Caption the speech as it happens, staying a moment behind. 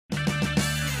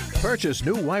Purchase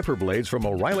new wiper blades from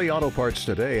O'Reilly Auto Parts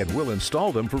today and we'll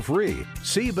install them for free.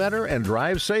 See better and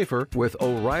drive safer with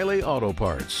O'Reilly Auto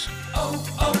Parts.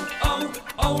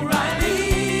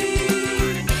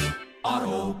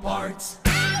 Auto Parts.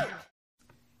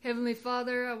 Heavenly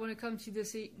Father, I want to come to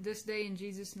you this day in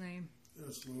Jesus' name.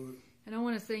 Yes, Lord. And I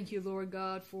want to thank you, Lord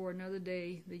God, for another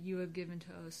day that you have given to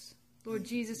us. Lord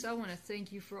Jesus, I want to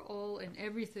thank you for all and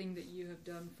everything that you have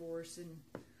done for us, and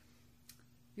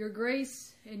your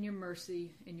grace and your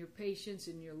mercy and your patience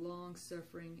and your long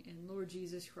suffering, and Lord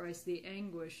Jesus Christ, the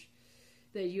anguish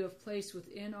that you have placed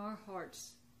within our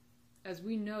hearts as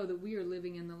we know that we are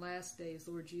living in the last days,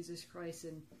 Lord Jesus Christ.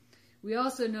 And we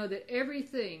also know that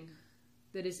everything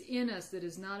that is in us that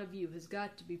is not of you has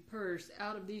got to be purged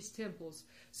out of these temples,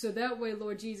 so that way,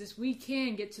 Lord Jesus, we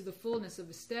can get to the fullness of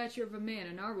the stature of a man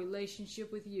in our relationship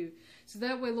with you. So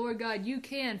that way, Lord God, you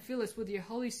can fill us with your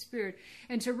Holy Spirit,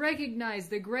 and to recognize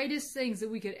the greatest things that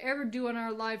we could ever do in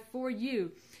our life for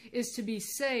you is to be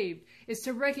saved, is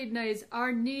to recognize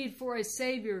our need for a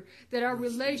Savior, that our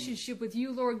relationship with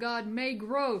you, Lord God, may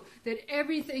grow, that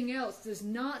everything else does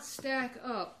not stack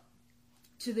up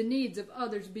to the needs of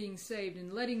others being saved,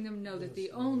 and letting them know that the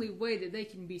only way that they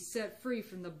can be set free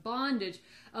from the bondage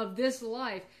of this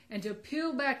life and to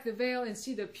peel back the veil and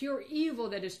see the pure evil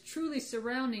that is truly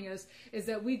surrounding us is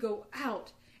that we go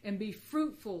out and be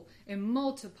fruitful and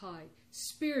multiply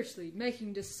spiritually,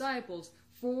 making disciples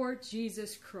for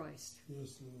Jesus Christ.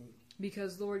 Yes, Lord.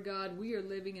 Because, Lord God, we are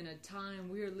living in a time,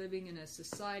 we are living in a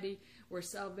society where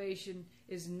salvation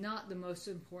is not the most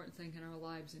important thing in our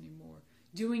lives anymore.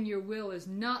 Doing your will is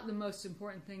not the most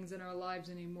important things in our lives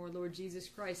anymore, Lord Jesus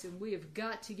Christ, and we have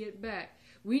got to get back.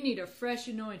 We need a fresh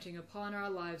anointing upon our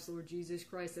lives, Lord Jesus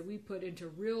Christ, that we put into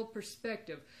real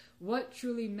perspective what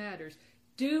truly matters.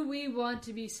 Do we want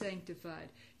to be sanctified?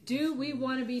 Do we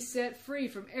want to be set free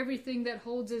from everything that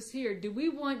holds us here? Do we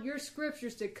want your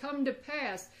scriptures to come to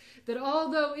pass, that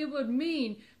although it would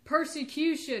mean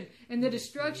persecution and the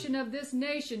destruction of this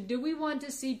nation, do we want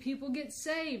to see people get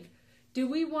saved? Do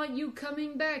we want you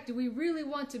coming back? Do we really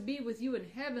want to be with you in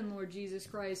heaven, Lord Jesus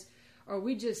Christ? Or are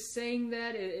we just saying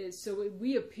that so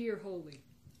we appear holy?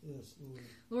 Yes, Lord.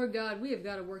 Lord God, we have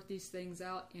got to work these things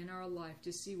out in our life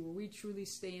to see where we truly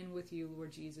stand with you,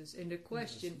 Lord Jesus, and to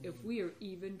question if we are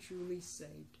even truly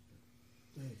saved.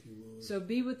 Thank you, Lord. So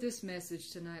be with this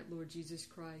message tonight, Lord Jesus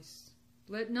Christ.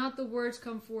 Let not the words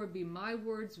come forward be my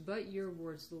words, but your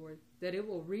words, Lord, that it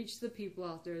will reach the people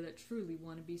out there that truly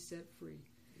want to be set free.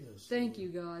 Yes, Thank Lord. you,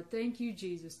 God. Thank you,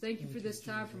 Jesus. Thank you for this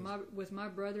time Jesus. with my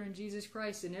brother in Jesus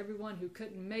Christ, and everyone who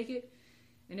couldn't make it,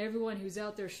 and everyone who's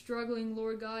out there struggling,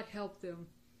 Lord God, help them.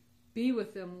 Be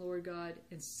with them, Lord God,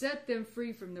 and set them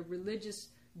free from the religious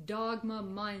dogma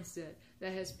mindset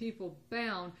that has people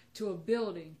bound to a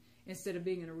building instead of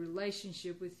being in a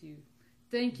relationship with you.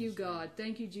 Thank you, God.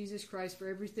 Thank you, Jesus Christ, for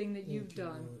everything that you've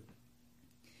done. Lord.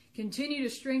 Continue to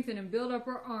strengthen and build up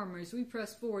our armor as we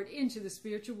press forward into the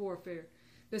spiritual warfare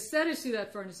that set us through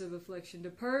that furnace of affliction, to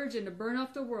purge and to burn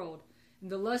off the world and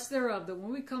the lust thereof, that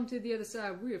when we come to the other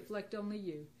side, we reflect only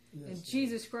you. Yes, in Lord.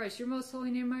 Jesus Christ, your most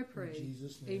holy name I pray. In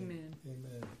Jesus' name.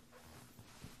 Amen.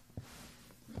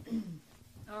 Amen.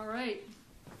 All right.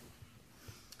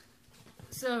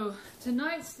 So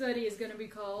tonight's study is going to be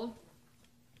called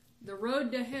The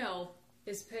Road to Hell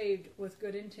is Paved with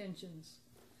Good Intentions.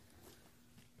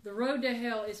 The road to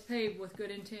hell is paved with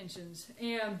good intentions.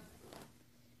 And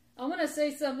I want to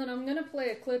say something. I'm going to play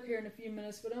a clip here in a few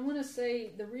minutes, but I want to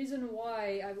say the reason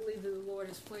why I believe that the Lord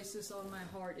has placed this on my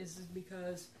heart is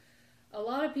because a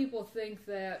lot of people think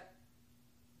that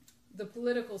the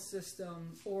political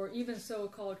system, or even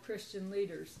so-called Christian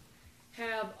leaders,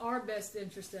 have our best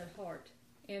interest at heart.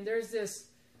 And there's this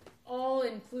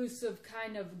all-inclusive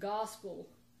kind of gospel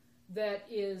that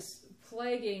is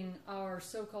plaguing our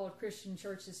so-called Christian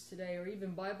churches today, or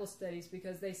even Bible studies,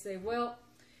 because they say, well,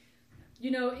 you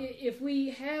know, if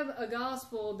we have a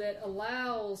gospel that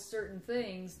allows certain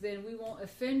things, then we won't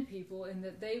offend people, and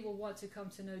that they will want to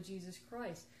come to know Jesus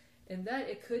Christ. And that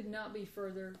it could not be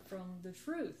further from the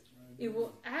truth. It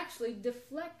will actually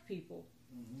deflect people.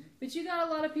 Mm-hmm. But you got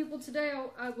a lot of people today.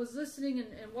 I was listening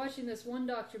and watching this one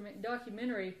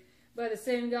documentary by the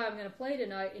same guy I'm going to play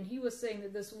tonight, and he was saying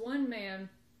that this one man,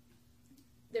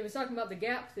 they was talking about the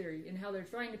gap theory and how they're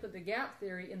trying to put the gap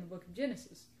theory in the book of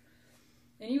Genesis.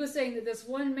 And he was saying that this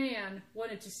one man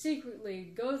wanted to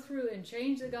secretly go through and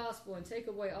change the gospel and take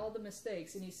away all the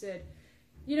mistakes. And he said,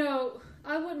 you know,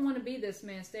 I wouldn't want to be this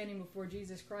man standing before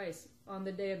Jesus Christ on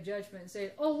the day of judgment and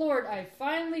say, oh Lord, I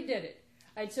finally did it.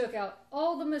 I took out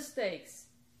all the mistakes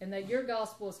and that your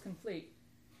gospel is complete.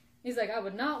 He's like, I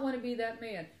would not want to be that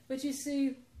man. But you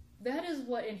see, That is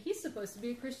what, and he's supposed to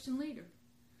be a Christian leader.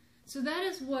 So that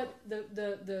is what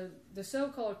the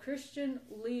so-called Christian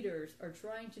leaders are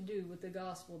trying to do with the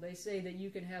gospel. They say that you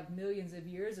can have millions of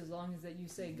years as long as that you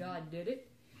say God did it.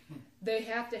 They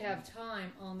have to have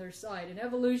time on their side. And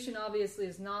evolution obviously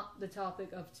is not the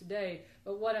topic of today.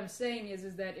 But what I'm saying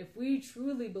is that if we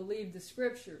truly believe the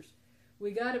scriptures,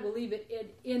 we got to believe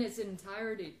it in its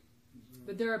entirety.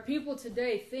 But there are people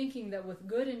today thinking that with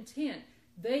good intent,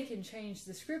 they can change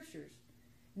the scriptures.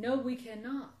 No, we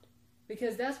cannot.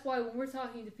 Because that's why when we're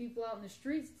talking to people out in the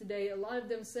streets today, a lot of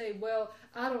them say, well,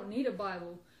 I don't need a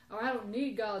Bible, or I don't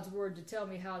need God's word to tell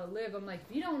me how to live. I'm like,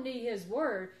 if you don't need his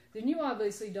word, then you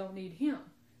obviously don't need him.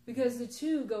 Because the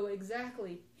two go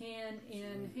exactly hand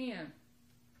in hand.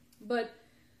 But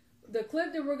the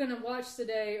clip that we're going to watch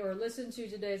today, or listen to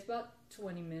today, is about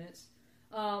 20 minutes.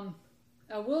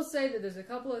 I will say that there's a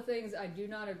couple of things I do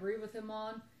not agree with him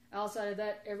on. Outside of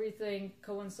that, everything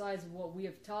coincides with what we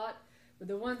have taught. But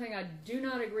the one thing I do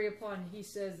not agree upon, he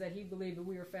says that he believed that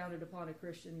we were founded upon a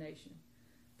Christian nation.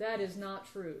 That is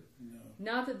not true. No.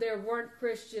 Not that there weren't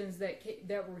Christians that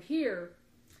were here,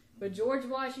 but George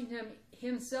Washington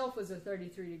himself was a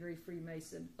 33-degree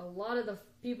Freemason. A lot of the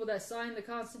people that signed the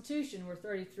Constitution were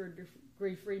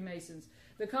 33-degree Freemasons.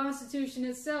 The Constitution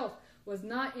itself was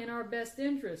not in our best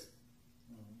interest.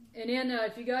 And then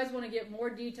if you guys want to get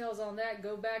more details on that,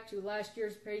 go back to last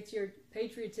year's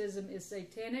Patriotism is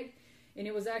Satanic. And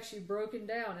it was actually broken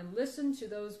down. And listen to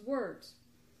those words.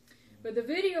 But the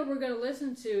video we're going to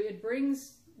listen to, it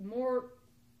brings more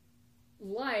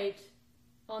light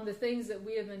on the things that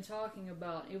we have been talking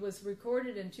about. It was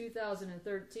recorded in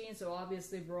 2013, so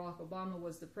obviously Barack Obama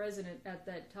was the president at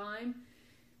that time.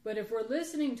 But if we're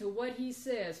listening to what he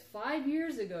says 5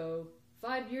 years ago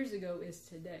is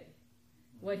today.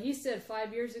 What he said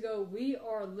 5 years ago, we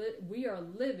are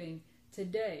living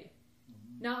today.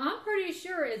 Now, I'm pretty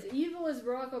sure as evil as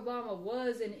Barack Obama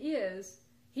was and is,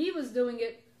 he was doing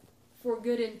it for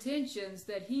good intentions,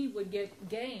 that he would get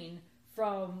gain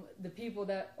from the people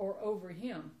that are over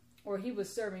him, or he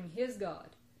was serving his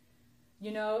God.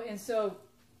 You know, and so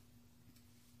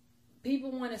people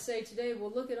want to say today,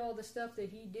 well, look at all the stuff that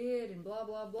he did and blah,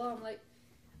 blah, blah. I'm like,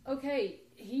 okay,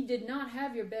 he did not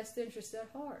have your best interest at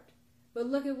heart. But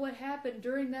look at what happened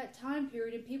during that time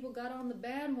period, and people got on the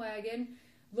bandwagon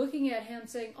looking at him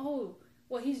saying, oh,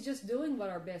 well, he's just doing what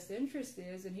our best interest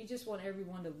is, and he just wants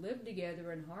everyone to live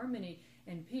together in harmony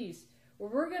and peace. Well,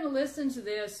 we're going to listen to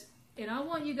this, and I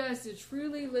want you guys to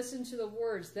truly listen to the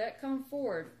words that come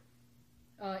forward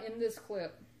in this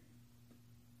clip.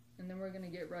 And then we're going to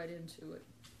get right into it.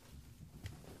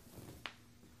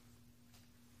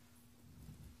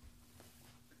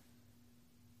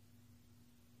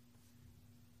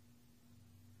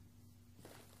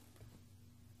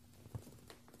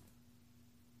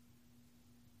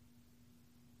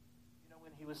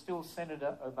 He was still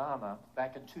Senator Obama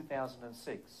back in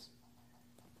 2006.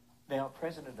 Now,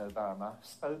 President Obama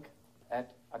spoke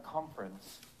at a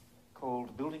conference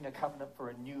called Building a Covenant for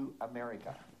a New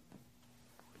America.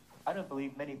 I don't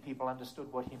believe many people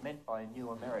understood what he meant by a new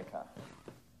America.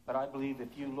 But I believe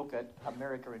if you look at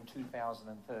America in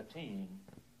 2013,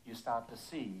 you start to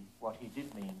see what he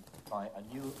did mean by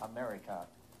a new America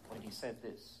when he said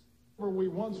this. Where we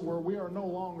once were, we are no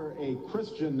longer a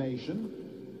Christian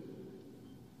nation.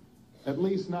 At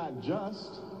least not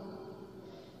just.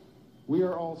 We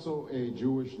are also a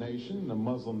Jewish nation, a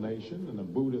Muslim nation, and a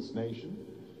Buddhist nation,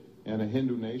 and a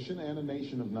Hindu nation, and a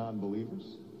nation of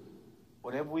non-believers.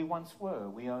 Whatever we once were,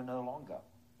 we are no longer.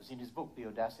 It was in his book, The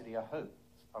Audacity of Hope,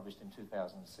 published in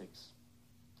 2006.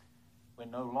 We're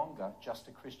no longer just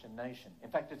a Christian nation.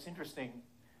 In fact, it's interesting,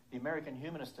 the American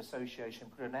Humanist Association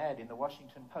put an ad in the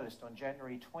Washington Post on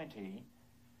January 20,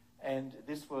 and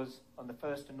this was on the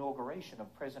first inauguration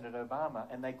of President Obama,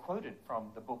 and they quoted from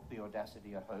the book, The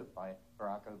Audacity of Hope, by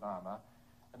Barack Obama,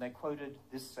 and they quoted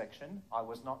this section, "I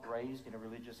was not raised in a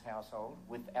religious household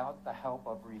without the help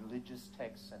of religious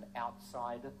texts and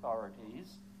outside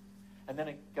authorities." And then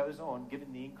it goes on,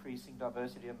 given the increasing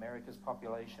diversity of America's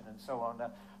population and so on,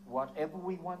 whatever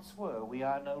we once were, we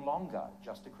are no longer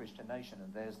just a Christian nation,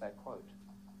 and there's that quote.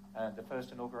 And the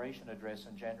first inauguration address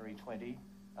on January 20,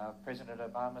 President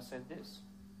Obama said this.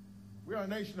 We are a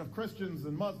nation of Christians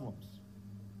and Muslims,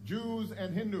 Jews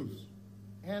and Hindus,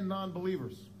 and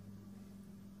non-believers.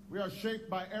 We are shaped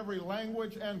by every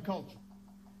language and culture.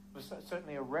 It was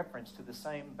certainly a reference to the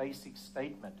same basic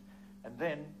statement. And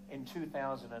then in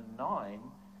 2009,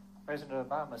 President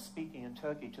Obama, speaking in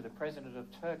Turkey to the President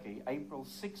of Turkey, April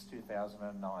 6,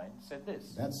 2009, said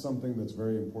this. That's something that's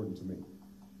very important to me.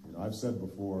 You know, I've said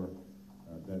before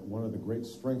that one of the great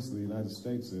strengths of the United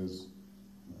States is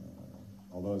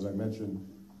Although, as I mentioned,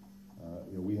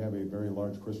 we have a very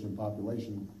large Christian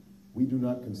population. We do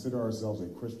not consider ourselves a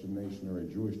Christian nation or a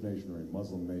Jewish nation or a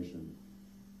Muslim nation.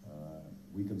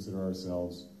 We consider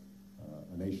ourselves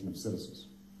a nation of citizens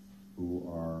who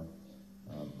are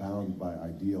bound by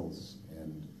ideals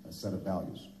and a set of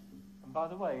values. And by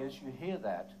the way, as you hear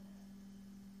that,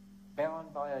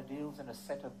 bound by ideals and a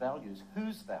set of values,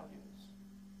 whose values?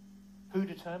 Who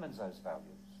determines those values?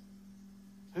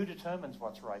 Who determines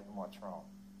what's right and what's wrong?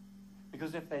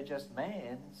 Because if they're just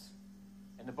man's,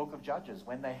 in the book of Judges,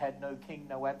 when they had no king,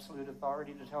 no absolute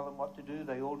authority to tell them what to do,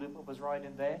 they all did what was right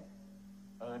in their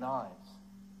own eyes.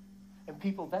 And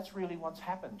people, that's really what's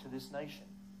happened to this nation.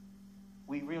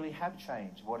 We really have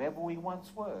changed. Whatever we once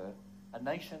were, a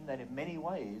nation that in many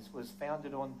ways was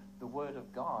founded on the Word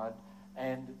of God,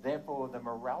 and therefore the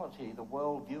morality, the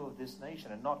worldview of this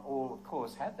nation, and not all, of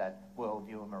course, had that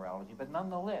worldview and morality, but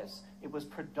nonetheless, it was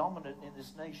predominant in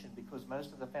this nation because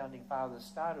most of the founding fathers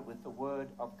started with the Word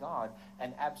of God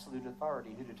and absolute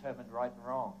authority who determined right and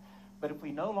wrong. But if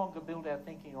we no longer build our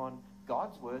thinking on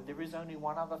God's Word, there is only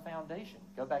one other foundation.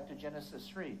 Go back to Genesis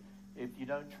 3. If you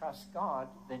don't trust God,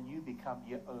 then you become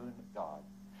your own God.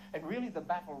 And really the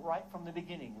battle right from the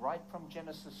beginning, right from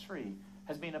Genesis 3,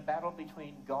 has been a battle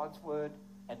between God's Word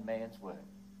and man's Word.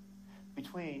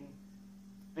 Between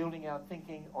building our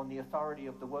thinking on the authority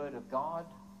of the Word of God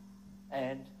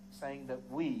and saying that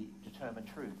we determine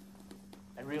truth.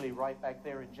 And really right back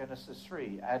there in Genesis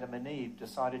 3, Adam and Eve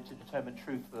decided to determine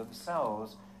truth for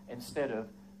themselves instead of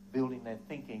building their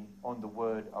thinking on the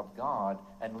Word of God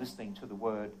and listening to the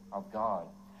Word of God.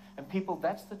 And people,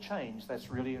 that's the change that's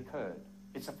really occurred.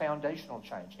 It's a foundational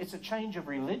change. It's a change of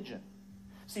religion.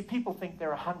 See, people think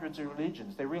there are hundreds of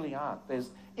religions. There really aren't. There's,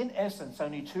 in essence,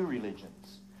 only two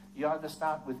religions. You either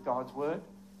start with God's Word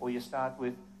or you start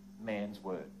with man's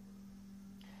Word.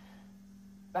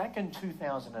 Back in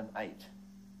 2008,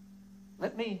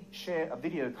 let me share a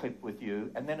video clip with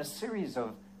you and then a series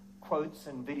of quotes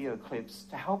and video clips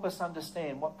to help us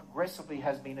understand what progressively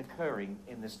has been occurring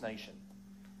in this nation.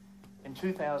 In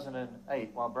 2008,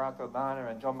 while Barack Obama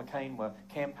and John McCain were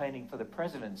campaigning for the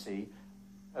presidency,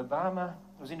 Obama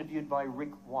was interviewed by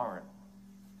Rick Warren.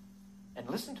 And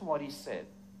listen to what he said.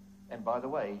 And by the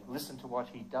way, listen to what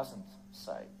he doesn't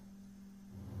say.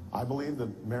 I believe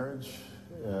that marriage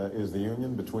is the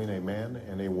union between a man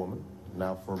and a woman.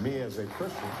 Now, for me as a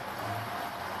Christian,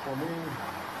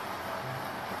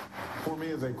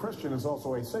 it's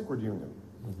also a sacred union.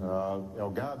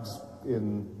 God's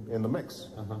in the mix.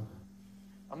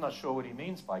 I'm not sure what he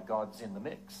means by God's in the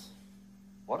mix.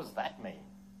 What does that mean?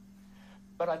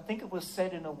 But I think it was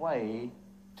said in a way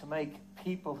to make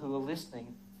people who are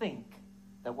listening think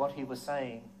that what he was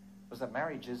saying was that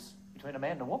marriage is between a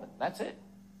man and a woman. That's it.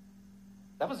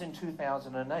 That was in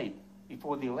 2008,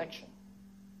 before the election,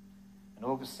 in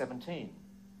August 17.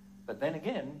 But then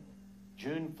again,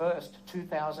 June 1st,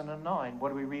 2009, what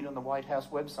do we read on the White House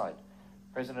website?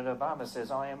 President Obama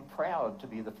says, "I am proud to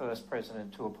be the first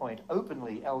president to appoint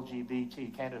openly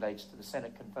LGBT candidates to the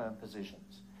Senate-confirmed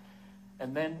positions."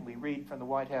 And then we read from the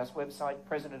White House website,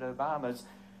 President Obama's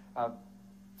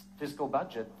fiscal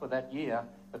budget for that year,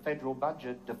 the federal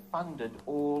budget defunded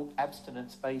all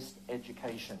abstinence-based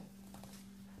education.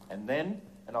 And then,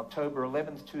 on October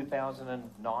 11th,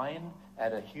 2009,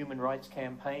 at a Human Rights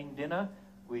Campaign dinner,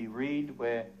 we read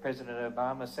where President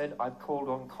Obama said, "I've called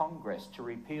on Congress to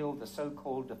repeal the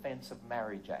so-called Defense of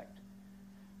Marriage Act."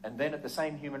 And then at the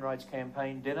same Human Rights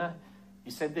Campaign dinner, he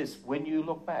said this, "When you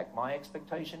look back, my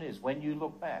expectation is when you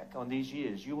look back on these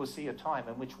years, you will see a time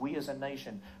in which we as a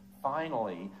nation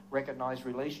finally recognize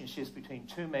relationships between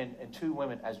two men and two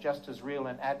women as just as real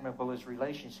and admirable as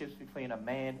relationships between a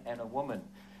man and a woman."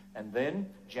 And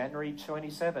then, January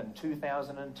 27,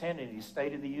 2010, in his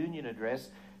State of the Union address,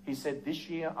 he said, "This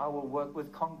year I will work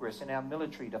with Congress and our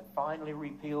military to finally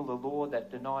repeal the law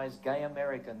that denies gay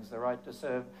Americans the right to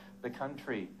serve the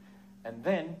country." And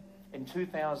then, in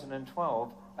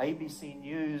 2012, ABC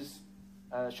News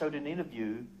showed an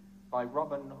interview by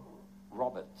Robin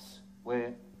Roberts,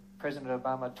 where President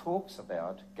Obama talks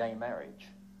about gay marriage.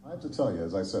 I have to tell you,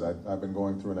 as I said, I've been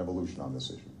going through an evolution on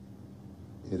this issue.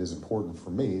 It is important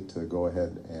for me to go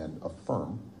ahead and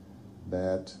affirm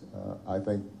that I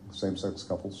think same-sex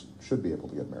couples should be able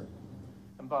to get married.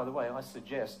 And by the way, I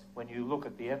suggest when you look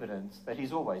at the evidence that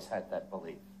he's always had that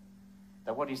belief.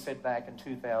 That what he said back in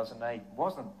 2008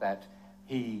 wasn't that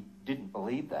he didn't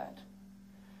believe that.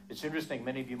 It's interesting,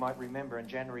 many of you might remember on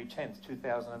January 10th,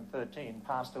 2013,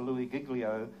 Pastor Louis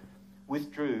Giglio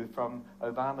withdrew from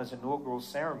Obama's inaugural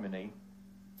ceremony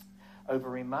over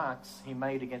remarks he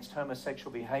made against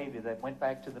homosexual behavior that went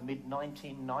back to the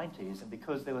mid-1990s. And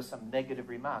because there were some negative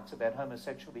remarks about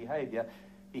homosexual behavior,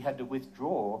 he had to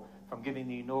withdraw from giving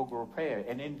the inaugural prayer.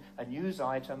 And in a news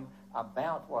item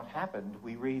about what happened,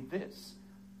 we read this.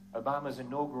 Obama's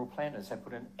inaugural planners have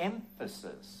put an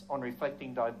emphasis on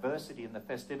reflecting diversity in the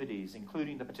festivities,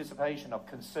 including the participation of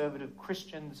conservative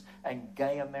Christians and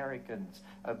gay Americans.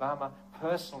 Obama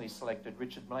personally selected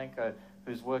Richard Blanco,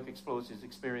 whose work explores his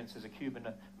experience as a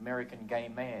Cuban-American gay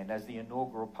man, as the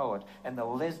inaugural poet. And the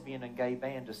Lesbian and Gay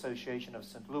Band Association of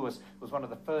St. Louis was one of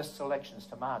the first selections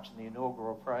to march in the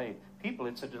inaugural parade. People,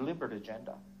 it's a deliberate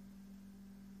agenda.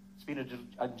 It's been an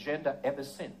agenda ever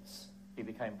since he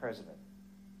became president.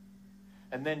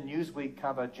 And then Newsweek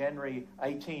cover January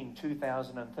 18,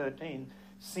 2013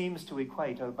 seems to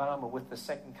equate Obama with the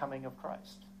second coming of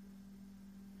Christ.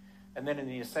 And then in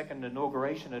the second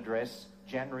inauguration address,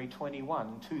 January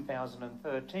 21,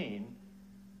 2013,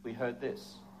 we heard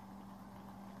this.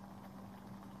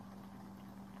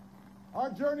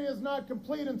 Our journey is not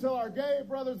complete until our gay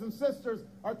brothers and sisters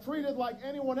are treated like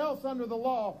anyone else under the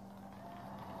law.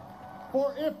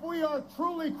 For if we are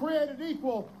truly created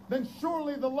equal, then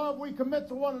surely the love we commit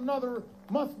to one another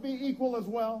must be equal as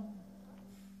well.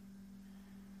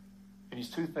 In his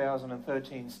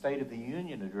 2013 State of the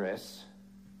Union address,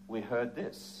 we heard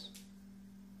this.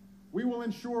 We will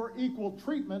ensure equal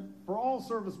treatment for all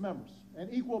service members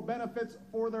and equal benefits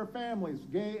for their families,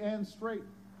 gay and straight.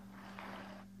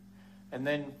 And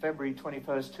then February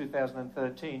 21st,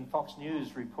 2013, Fox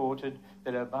News reported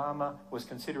that Obama was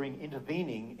considering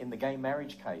intervening in the gay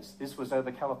marriage case. This was over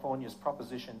California's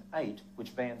Proposition 8,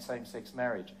 which banned same-sex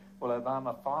marriage. Well,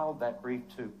 Obama filed that brief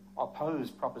to oppose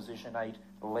Proposition 8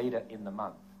 later in the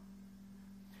month.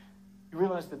 You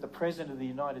realize that the President of the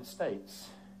United States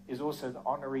is also the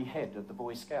honorary head of the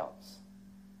Boy Scouts.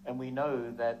 And we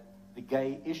know that the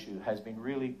gay issue has been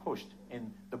really pushed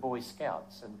in the Boy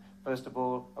Scouts. And first of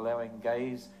all, allowing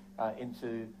gays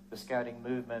into the scouting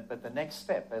movement. But the next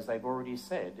step, as they've already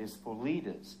said, is for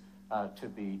leaders to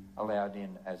be allowed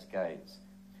in as gays.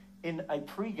 In a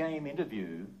pre-game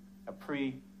interview, a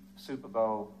pre-Super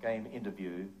Bowl game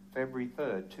interview, February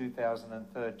 3rd,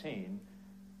 2013,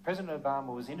 President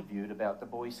Obama was interviewed about the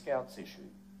Boy Scouts issue.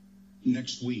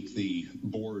 Next week, the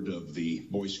board of the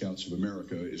Boy Scouts of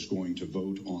America is going to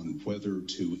vote on whether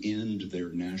to end their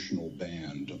national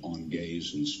ban on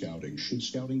gays and scouting. Should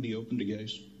scouting be open to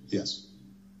gays? Yes.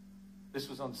 This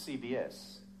was on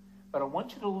CBS. But I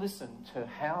want you to listen to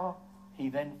how he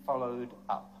then followed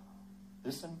up.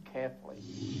 Listen carefully.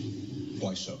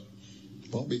 Why so?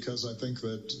 Well, because I think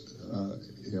that,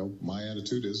 my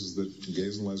attitude is that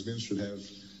gays and lesbians should have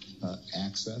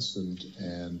access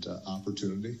and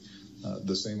opportunity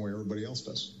the same way everybody else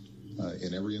does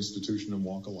in every institution and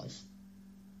walk of life.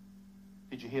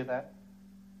 Did you hear that?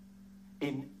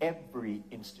 In every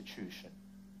institution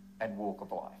and walk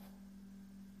of life.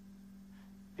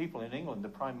 People in England, the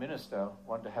Prime Minister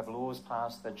wanted to have laws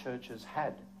passed that churches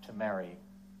had to marry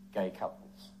gay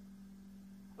couples.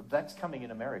 But that's coming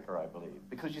in America, I believe.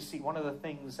 Because you see, one of the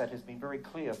things that has been very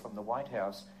clear from the White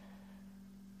House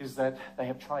is that they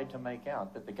have tried to make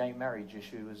out that the gay marriage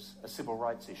issue is a civil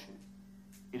rights issue.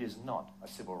 It is not a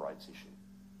civil rights issue.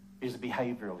 It is a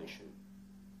behavioral issue.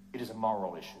 It is a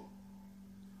moral issue.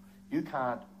 You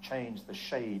can't change the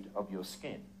shade of your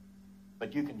skin,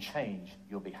 but you can change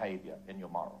your behavior and your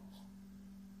morals.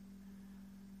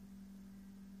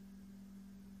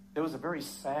 There was a very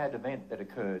sad event that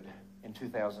occurred in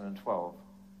 2012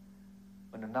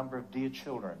 when a number of dear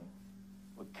children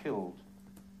were killed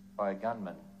by a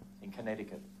gunman in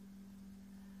Connecticut.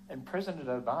 And President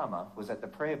Obama was at the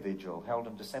prayer vigil held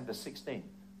on December 16th.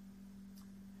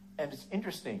 And it's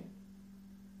interesting.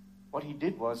 What he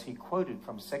did was he quoted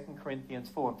from 2 Corinthians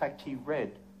 4. In fact, he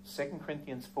read 2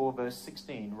 Corinthians 4 verse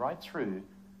 16 right through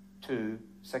to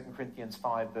 2 Corinthians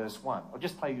 5 verse 1. I'll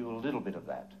just play you a little bit of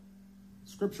that.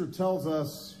 Scripture tells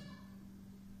us,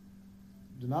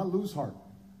 do not lose heart.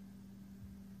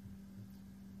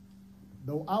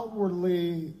 Though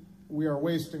outwardly we are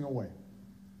wasting away,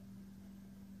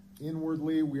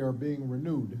 inwardly we are being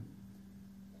renewed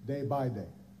day by day.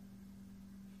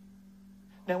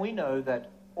 Now we know that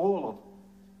all of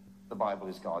the Bible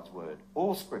is God's word.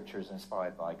 All scripture is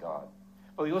inspired by God.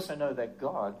 But we also know that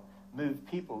God moved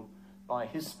people by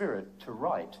his Spirit to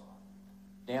write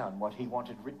down what he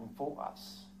wanted written for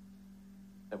us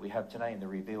that we have today in the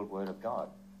revealed word of God.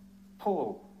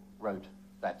 Paul wrote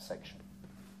that section.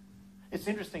 It's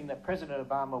interesting that President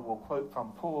Obama will quote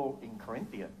from Paul in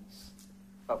Corinthians,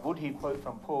 but would he quote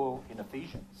from Paul in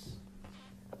Ephesians?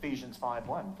 Ephesians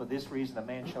 5:1, for this reason a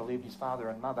man shall leave his father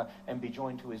and mother and be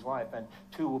joined to his wife, and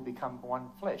two will become one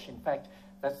flesh. In fact,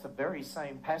 that's the very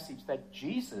same passage that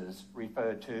Jesus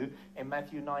referred to in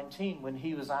Matthew 19 when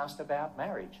he was asked about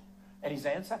marriage. And his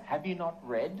answer, have you not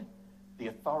read the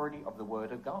authority of the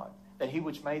word of God? That he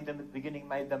which made them at the beginning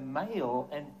made them male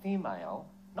and female,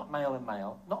 not male and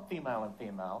male, not female and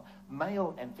female,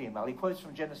 male and female. He quotes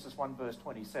from Genesis 1 verse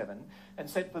 27 and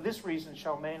said, for this reason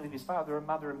shall man leave his father and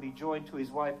mother and be joined to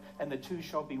his wife, and the two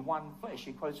shall be one flesh.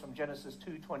 He quotes from Genesis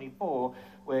 2:24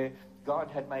 where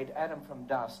God had made Adam from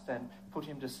dust and put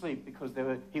him to sleep because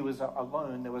he was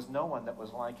alone. There was no one that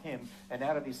was like him. And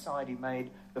out of his side he made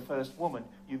the first woman.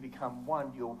 You become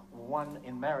one. You're one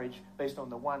in marriage based on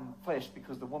the one flesh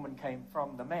because the woman came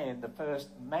from the man. The first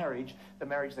marriage, the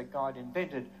marriage that God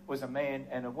invented, was a man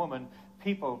and a woman.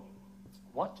 People,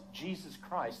 what Jesus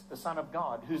Christ, the Son of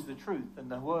God, who's the truth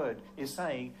and the Word, is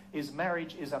saying is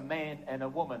marriage is a man and a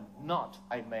woman, not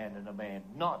a man and a man,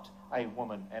 not a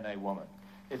woman and a woman.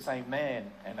 It's a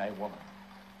man and a woman.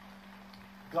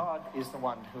 God is the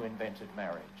one who invented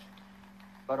marriage.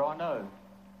 But I know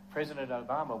President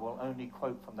Obama will only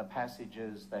quote from the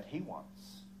passages that he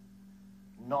wants,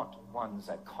 not ones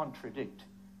that contradict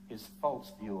his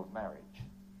false view of marriage,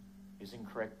 his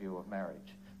incorrect view of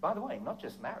marriage. By the way, not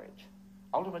just marriage.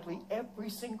 Ultimately, every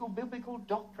single biblical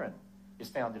doctrine is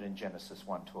founded in Genesis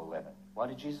 1 to 11. Why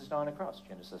did Jesus die on a cross?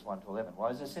 Genesis 1 to 11. Why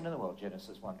is there sin in the world?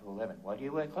 Genesis 1 to 11. Why do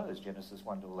you wear clothes? Genesis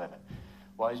 1 to 11.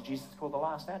 Why is Jesus called the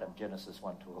last Adam? Genesis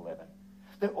 1 to 11.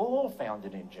 They're all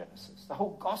founded in Genesis. The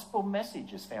whole gospel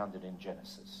message is founded in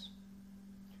Genesis.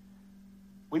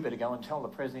 We better go and tell the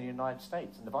President of the United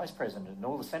States and the Vice President and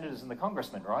all the senators and the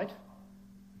congressmen, right?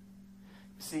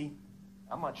 You see,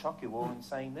 I might shock you all in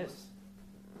saying this.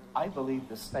 I believe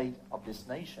the state of this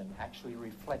nation actually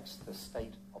reflects the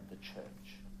state of the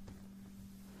church.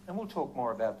 And we'll talk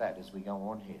more about that as we go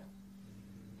on here.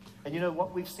 And you know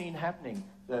what we've seen happening?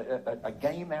 A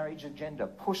gay marriage agenda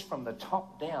pushed from the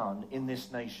top down in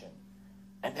this nation.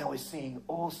 And now we're seeing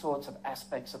all sorts of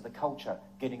aspects of the culture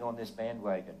getting on this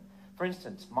bandwagon. For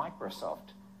instance,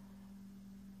 Microsoft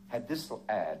had this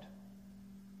ad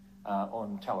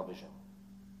on television.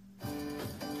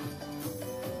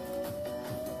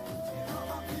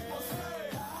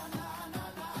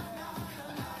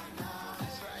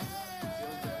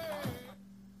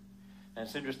 And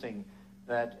it's interesting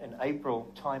that in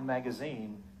April, Time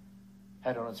magazine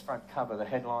had on its front cover the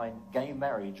headline, Gay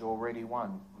Marriage Already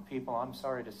Won. And people, I'm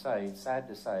sorry to say, it's sad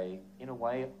to say, in a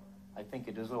way, I think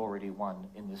it is already won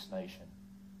in this nation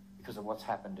because of what's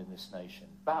happened in this nation.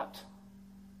 But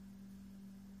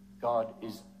God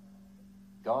is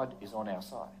on our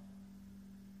side.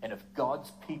 And if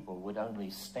God's people would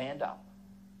only stand up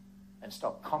and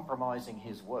stop compromising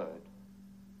his word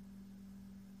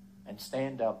and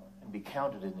stand up and be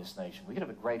counted in this nation, we could have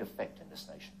a great effect in this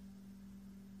nation.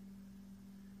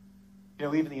 You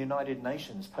know, even the United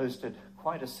Nations posted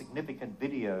quite a significant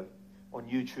video on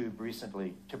YouTube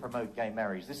recently to promote gay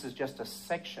marriage. This is just a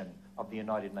section of the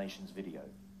United Nations video.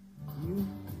 You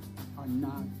are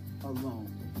not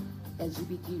alone.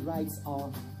 LGBT rights are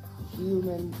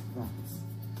human rights.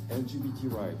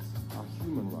 LGBT rights are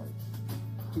human rights.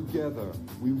 Together,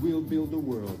 we will build a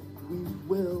world. We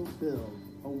will build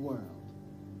a world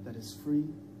that is free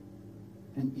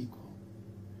and equal.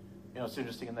 You know, it's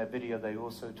interesting in that video, they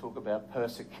also talk about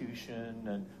persecution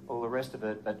and all the rest of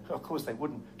it, but of course they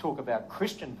wouldn't talk about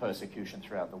Christian persecution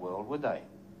throughout the world, would they?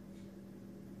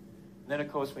 And then,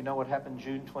 of course, we know what happened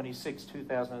June 26,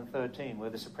 2013, where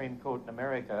the Supreme Court in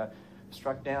America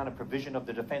struck down a provision of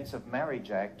the Defense of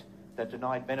Marriage Act that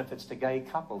denied benefits to gay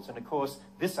couples. And, of course,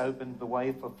 this opened the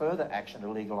way for further action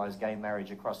to legalize gay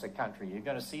marriage across the country. You're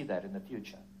going to see that in the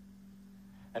future.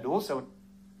 And also...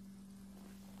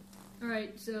 All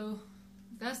right, so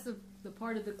that's the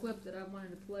part of the clip that I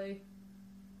wanted to play.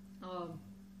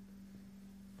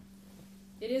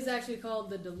 It is actually called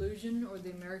The Delusion, or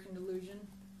The American Delusion.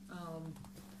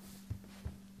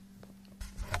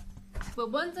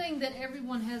 But one thing that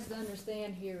everyone has to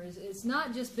understand here is it's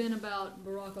not just been about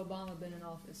Barack Obama being in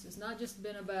office. It's not just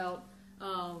been about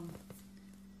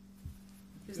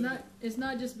it's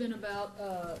not just been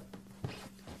about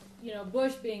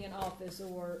Bush being in office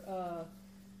or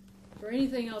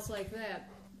anything else like that.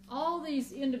 All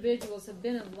these individuals have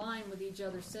been in line with each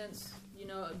other since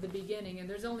the beginning, and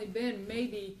there's only been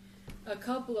maybe a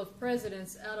couple of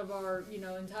presidents out of our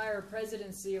entire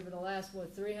presidency over the last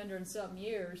 300 and something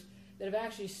years that have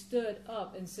actually stood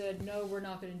up and said, no, we're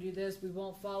not going to do this, we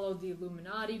won't follow the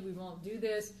Illuminati, we won't do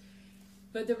this.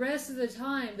 But the rest of the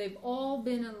time, they've all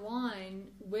been in line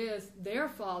with their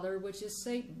father, which is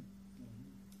Satan.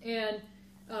 And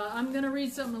I'm going to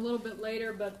read something a little bit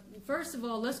later, but first of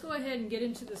all, let's go ahead and get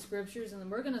into the scriptures, and then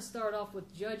we're going to start off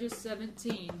with Judges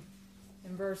 17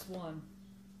 in verse 1.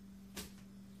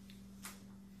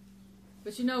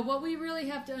 But you know, what we really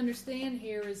have to understand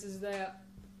here is that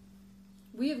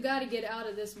we have got to get out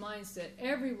of this mindset.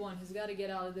 Everyone has got to get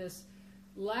out of this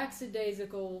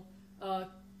lackadaisical,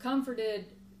 comforted,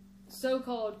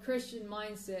 so-called Christian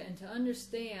mindset, and to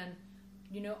understand,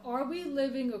 you know, are we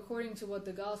living according to what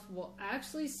the gospel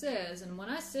actually says? And when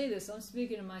I say this, I'm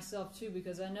speaking to myself too,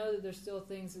 because I know that there's still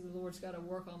things that the Lord's got to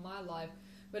work on my life.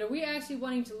 But are we actually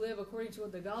wanting to live according to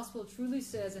what the gospel truly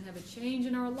says and have a change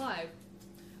in our life?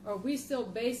 Or are we still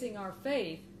basing our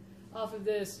faith off of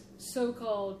this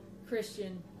so-called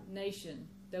Christian nation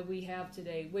that we have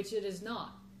today, which it is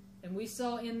not? And we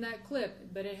saw in that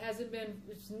clip, but it hasn't been,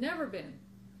 it's never been.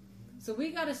 So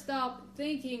we got to stop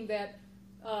thinking that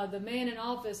the man in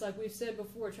office, like we've said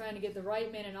before, trying to get the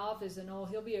right man in office, and oh,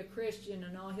 he'll be a Christian,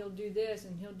 and oh, he'll do this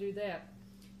and he'll do that.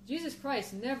 Jesus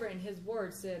Christ never in his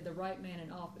word said the right man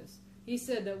in office. He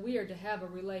said that we are to have a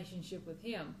relationship with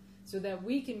him so that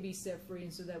we can be set free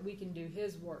and so that we can do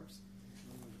his works.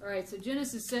 All right, so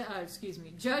Judges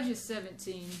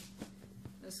 17.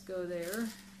 Let's go there.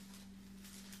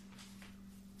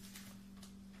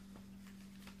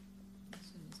 As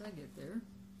soon as I get there.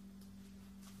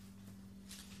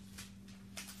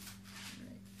 All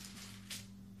right.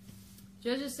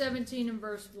 Judges 17 and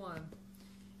verse 1.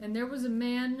 And there was a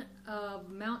man of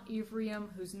Mount Ephraim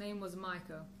whose name was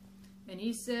Micah. And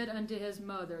he said unto his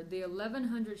mother, the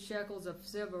 1,100 shekels of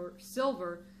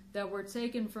silver that were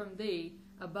taken from thee,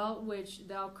 about which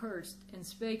thou cursed, and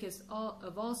spakest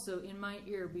of also in my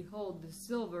ear, behold, the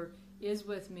silver is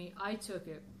with me, I took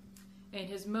it. And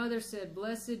his mother said,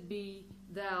 Blessed be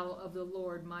thou of the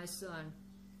Lord, my son.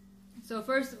 So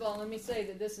first of all, let me say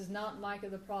that this is not Micah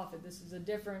the prophet. This is a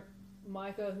different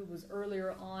Micah who was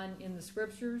earlier on in the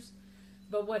scriptures.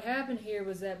 But what happened here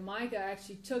was that Micah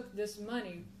actually took this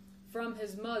money from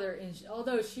his mother, and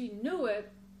although she knew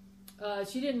it,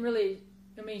 she didn't really,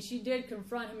 she did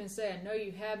confront him and say, I know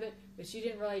you have it, but she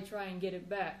didn't really try and get it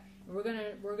back. And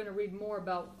we're gonna read more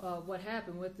about what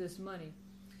happened with this money.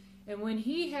 And when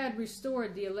he had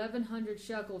restored the 1,100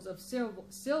 shekels of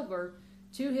silver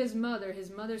to his mother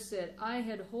said, I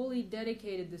had wholly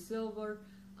dedicated the silver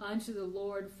unto the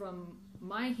Lord from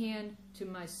my hand to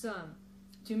my son,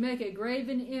 to make a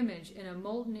graven image and a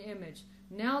molten image.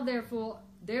 Now therefore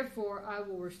I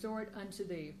will restore it unto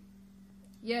thee.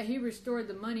 Yet he restored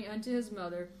the money unto his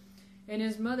mother, and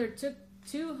his mother took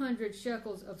 200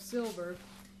 shekels of silver,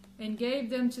 and gave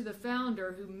them to the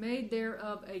founder, who made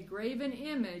thereof a graven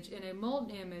image and a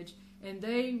molten image, and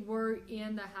they were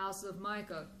in the house of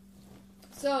Micah.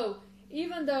 So,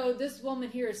 even though this woman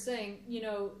here is saying,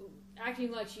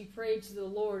 acting like she prayed to the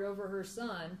Lord over her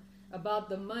son about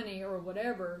the money or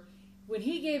whatever, when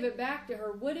he gave it back to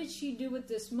her, what did she do with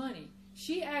this money?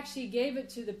 She actually gave it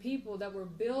to the people that were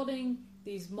building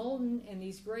these molten and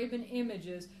these graven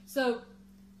images. So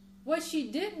what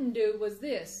she didn't do was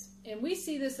this, and we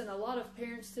see this in a lot of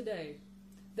parents today.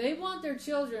 They want their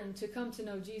children to come to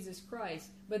know Jesus Christ,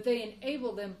 but they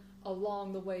enable them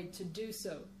along the way to do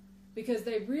so, because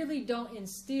they really don't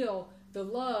instill the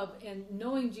love and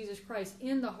knowing Jesus Christ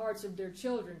in the hearts of their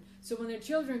children. So when their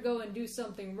children go and do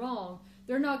something wrong,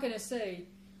 they're not going to say,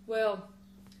 well,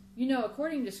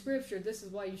 according to Scripture, this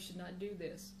is why you should not do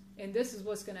this. And this is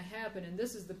what's going to happen. And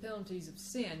this is the penalties of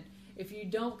sin if you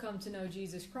don't come to know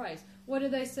Jesus Christ. What do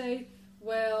they say?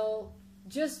 Well,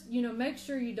 just, make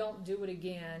sure you don't do it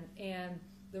again. And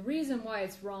the reason why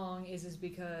it's wrong is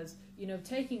because,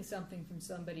 taking something from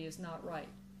somebody is not right.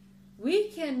 We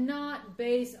cannot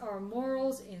base our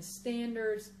morals and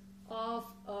standards off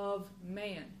of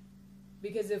man.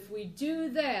 Because if we do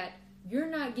that, you're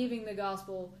not giving the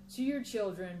gospel to your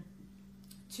children,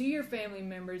 to your family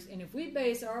members. And if we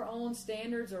base our own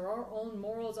standards or our own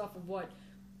morals off of what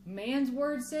man's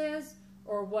word says,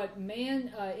 or what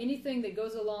man, anything that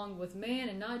goes along with man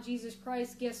and not Jesus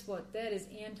Christ, guess what? That is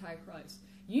Antichrist.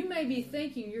 You may be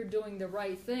thinking you're doing the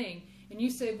right thing, and you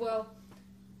say, well,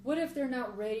 what if they're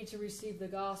not ready to receive the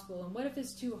gospel? And what if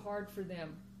it's too hard for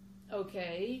them?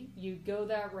 Okay, you go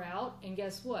that route, and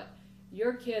guess what?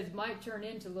 Your kids might turn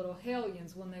into little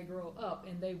hellions when they grow up,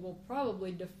 and they will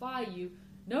probably defy you.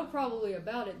 No probably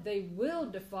about it. They will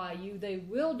defy you. They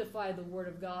will defy the Word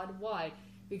of God. Why?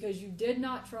 Because you did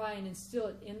not try and instill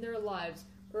it in their lives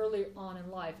early on in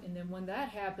life. And then when that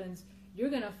happens, you're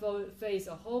going to face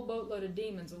a whole boatload of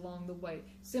demons along the way,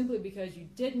 simply because you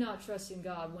did not trust in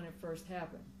God when it first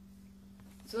happened.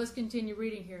 So let's continue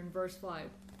reading here in verse 5.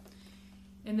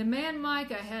 And the man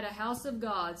Micah had a house of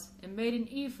gods, and made an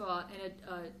ephah and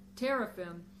a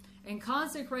teraphim, and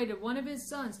consecrated one of his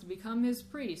sons to become his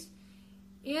priest.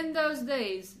 In those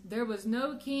days there was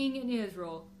no king in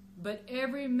Israel, but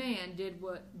every man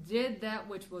did that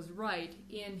which was right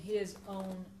in his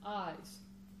own eyes.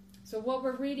 So what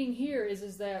we're reading here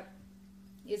is that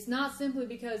it's not simply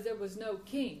because there was no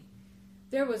king.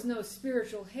 There was no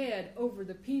spiritual head over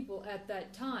the people at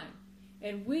that time.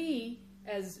 And we,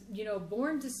 as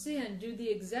born to sin, do the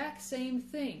exact same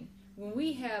thing. When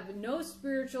we have no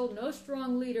spiritual, no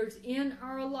strong leaders in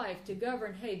our life to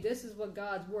govern, hey, this is what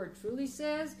God's word truly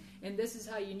says, and this is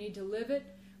how you need to live it.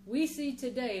 We see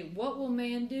today, what will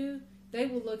man do? They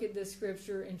will look at this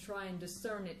scripture and try and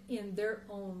discern it in their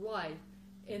own life,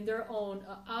 in their own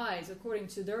eyes, according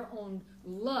to their own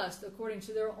lust, according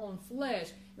to their own flesh,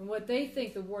 and what they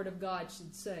think the word of God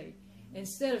should say,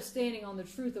 instead of standing on the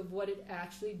truth of what it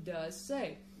actually does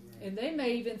say. And they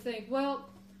may even think, well,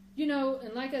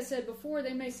 and like I said before,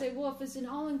 they may say, well, if it's an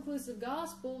all-inclusive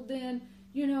gospel, then,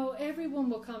 everyone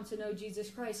will come to know Jesus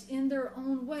Christ in their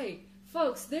own way.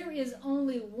 Folks, there is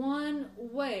only one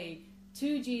way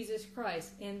to Jesus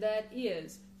Christ, and that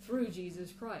is through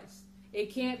Jesus Christ.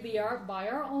 It can't be by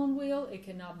our own will. It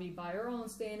cannot be by our own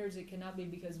standards. It cannot be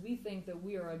because we think that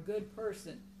we are a good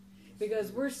person.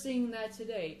 Because we're seeing that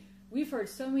today. We've heard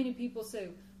so many people say,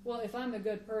 well, if I'm a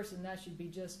good person, that should be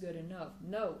just good enough.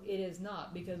 No, it is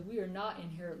not, because we are not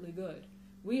inherently good.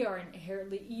 We are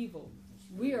inherently evil.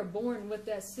 We are born with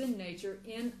that sin nature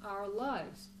in our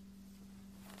lives.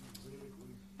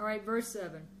 All right, verse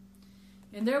 7.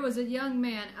 And there was a young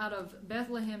man out of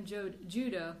Bethlehem,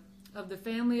 Judah, of the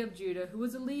family of Judah, who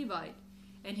was a Levite,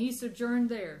 and he sojourned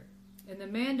there. And the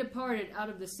man departed out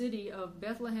of the city of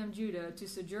Bethlehem, Judah, to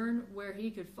sojourn where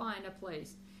he could find a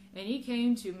place. And he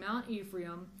came to Mount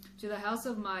Ephraim, to the house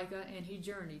of Micah, and he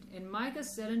journeyed. And Micah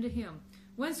said unto him,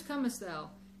 Whence comest thou?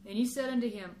 And he said unto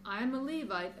him, I am a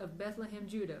Levite of Bethlehem,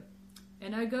 Judah,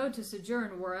 and I go to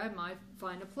sojourn where I might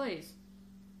find a place.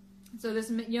 So this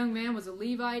young man was a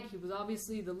Levite. He was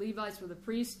obviously, the Levites were the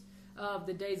priests of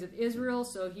the days of Israel,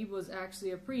 so he was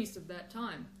actually a priest of that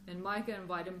time. And Micah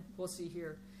invited him, we'll see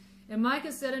here. And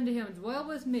Micah said unto him, Dwell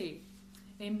with me,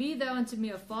 and be thou unto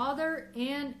me a father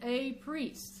and a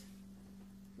priest.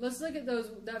 Let's look at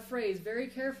that phrase very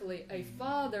carefully. A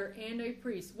father and a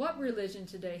priest. What religion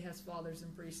today has fathers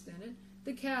and priests in it?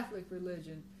 The Catholic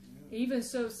religion. Yeah. Even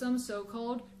so, some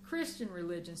so-called Christian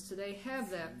religions today have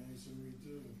that. Freemasonry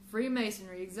too.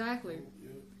 Freemasonry, exactly. Yeah.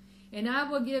 And I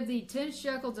will give thee 10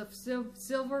 shekels of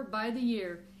silver by the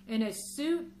year, and a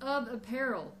suit of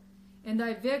apparel, and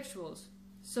thy victuals.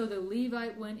 So the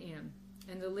Levite went in,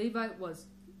 and the Levite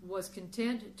was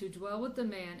content to dwell with the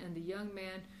man, and the young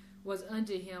man was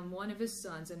unto him one of his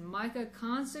sons. And Micah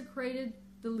consecrated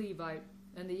the Levite,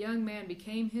 and the young man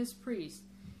became his priest,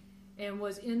 and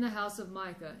was in the house of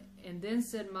Micah. And then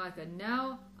said Micah,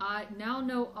 Now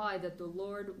know I that the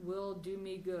Lord will do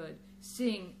me good,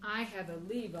 seeing I have a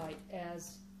Levite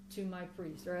as to my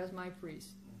priest, or as my priest.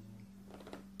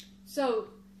 So,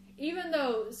 even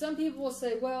though some people will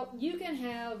say, well, you can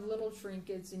have little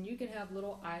trinkets, and you can have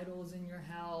little idols in your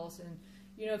house, and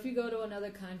if you go to another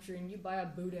country and you buy a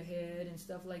Buddha head and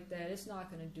stuff like that, it's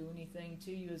not going to do anything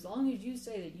to you. As long as you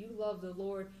say that you love the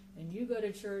Lord and you go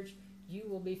to church, you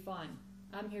will be fine.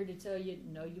 I'm here to tell you,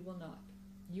 no, you will not.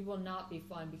 You will not be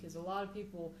fine, because a lot of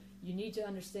people, you need to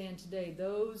understand today,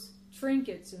 those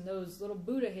trinkets and those little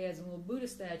Buddha heads and little Buddha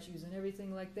statues and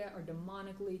everything like that are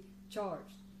demonically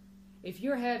charged. If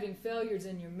you're having failures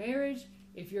in your marriage,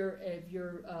 if you're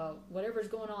whatever's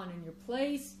going on in your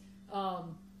place,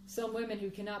 some women who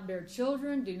cannot bear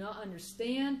children do not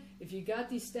understand. If you got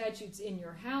these statutes in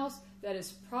your house, that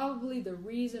is probably the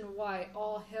reason why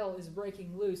all hell is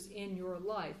breaking loose in your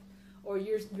life. Or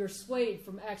you're swayed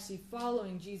from actually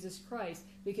following Jesus Christ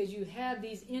because you have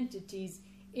these entities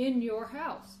in your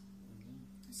house.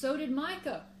 So did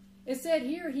Micah. It said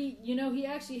here he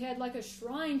actually had like a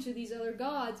shrine to these other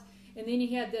gods, and then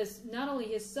he had this, not only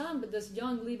his son, but this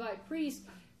young Levite priest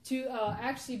to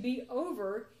actually be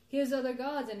over his other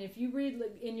gods. And if you read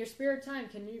in your spare time,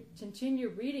 can you continue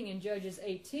reading in Judges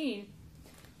 18,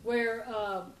 where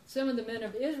some of the men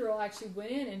of Israel actually went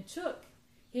in and took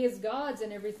his gods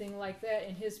and everything like that,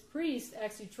 and his priest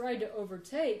actually tried to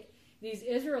overtake these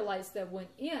Israelites that went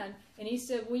in, and he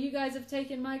said, well, you guys have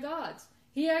taken my gods.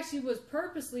 He actually was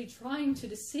purposely trying to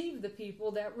deceive the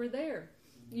people that were there,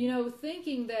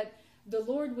 thinking that the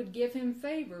Lord would give him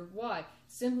favor. Why?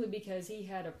 Simply because he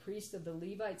had a priest of the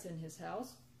Levites in his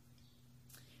house.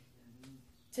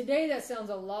 Today, that sounds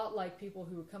a lot like people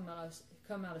who come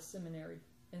out of seminary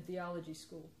and theology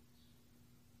school.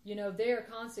 they are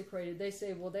consecrated. They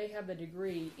say, well, they have a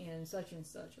degree in such and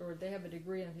such, or they have a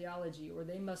degree in theology, or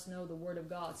they must know the Word of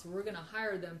God. So we're going to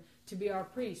hire them to be our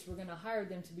priest. We're going to hire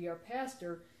them to be our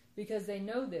pastor because they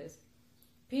know this.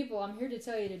 People, I'm here to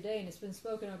tell you today, and it's been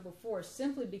spoken of before,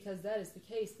 simply because that is the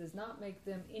case does not make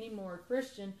them any more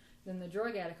Christian than the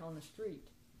drug addict on the street.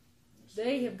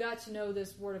 They have got to know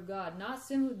this Word of God, not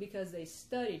simply because they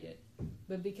studied it,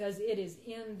 but because it is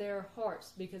in their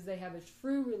hearts, because they have a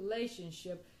true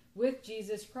relationship with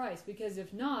Jesus Christ. Because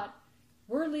if not,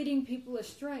 we're leading people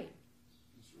astray.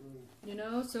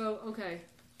 So, okay.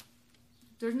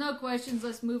 If there's no questions,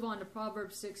 let's move on to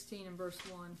Proverbs 16 and verse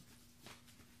 1.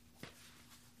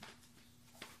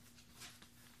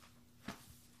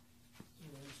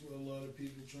 That's what a lot of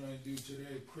people try and do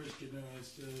today, Christianize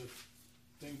stuff.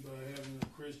 Think by having a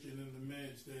Christian in the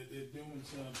midst that they're doing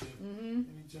something.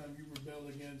 Anytime you rebel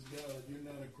against God, you're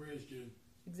not a Christian.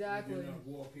 Exactly. You're not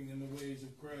walking in the ways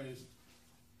of Christ.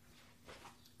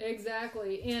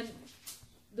 Exactly. And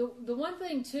the one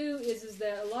thing too is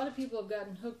that a lot of people have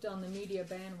gotten hooked on the media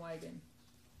bandwagon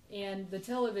and the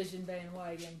television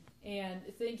bandwagon, and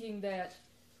thinking that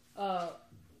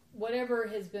whatever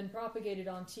has been propagated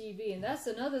on TV, and that's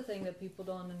another thing that people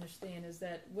don't understand, is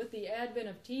that with the advent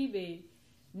of TV,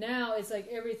 now it's like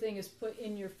everything is put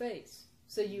in your face.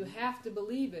 So you have to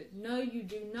believe it. No, you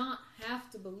do not have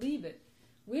to believe it.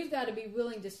 We've got to be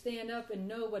willing to stand up and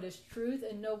know what is truth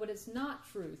and know what is not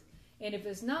truth. And if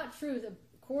it's not truth,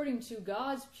 according to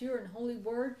God's pure and holy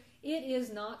word, it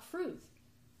is not truth.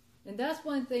 And that's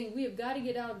one thing we have got to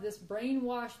get out of this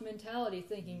brainwashed mentality,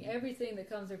 thinking everything that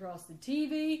comes across the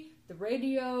TV, the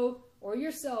radio, or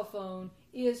your cell phone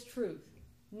is truth.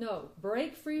 No,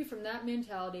 break free from that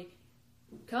mentality.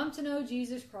 Come to know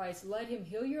Jesus Christ. Let Him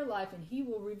heal your life, and He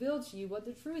will reveal to you what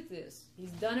the truth is.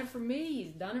 He's done it for me,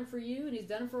 He's done it for you, and He's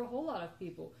done it for a whole lot of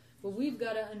people. But we've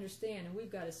got to understand, and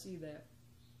we've got to see that.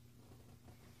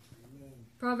 Amen.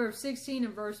 Proverbs 16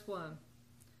 and verse 1.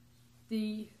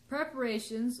 The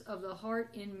preparations of the heart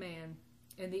in man,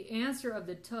 and the answer of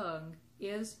the tongue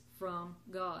is from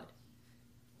God.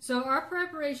 So our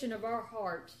preparation of our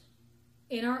heart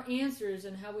and our answers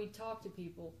and how we talk to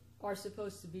people are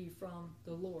supposed to be from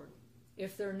the Lord.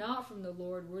 If they're not from the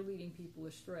Lord, we're leading people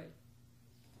astray.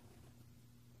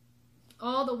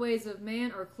 All the ways of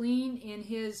man are clean in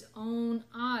his own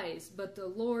eyes, but the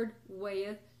Lord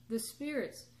weigheth the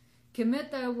spirits.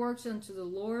 Commit thy works unto the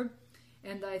Lord,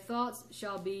 and thy thoughts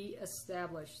shall be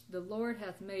established. The Lord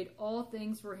hath made all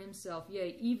things for Himself,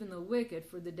 yea, even the wicked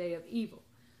for the day of evil.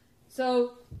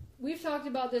 So, we've talked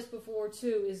about this before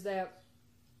too, is that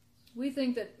we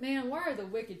think that, man, why are the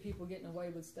wicked people getting away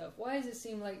with stuff? Why does it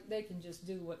seem like they can just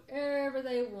do whatever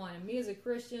they want? And me as a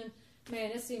Christian,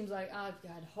 man, it seems like I've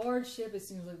got hardship. It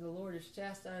seems like the Lord is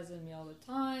chastising me all the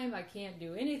time. I can't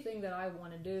do anything that I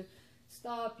want to do.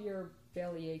 Stop your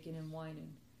belly aching and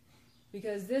whining.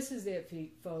 Because this is it,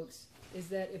 folks, is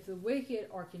that if the wicked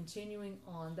are continuing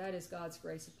on, that is God's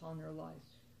grace upon their life.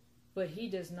 But He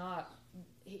does not.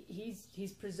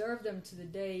 He's preserved them to the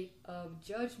day of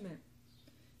judgment.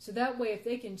 So that way, if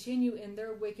they continue in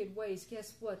their wicked ways,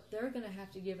 guess what? They're going to have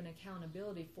to give an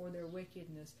accountability for their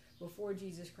wickedness before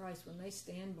Jesus Christ when they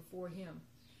stand before Him.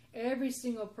 Every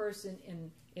single person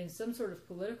in some sort of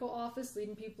political office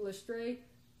leading people astray,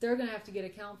 they're going to have to get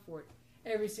account for it.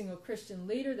 Every single Christian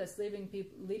leader that's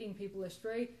leading people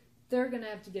astray, they're going to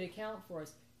have to get account for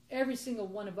us. Every single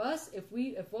one of us, if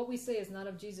what we say is not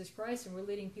of Jesus Christ and we're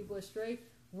leading people astray,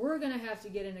 we're going to have to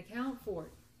get an account for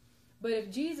it. But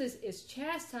if Jesus is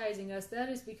chastising us, that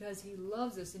is because He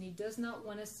loves us and He does not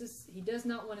want us to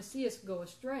see us go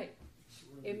astray.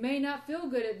 It may not feel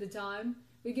good at the time,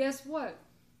 but guess what?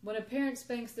 When a parent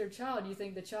spanks their child, you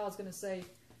think the child's going to say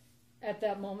at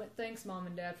that moment, "Thanks, Mom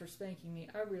and Dad, for spanking me.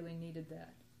 I really needed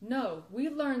that." No, we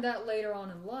learned that later on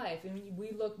in life, and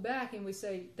we look back and we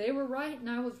say, they were right and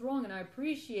I was wrong, and I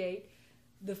appreciate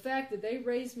the fact that they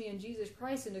raised me in Jesus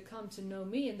Christ and to come to know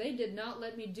me, and they did not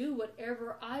let me do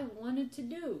whatever I wanted to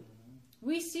do.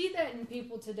 We see that in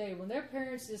people today when their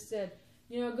parents just said,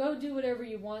 go do whatever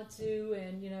you want to,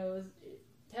 and,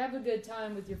 have a good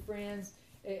time with your friends,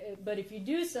 but if you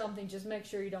do something, just make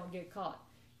sure you don't get caught.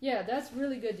 Yeah, that's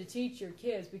really good to teach your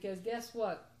kids, because guess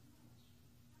what?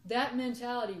 That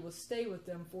mentality will stay with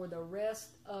them for the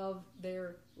rest of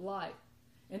their life.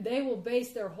 And they will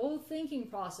base their whole thinking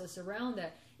process around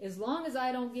that. As long as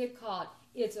I don't get caught,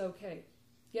 it's okay.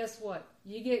 Guess what?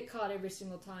 You get caught every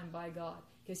single time by God,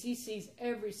 because He sees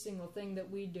every single thing that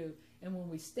we do. And when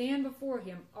we stand before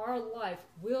Him, our life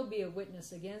will be a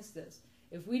witness against this.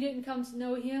 If we didn't come to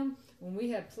know Him, when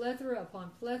we had plethora upon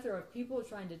plethora of people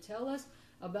trying to tell us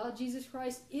about Jesus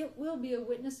Christ, it will be a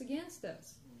witness against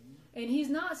us. And he's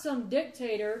not some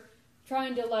dictator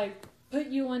trying to like put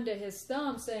you under his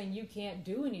thumb saying you can't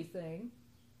do anything.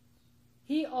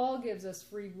 He all gives us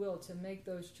free will to make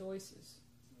those choices.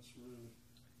 That's right.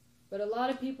 But a lot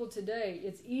of people today,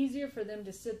 it's easier for them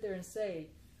to sit there and say,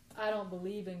 I don't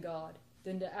believe in God,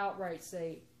 than to outright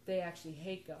say they actually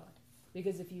hate God.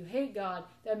 Because if you hate God,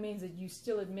 that means that you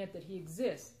still admit that he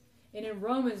exists. And in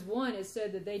Romans 1, it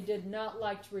said that they did not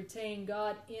like to retain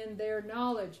God in their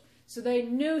knowledge. So they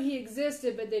knew he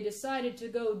existed, but they decided to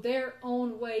go their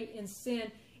own way in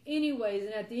sin anyways.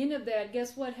 And at the end of that,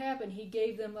 guess what happened? He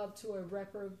gave them up to a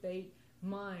reprobate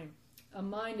mind, a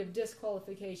mind of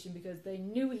disqualification, because they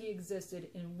knew he existed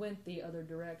and went the other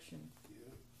direction.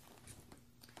 Yeah.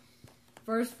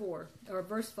 Verse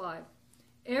 5.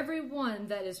 Everyone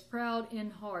that is proud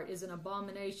in heart is an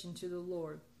abomination to the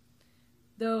Lord.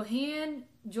 Though hand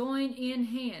join in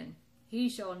hand, he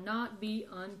shall not be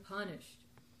unpunished.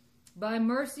 By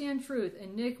mercy and truth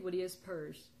iniquity is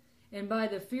purged, and by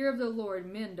the fear of the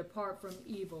Lord men depart from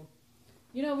evil.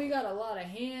 You know, we got a lot of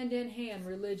hand-in-hand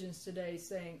religions today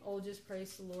saying, oh, just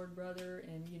praise the Lord, brother,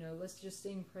 and, you know, let's just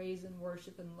sing praise and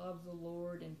worship and love the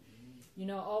Lord, and, you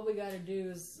know, all we got to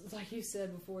do is, like you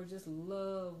said before, just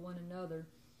love one another.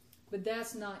 But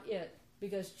that's not it,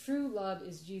 because true love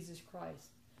is Jesus Christ.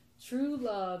 True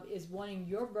love is wanting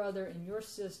your brother and your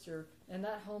sister and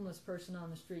that homeless person on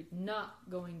the street not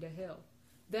going to hell.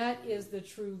 That is the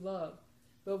true love.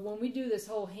 But when we do this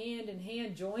whole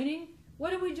hand-in-hand joining,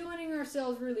 what are we joining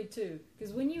ourselves really to?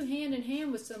 Because when you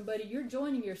hand-in-hand with somebody, you're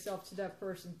joining yourself to that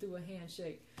person through a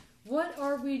handshake. What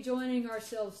are we joining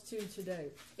ourselves to today?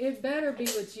 It better be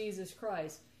with Jesus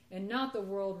Christ and not the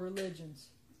world religions.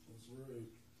 That's right.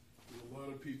 A lot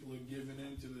of people are giving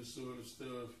into this sort of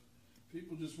stuff.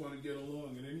 People just want to get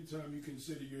along, and anytime you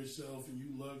consider yourself and you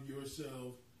love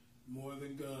yourself more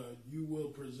than God, you will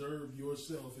preserve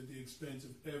yourself at the expense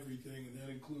of everything, and that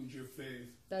includes your faith.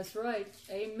 That's right.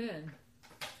 Amen.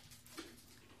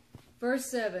 Verse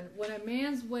 7, when a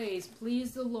man's ways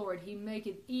please the Lord, he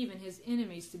maketh even his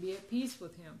enemies to be at peace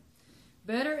with him.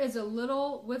 Better is a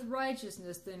little with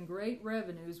righteousness than great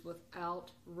revenues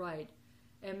without right.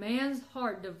 A man's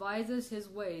heart deviseth his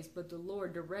ways, but the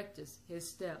Lord directeth his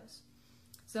steps.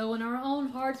 So in our own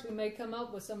hearts, we may come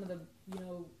up with some of the,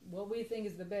 what we think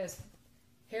is the best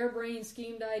harebrained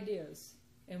schemed ideas.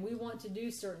 And we want to do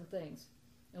certain things.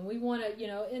 And we want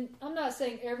to, and I'm not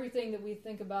saying everything that we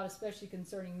think about, especially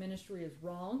concerning ministry, is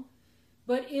wrong.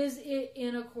 But is it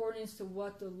in accordance to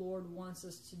what the Lord wants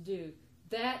us to do?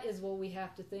 That is what we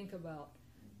have to think about.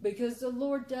 Because the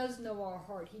Lord does know our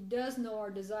heart. He does know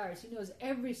our desires. He knows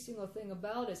every single thing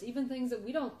about us. Even things that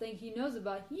we don't think he knows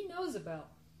about, he knows about.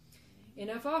 And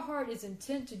if our heart is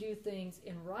intent to do things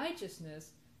in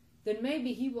righteousness, then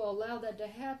maybe he will allow that to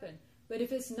happen. But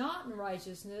if it's not in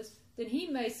righteousness, then he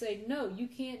may say, no, you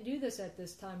can't do this at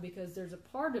this time because there's a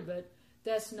part of it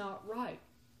that's not right.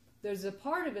 There's a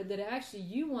part of it that actually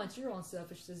you want your own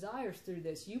selfish desires through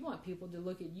this. You want people to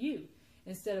look at you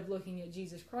instead of looking at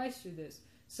Jesus Christ through this.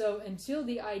 So until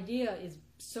the idea is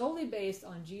solely based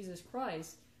on Jesus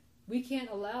Christ, we can't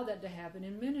allow that to happen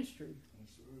in ministry.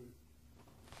 That's right.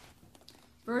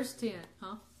 Verse 10,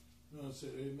 huh? No, I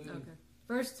said amen. Okay.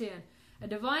 Verse 10, a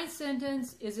divine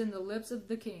sentence is in the lips of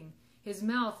the king. His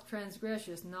mouth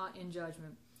transgresseth not in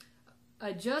judgment.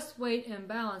 A just weight and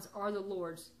balance are the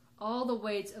Lord's. All the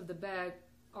weights of the bag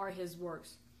are his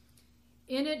works.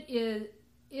 In it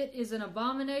is an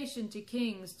abomination to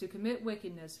kings to commit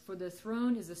wickedness, for the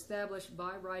throne is established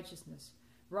by righteousness.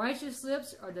 Righteous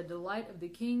lips are the delight of the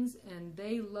kings, and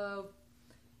they love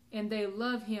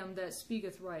him that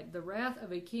speaketh right. The wrath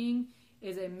of a king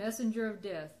is a messenger of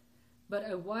death, but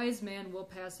a wise man will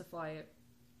pacify it.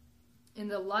 In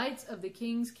the lights of the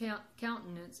king's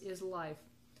countenance is life,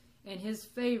 and his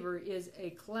favor is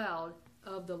a cloud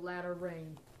of the latter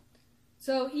rain.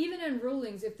 So even in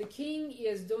rulings, if the king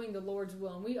is doing the Lord's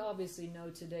will, and we obviously know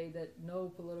today that no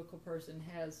political person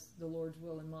has the Lord's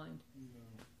will in mind.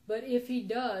 No. But if he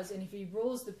does, and if he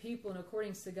rules the people in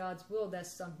accordance to God's will,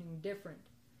 that's something different.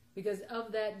 Because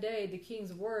of that day, the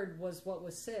king's word was what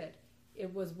was said.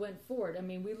 It went forward. I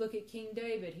mean, we look at King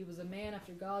David. He was a man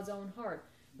after God's own heart.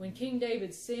 When King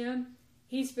David sinned,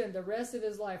 he spent the rest of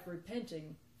his life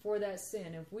repenting for that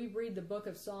sin. If we read the book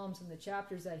of Psalms and the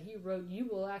chapters that he wrote, you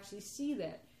will actually see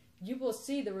that. You will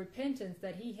see the repentance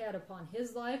that he had upon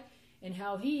his life and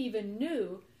how he even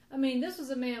knew. I mean, this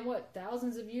was a man,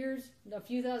 thousands of years, a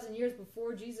few thousand years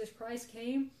before Jesus Christ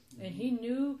came, and he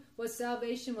knew what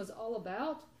salvation was all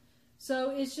about.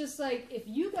 So it's just like, if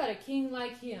you got a king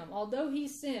like him, although he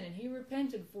sinned and he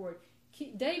repented for it,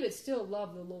 David still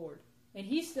loved the Lord, and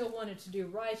he still wanted to do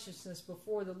righteousness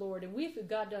before the Lord, and we've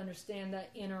got to understand that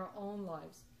in our own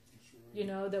lives. You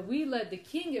know, that we let the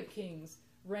King of Kings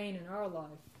reign in our life.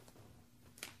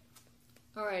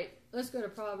 All right, let's go to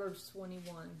Proverbs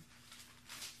 21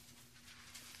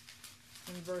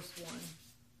 and verse 1.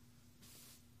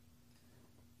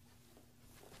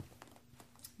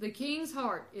 The king's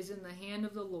heart is in the hand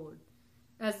of the Lord.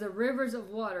 As the rivers of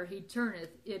water, he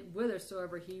turneth it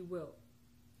whithersoever he will.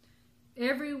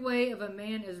 Every way of a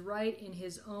man is right in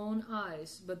his own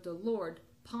eyes, but the Lord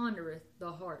pondereth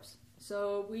the hearts.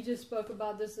 So we just spoke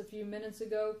about this a few minutes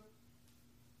ago,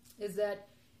 is that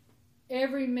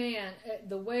every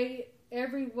way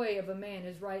of a man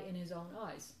is right in his own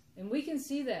eyes. And we can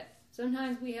see that.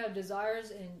 Sometimes we have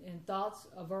desires and thoughts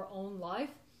of our own life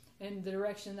and the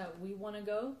direction that we want to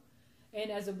go. And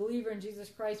as a believer in Jesus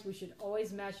Christ, we should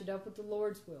always match it up with the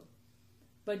Lord's will.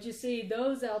 But you see,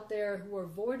 those out there who are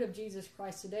void of Jesus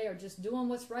Christ today are just doing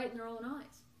what's right in their own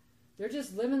eyes. They're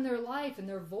just living their life, and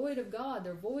they're void of God.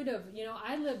 They're void of,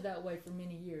 I lived that way for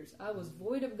many years. I was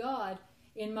void of God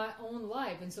in my own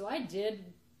life. And so I did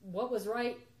what was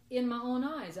right in my own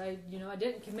eyes. I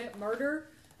didn't commit murder.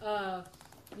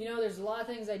 There's a lot of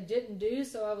things I didn't do.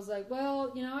 So I was like,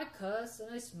 well, I cuss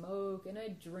and I smoke and I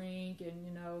drink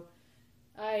and,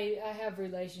 I have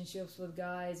relationships with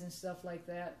guys and stuff like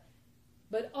that.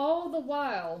 But all the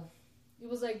while, it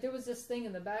was like there was this thing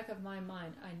in the back of my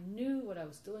mind. I knew what I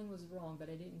was doing was wrong, but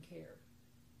I didn't care.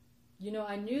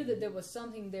 I knew that there was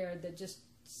something there that just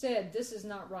said, this is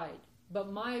not right.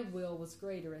 But my will was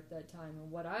greater at that time,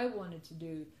 and what I wanted to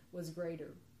do was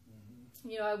greater.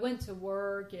 Mm-hmm. I went to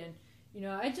work, and,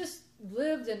 I just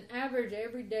lived an average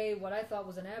everyday, what I thought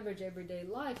was an average everyday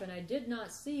life, and I did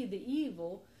not see the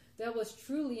evil that was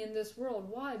truly in this world.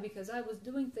 Why? Because I was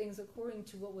doing things according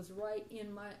to what was right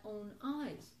in my own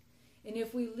eyes. And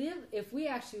if we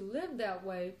actually live that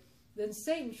way, then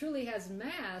Satan truly has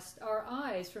masked our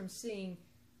eyes from seeing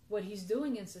what he's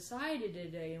doing in society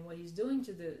today and what he's doing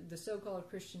to the so-called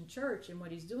Christian church and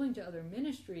what he's doing to other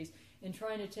ministries and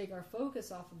trying to take our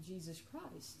focus off of Jesus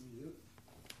Christ. Yep.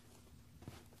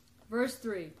 Verse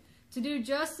 3, to do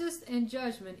justice and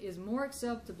judgment is more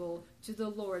acceptable to the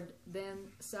Lord than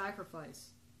sacrifice.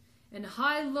 An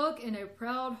high look and a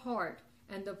proud heart,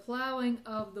 and the plowing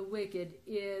of the wicked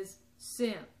is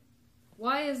sin.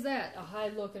 Why is that, a high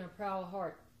look and a proud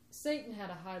heart? Satan had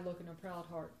a high look and a proud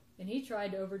heart, and he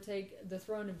tried to overtake the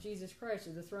throne of Jesus Christ,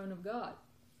 or the throne of God.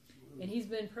 And he's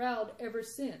been proud ever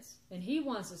since. And he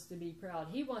wants us to be proud.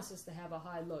 He wants us to have a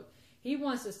high look. He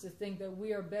wants us to think that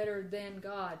we are better than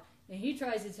God. And he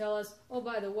tries to tell us, oh,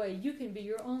 by the way, you can be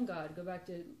your own God. Go back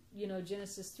to,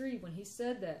 Genesis 3 when he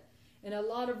said that. And a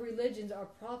lot of religions are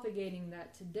propagating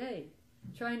that today.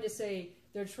 Trying to say,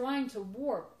 they're trying to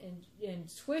warp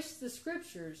and twist the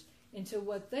scriptures into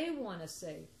what they want to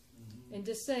say. Mm-hmm. And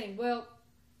just saying, well,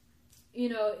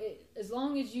 as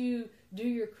long as you do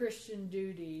your Christian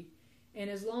duty, and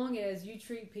as long as you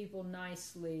treat people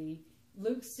nicely,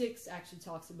 Luke 6 actually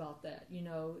talks about that.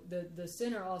 The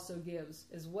sinner also gives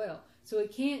as well. So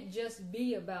it can't just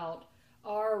be about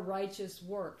our righteous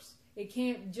works. It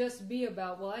can't just be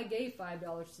about, well, I gave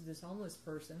 $5 to this homeless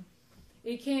person.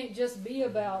 It can't just be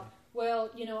about, well,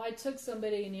 I took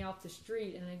somebody off the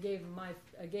street and I gave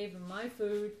him my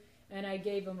food, and I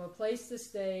gave him a place to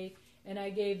stay, and I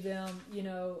gave them,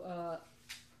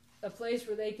 a place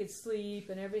where they could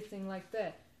sleep and everything like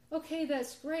that. Okay,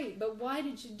 that's great, but why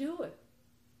did you do it?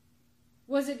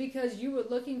 Was it because you were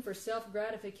looking for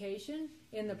self-gratification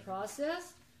in the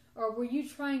process? Or were you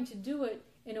trying to do it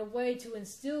in a way to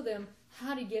instill them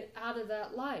how to get out of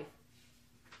that life?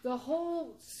 The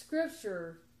whole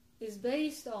scripture is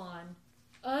based on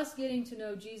us getting to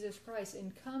know Jesus Christ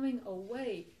and coming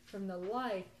away from the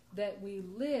life that we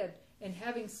lived and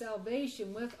having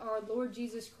salvation with our Lord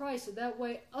Jesus Christ, so that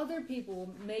way other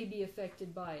people may be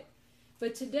affected by it.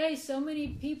 But today, so many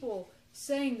people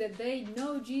saying that they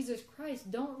know Jesus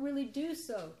Christ don't really do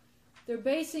so. They're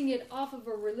basing it off of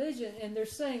a religion, and they're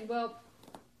saying, well,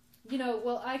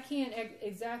 I can't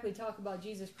exactly talk about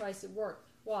Jesus Christ at work.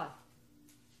 Why?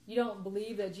 You don't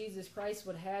believe that Jesus Christ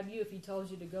would have you if he told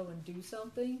you to go and do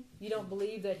something? You don't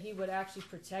believe that he would actually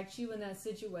protect you in that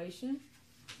situation?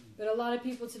 But a lot of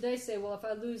people today say, well, if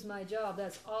I lose my job,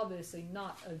 that's obviously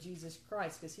not of Jesus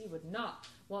Christ, because he would not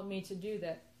want me to do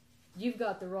that. You've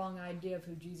got the wrong idea of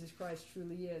who Jesus Christ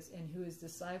truly is and who his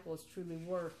disciples truly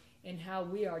were and how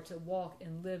we are to walk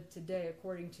and live today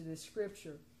according to the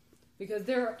scripture. Because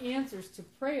there are answers to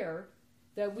prayer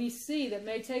that we see that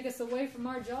may take us away from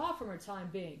our job for a time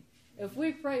being. If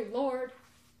we pray, Lord,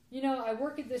 I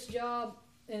work at this job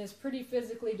and it's pretty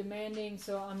physically demanding,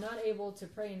 so I'm not able to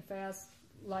pray and fast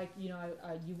like, you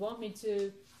want me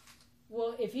to.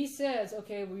 Well, if he says,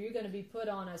 okay, well, you're going to be put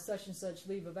on a such and such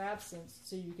leave of absence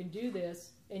so you can do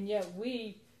this, and yet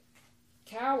we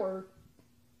cower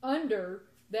under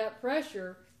that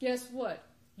pressure, guess what?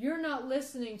 You're not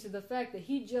listening to the fact that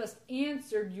he just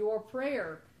answered your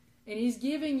prayer, and he's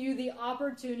giving you the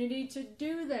opportunity to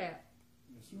do that.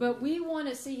 But we want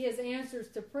to see his answers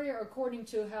to prayer according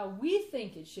to how we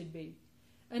think it should be,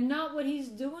 and not what he's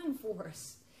doing for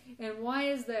us. And why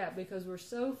is that? Because we're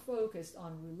so focused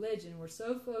on religion. We're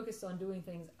so focused on doing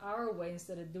things our way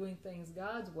instead of doing things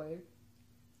God's way.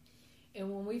 And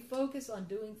when we focus on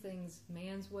doing things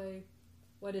man's way,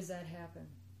 what does that happen?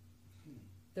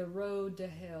 The road to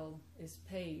hell is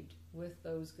paved with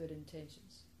those good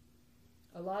intentions.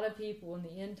 A lot of people in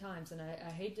the end times, and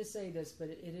I hate to say this, but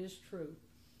it is true.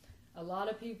 A lot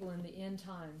of people in the end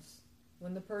times,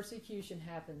 when the persecution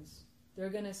happens, they're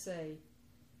going to say,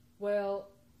 well,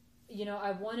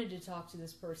 I wanted to talk to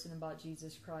this person about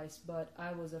Jesus Christ, but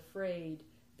I was afraid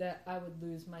that I would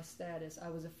lose my status. I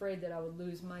was afraid that I would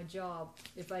lose my job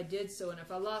if I did so. And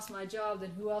if I lost my job,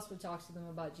 then who else would talk to them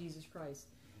about Jesus Christ?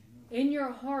 In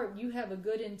your heart, you have a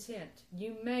good intent.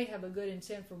 You may have a good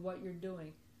intent for what you're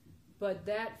doing. But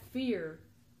that fear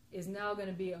is now going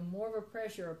to be more of a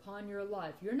pressure upon your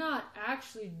life. You're not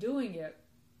actually doing it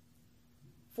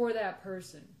for that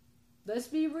person. Let's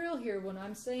be real here when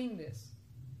I'm saying this.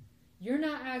 You're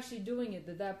not actually doing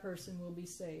it that person will be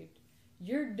saved.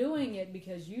 You're doing it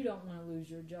because you don't want to lose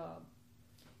your job.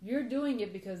 You're doing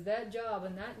it because that job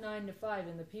and that 9 to 5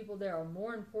 and the people there are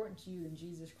more important to you than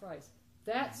Jesus Christ.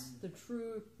 That's the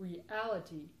true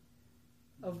reality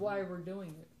of why we're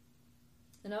doing it.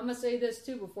 And I'm going to say this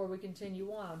too before we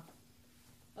continue on.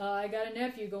 I got a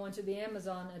nephew going to the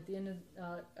Amazon at the end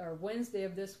of Wednesday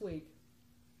of this week.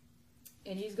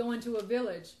 And he's going to a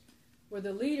village where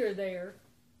the leader there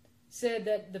said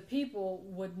that the people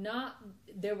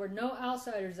there were no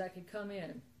outsiders that could come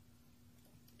in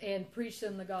and preach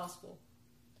them the gospel.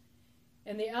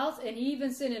 And he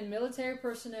even sent in military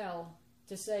personnel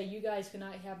to say, you guys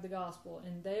cannot have the gospel.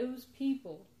 And those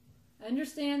people,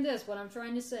 understand this, what I'm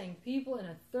trying to say, people in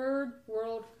a third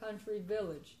world country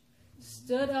village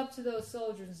stood up to those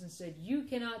soldiers and said, you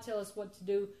cannot tell us what to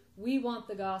do. We want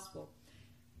the gospel.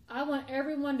 I want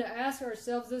everyone to ask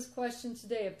ourselves this question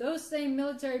today. If those same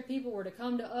military people were to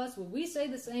come to us, would we say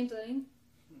the same thing?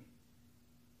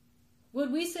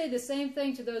 Would we say the same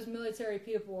thing to those military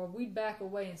people, or we'd back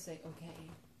away and say, okay,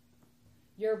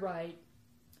 you're right.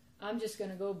 I'm just going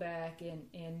to go back and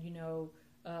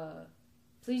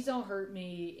please don't hurt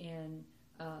me. And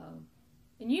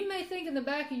you may think in the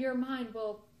back of your mind,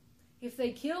 well, if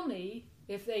they kill me,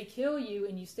 if they kill you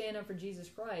and you stand up for Jesus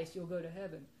Christ, you'll go to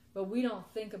heaven. But we don't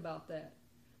think about that.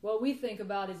 What we think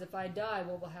about is, if I die,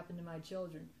 what will happen to my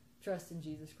children? Trust in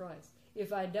Jesus Christ.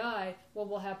 If I die, what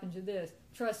will happen to this?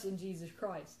 Trust in Jesus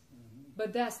Christ.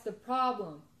 But that's the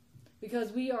problem.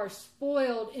 Because we are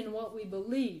spoiled in what we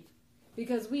believe.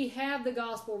 Because we have the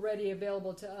gospel ready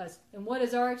available to us. And what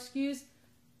is our excuse?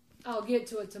 I'll get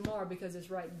to it tomorrow because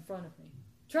it's right in front of me.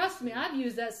 Trust me, I've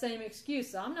used that same excuse.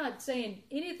 So I'm not saying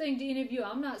anything to any of you.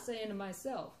 I'm not saying to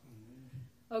myself.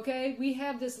 Okay? We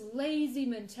have this lazy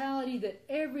mentality that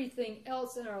everything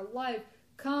else in our life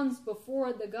comes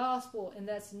before the gospel, and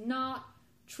that's not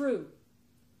true.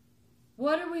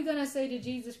 What are we going to say to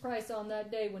Jesus Christ on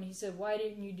that day when he said, why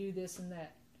didn't you do this and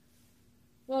that?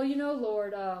 Well,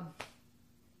 Lord, I'm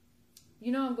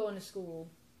going to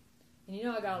school, and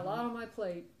I got a lot on my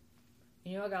plate,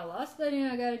 and I got a lot of studying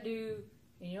I got to do,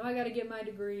 and I got to get my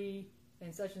degree,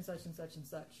 and such and such and such and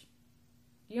such.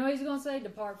 You know what he's going to say?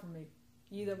 Depart from me,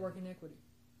 ye that work iniquity.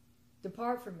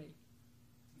 Depart from me.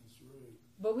 That's right.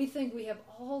 But we think we have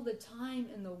all the time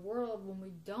in the world when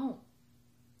we don't.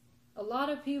 A lot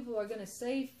of people are going to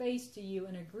save face to you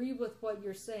and agree with what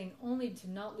you're saying only to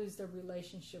not lose their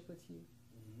relationship with you.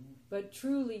 But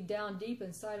truly, down deep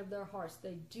inside of their hearts,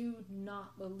 they do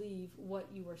not believe what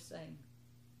you are saying.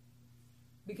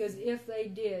 Because if they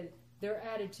did, their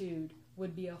attitude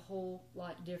would be a whole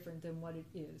lot different than what it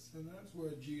is. And that's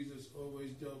where Jesus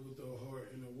always dealt with the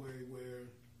heart in a way where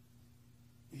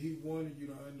he wanted you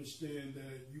to understand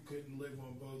that you couldn't live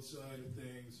on both sides of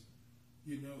things.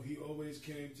 He always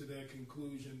came to that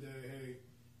conclusion that, hey,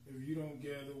 if you don't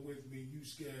gather with me, you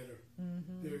scatter.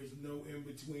 There is no in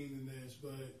between in this.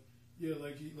 But yeah,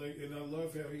 and I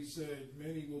love how he said,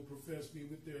 many will profess me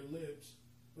with their lips,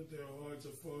 but their hearts are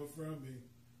far from me.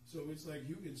 So it's like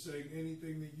you can say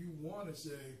anything that you want to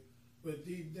say, but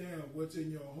deep down, what's in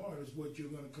your heart is what you're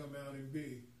going to come out and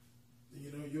be.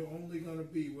 You know, you're only going to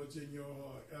be what's in your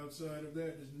heart. Outside of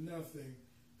that, there's nothing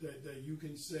that you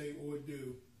can say or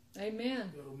do.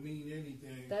 Amen. That'll mean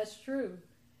anything. That's true.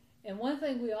 And one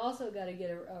thing we also got to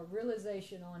get a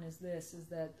realization on is this, is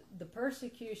that the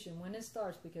persecution, when it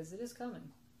starts, because it is coming,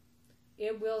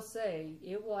 it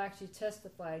will actually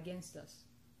testify against us.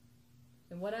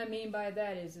 And what I mean by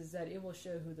that is that it will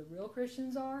show who the real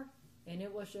Christians are, and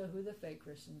it will show who the fake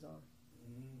Christians are.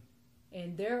 Mm-hmm.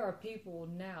 And there are people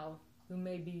now who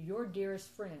may be your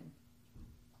dearest friend,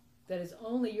 that is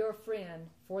only your friend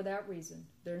for that reason.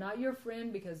 They're not your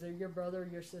friend because they're your brother or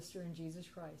your sister in Jesus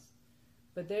Christ.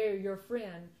 But they are your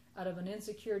friend out of an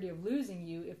insecurity of losing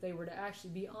you if they were to actually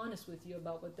be honest with you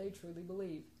about what they truly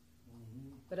believe.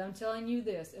 Mm-hmm. But I'm telling you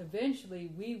this, eventually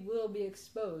we will be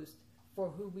exposed for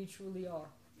who we truly are.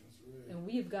 That's right. And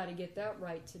we've got to get that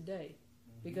right today.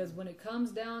 Mm-hmm. Because when it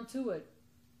comes down to it,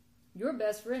 your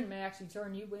best friend may actually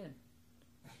turn you in.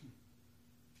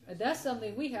 And that's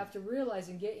something we have to realize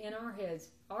and get in our heads.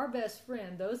 Our best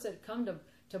friend, those that come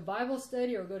to Bible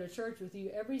study or go to church with you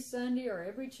every Sunday or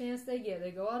every chance they get,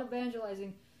 they go out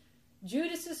evangelizing.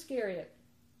 Judas Iscariot,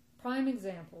 prime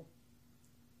example.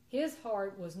 His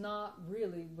heart was not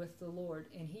really with the Lord,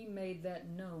 and he made that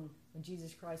known when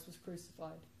Jesus Christ was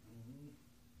crucified. Mm-hmm.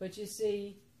 But you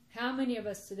see, how many of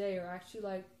us today are actually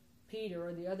like Peter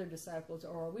or the other disciples,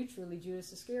 or are we truly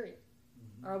Judas Iscariot?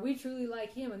 Mm-hmm. Are we truly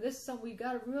like him? And this is something we've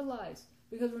got to realize,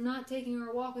 because we're not taking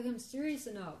our walk with him serious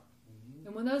enough. Mm-hmm.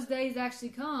 And when those days actually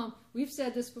come, we've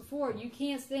said this before, you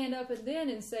can't stand up and then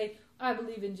and say, I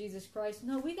believe in Jesus Christ.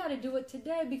 No, we got to do it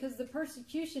today, because the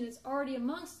persecution is already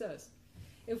amongst us.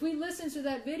 If we listen to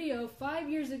that video 5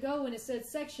 years ago when it said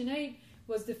Section 8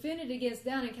 was defended against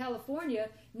down in California,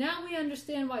 now we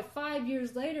understand why 5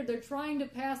 years later they're trying to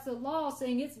pass a law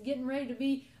saying it's getting ready to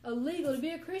be illegal to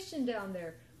be a Christian down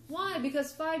there. Why?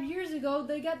 Because 5 years ago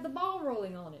they got the ball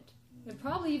rolling on it. And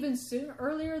probably even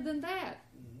earlier than that.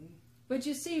 Mm-hmm. But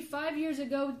you see, 5 years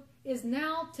ago is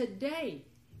now today.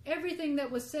 Everything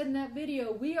that was said in that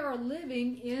video, we are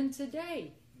living in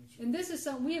today. And this is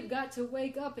something we have got to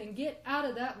wake up and get out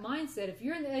of that mindset. If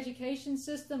you're in the education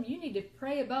system, you need to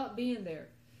pray about being there.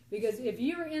 Because if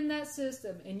you're in that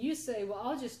system and you say, well,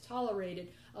 I'll just tolerate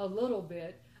it a little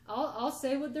bit, I'll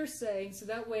say what they're saying so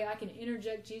that way I can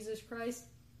interject Jesus Christ.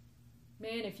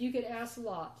 Man, if you could ask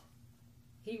Lot,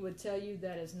 he would tell you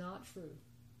that is not true.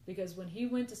 Because when he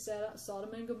went to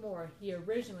Sodom and Gomorrah, he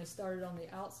originally started on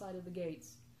the outside of the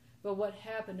gates. But what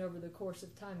happened over the course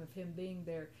of time of him being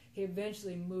there, he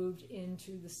eventually moved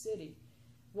into the city.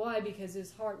 Why? Because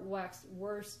his heart waxed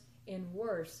worse and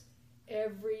worse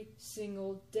every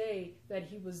single day that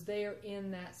he was there in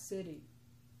that city.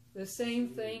 The same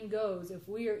thing goes if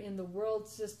we are in the world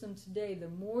system today. The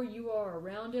more you are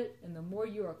around it and the more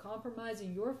you are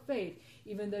compromising your faith,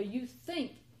 even though you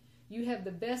think you have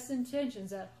the best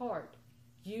intentions at heart,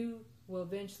 you will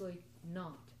eventually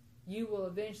not. You will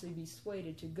eventually be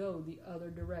swayed to go the other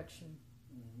direction.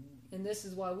 Mm-hmm. And this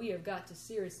is why we have got to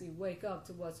seriously wake up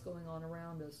to what's going on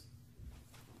around us.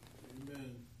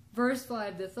 Amen. Verse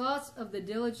 5, the thoughts of the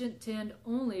diligent tend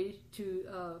only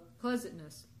to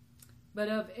pleasantness, but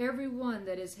of every one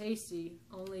that is hasty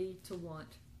only to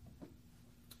want.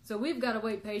 So we've got to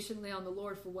wait patiently on the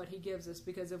Lord for what he gives us,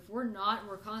 because if we're not, and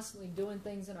we're constantly doing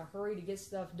things in a hurry to get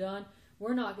stuff done,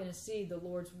 we're not going to see the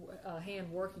Lord's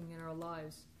hand working in our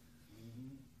lives.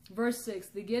 Verse 6,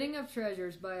 the getting of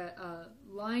treasures by a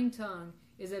lying tongue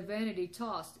is a vanity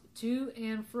tossed to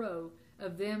and fro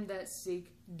of them that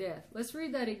seek death. Let's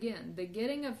read that again. The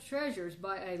getting of treasures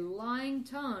by a lying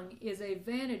tongue is a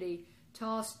vanity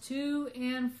tossed to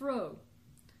and fro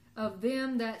of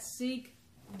them that seek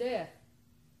death.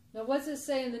 Now what's it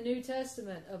say in the New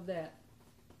Testament of that?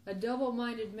 A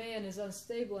double-minded man is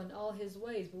unstable in all his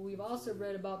ways, but we've also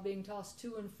read about being tossed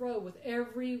to and fro with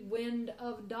every wind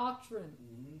of doctrine.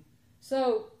 Mm-hmm.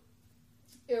 So,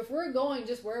 if we're going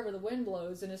just wherever the wind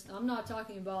blows, and I'm not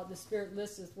talking about the Spirit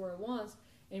listeth where it wants,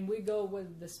 and we go where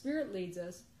the Spirit leads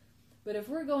us, but if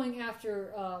we're going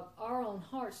after our own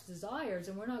heart's desires,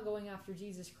 and we're not going after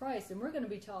Jesus Christ, then we're going to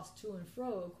be tossed to and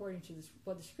fro according to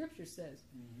what the Scripture says.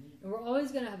 Mm-hmm. And we're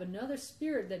always going to have another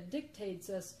spirit that dictates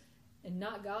us, and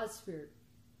not God's Spirit.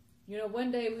 You know,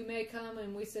 one day we may come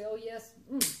and we say, oh yes,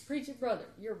 preach it, brother.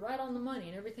 You're right on the money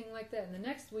and everything like that. And the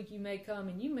next week you may come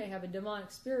and you may have a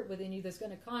demonic spirit within you that's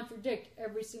going to contradict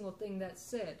every single thing that's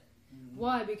said. Mm-hmm.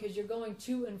 Why? Because you're going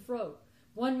to and fro.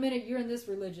 1 minute you're in this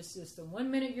religious system. 1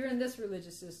 minute you're in this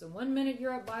religious system. 1 minute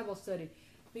you're at Bible study.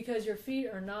 Because your feet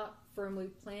are not firmly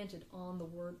planted on the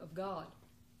Word of God.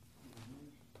 Mm-hmm.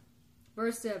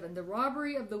 Verse 7, the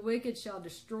robbery of the wicked shall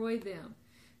destroy them,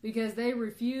 because they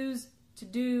refuse to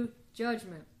do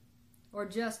judgment, or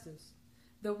justice.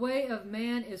 The way of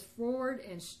man is forward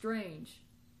and strange,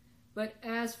 but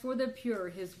as for the pure,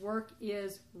 his work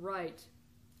is right.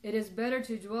 It is better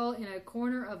to dwell in a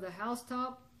corner of the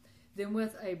housetop than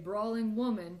with a brawling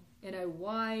woman in a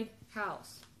wide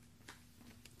house.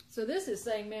 So this is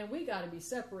saying, man, we got to be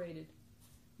separated.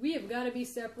 We have got to be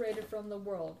separated from the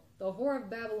world. The whore of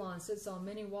Babylon sits on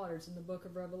many waters in the book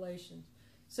of Revelation.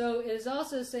 So it is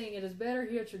also saying it is better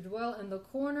here to dwell in the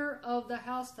corner of the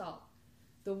housetop.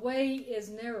 The way is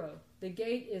narrow, the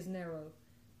gate is narrow,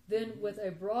 than with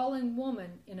a brawling woman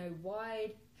in a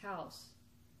wide house.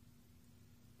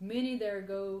 Many there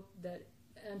go that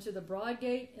unto the broad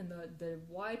gate, and the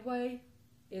wide way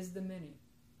is the many.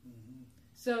 Mm-hmm.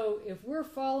 So if we're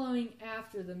following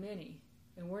after the many,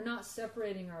 and we're not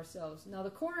separating ourselves. Now the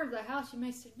corner of the house, you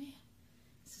may say, man,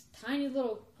 it's a tiny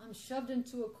little, I'm shoved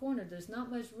into a corner. There's not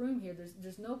much room here.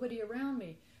 There's nobody around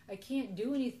me. I can't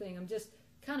do anything. I'm just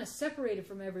kind of separated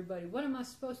from everybody. What am I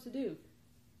supposed to do?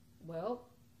 Well,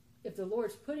 if the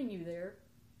Lord's putting you there,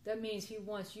 that means He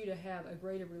wants you to have a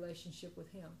greater relationship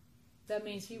with Him. That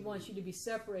means He wants you to be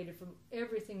separated from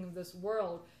everything of this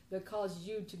world that causes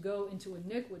you to go into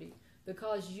iniquity, that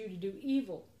causes you to do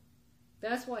evil.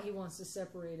 That's why He wants to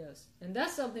separate us. And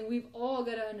that's something we've all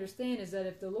got to understand, is that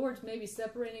if the Lord's maybe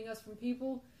separating us from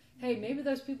people, hey, maybe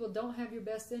those people don't have your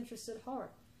best interests at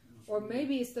heart. Or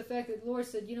maybe it's the fact that the Lord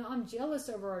said, I'm jealous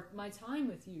over my time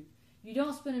with you. You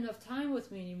don't spend enough time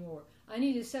with me anymore. I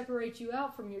need to separate you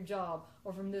out from your job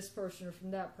or from this person or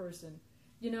from that person.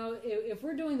 If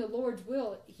we're doing the Lord's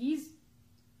will, He's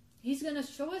going to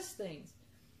show us things.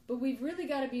 But we've really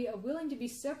got to be willing to be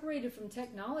separated from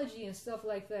technology and stuff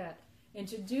like that, and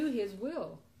to do His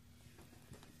will.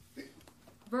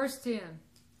 Verse 10.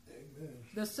 Amen.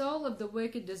 The soul of the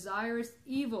wicked desireth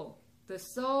evil. The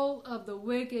soul of the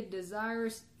wicked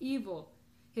desireth evil.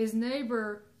 His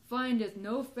neighbor findeth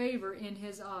no favor in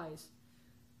his eyes.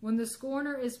 When the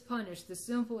scorner is punished, the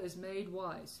simple is made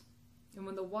wise. And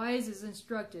when the wise is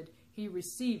instructed, he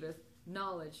receiveth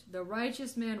knowledge. The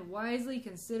righteous man wisely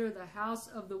consider the house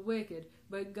of the wicked,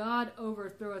 but God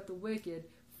overthroweth the wicked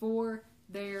for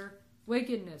their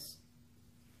wickedness.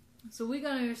 So we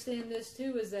got to understand this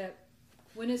too, is that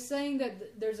when it's saying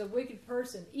that there's a wicked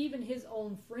person, even his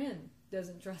own friend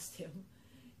doesn't trust him.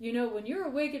 When you're a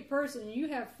wicked person and you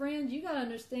have friends, you got to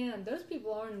understand those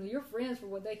people aren't your friends for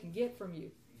what they can get from you.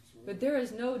 Right. But there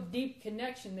is no deep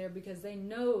connection there because they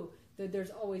know that there's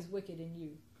always wicked in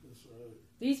you. That's right.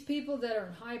 These people that are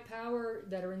in high power,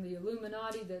 that are in the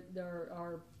Illuminati, that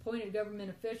are appointed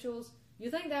government officials, you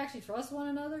think they actually trust one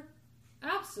another?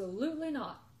 Absolutely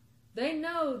not. They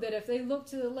know that if they look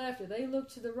to the left or they look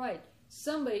to the right,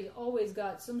 somebody's always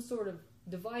got some sort of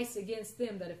device against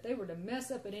them that if they were to mess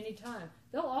up at any time,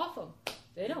 they'll off them.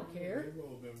 They don't care. They've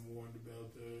all been warned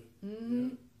about that. Mm-hmm.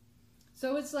 Yeah.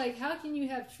 So it's like, how can you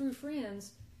have true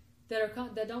friends that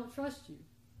don't trust you?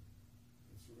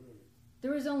 That's right.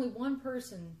 There is only one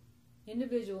person,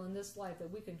 individual in this life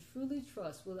that we can truly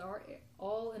trust with our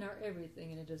all and our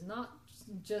everything, and it is not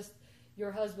just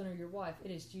your husband or your wife.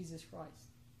 It is Jesus Christ.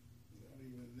 Not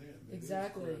even them.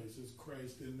 Exactly. It's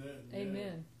Christ in them.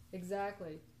 Amen. Yeah.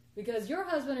 Exactly. Because your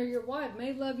husband or your wife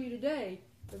may love you today,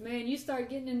 but man, you start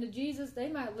getting into Jesus, they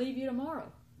might leave you tomorrow.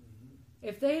 Mm-hmm.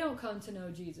 If they don't come to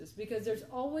know Jesus. Because there's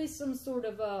always some sort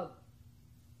of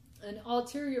an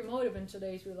ulterior motive in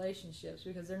today's relationships,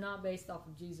 because they're not based off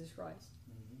of Jesus Christ.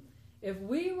 Mm-hmm. If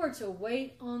we were to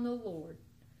wait on the Lord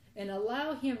and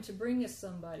allow Him to bring us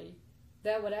somebody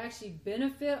that would actually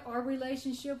benefit our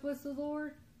relationship with the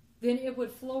Lord, then it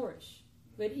would flourish.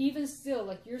 But even still,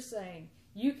 like you're saying,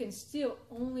 you can still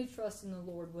only trust in the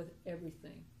Lord with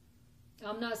everything.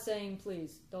 I'm not saying,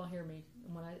 please, don't hear me.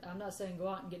 I'm not saying go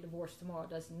out and get divorced tomorrow.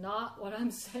 That's not what I'm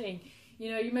saying.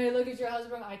 You may look at your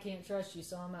husband, I can't trust you,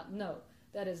 so I'm out. No,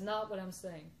 that is not what I'm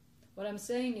saying. What I'm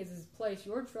saying is place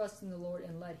your trust in the Lord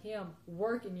and let Him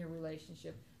work in your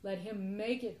relationship. Let Him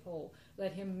make it whole.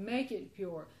 Let Him make it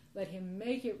pure. Let Him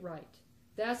make it right.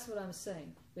 That's what I'm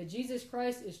saying. But Jesus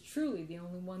Christ is truly the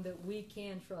only one that we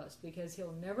can trust, because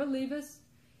He'll never leave us.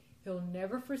 He'll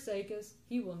never forsake us.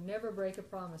 He will never break a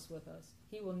promise with us.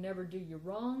 He will never do you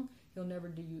wrong. He'll never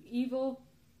do you evil.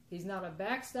 He's not a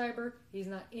backstabber. He's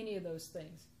not any of those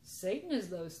things. Satan is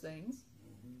those things.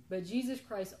 Mm-hmm. But Jesus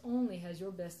Christ only has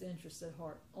your best interests at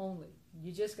heart. Only.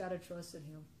 You just got to trust in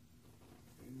Him.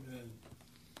 Amen.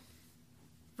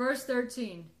 Verse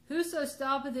 13. Whoso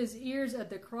stoppeth his ears at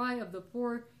the cry of the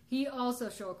poor, he also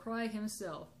shall cry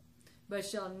himself, but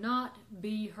shall not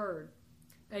be heard.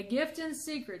 A gift in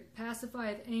secret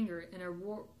pacifieth anger, and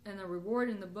a reward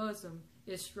in the bosom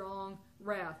is strong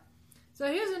wrath. So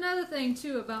here's another thing,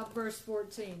 too, about verse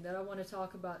 14 that I want to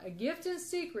talk about. A gift in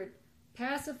secret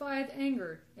pacifieth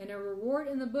anger, and a reward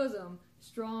in the bosom,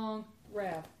 strong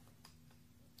wrath.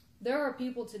 There are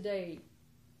people today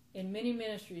in many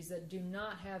ministries that do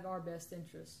not have our best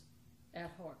interests at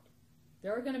heart.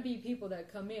 There are going to be people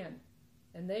that come in,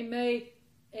 and they may,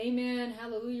 amen,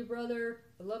 hallelujah, brother,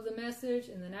 I love the message,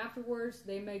 and then afterwards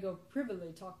they may go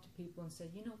privily talk to people and say,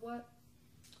 you know what?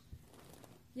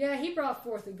 Yeah, he brought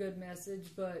forth a good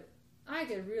message, but I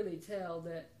could really tell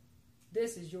that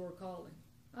this is your calling.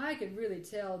 I could really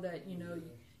tell that,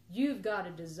 you've got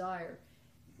a desire.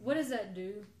 What does that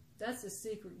do? That's a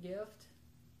secret gift.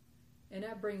 And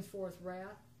that brings forth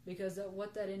wrath, because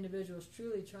what that individual is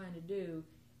truly trying to do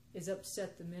is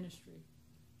upset the ministry.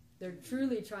 They're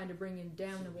truly trying to bring in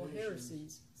damnable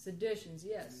heresies. Seditions,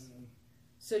 yes.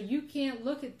 So you can't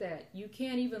look at that. You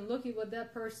can't even look at what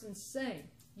that person's saying.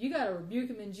 You got to rebuke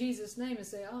him in Jesus' name and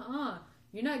say,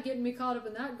 you're not getting me caught up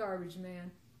in that garbage,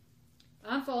 man.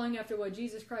 I'm following after what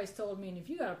Jesus Christ told me, and if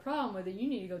you got a problem with it, you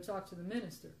need to go talk to the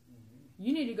minister.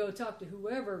 You need to go talk to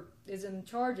whoever is in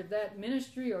charge of that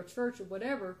ministry or church or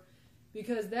whatever,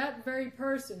 because that very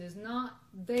person is not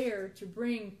there to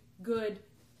bring good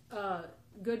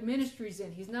ministries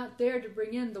in. He's not there to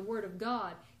bring in the Word of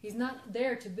God. He's not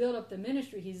there to build up the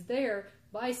ministry. He's there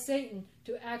by Satan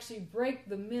to actually break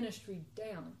the ministry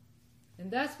down.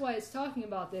 And that's why it's talking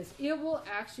about this. It will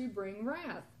actually bring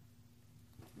wrath.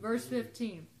 Verse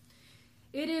 15.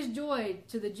 It is joy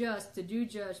to the just to do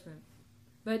judgment,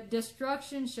 but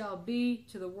destruction shall be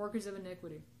to the workers of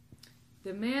iniquity.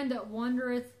 The man that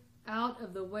wandereth out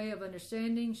of the way of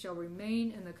understanding shall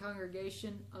remain in the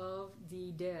congregation of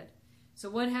the dead. So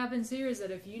what happens here is that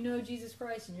if you know Jesus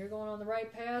Christ and you're going on the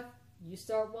right path, you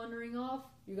start wandering off,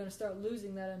 you're going to start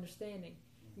losing that understanding.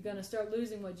 You're going to start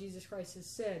losing what Jesus Christ has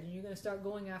said, and you're going to start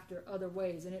going after other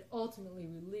ways, and it ultimately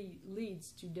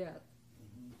leads to death.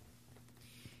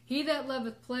 He that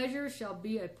loveth pleasure shall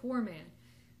be a poor man.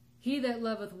 He that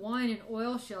loveth wine and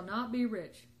oil shall not be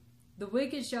rich. The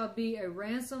wicked shall be a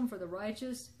ransom for the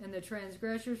righteous, and the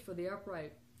transgressors for the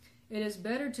upright. It is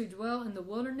better to dwell in the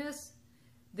wilderness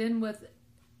than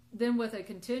with a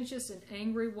contentious and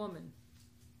angry woman.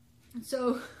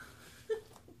 So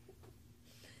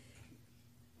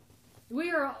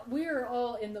we are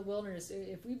all in the wilderness.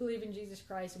 If we believe in Jesus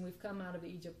Christ and we've come out of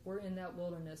Egypt, we're in that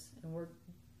wilderness, and we're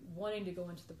wanting to go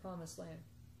into the promised land.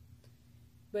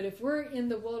 But if we're in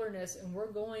the wilderness and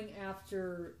we're going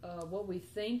after what we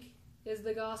think is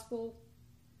the gospel,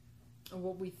 or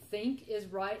what we think is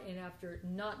right, and after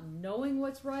not knowing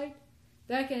what's right,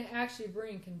 that can actually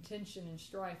bring contention and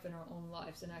strife in our own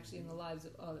lives and actually in the lives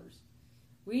of others.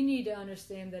 We need to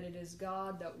understand that it is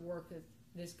God that worketh.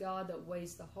 It is God that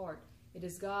weighs the heart. It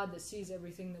is God that sees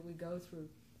everything that we go through.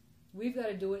 We've got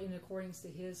to do it in accordance to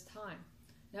His time.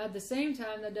 Now, at the same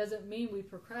time, that doesn't mean we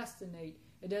procrastinate.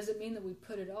 It doesn't mean that we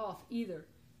put it off either.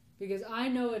 Because I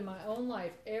know in my own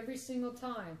life, every single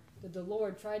time that the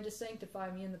Lord tried to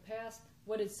sanctify me in the past,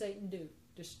 what did Satan do?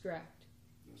 Distract.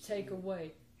 Take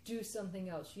away. Do something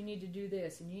else. You need to do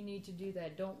this and you need to do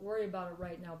that. Don't worry about it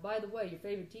right now. By the way, your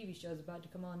favorite TV show is about to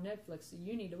come on Netflix, so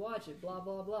you need to watch it. Blah,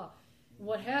 blah, blah. And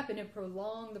what happened? It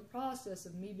prolonged the process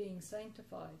of me being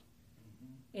sanctified.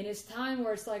 And it's time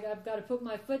where it's like I've got to put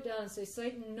my foot down and say,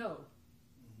 Satan, no.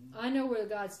 I know where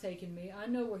God's taking me. I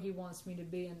know where He wants me to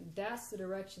be, and that's the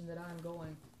direction that I'm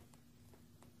going.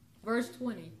 Verse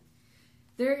 20.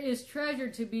 There is treasure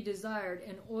to be desired,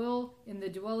 and oil in the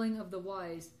dwelling of the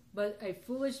wise, but a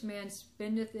foolish man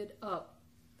spendeth it up.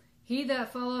 He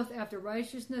that followeth after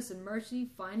righteousness and mercy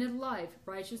findeth life,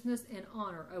 righteousness, and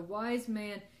honor. A wise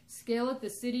man scaleth the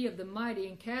city of the mighty,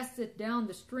 and casteth down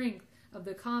the strength of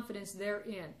the confidence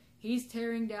therein. He's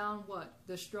tearing down what?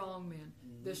 The strong man,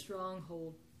 the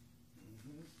stronghold.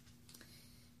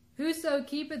 Whoso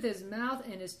keepeth his mouth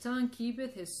and his tongue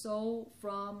keepeth his soul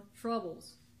from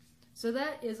troubles. So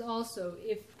that is also,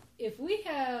 if we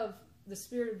have the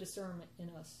spirit of discernment in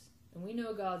us, and we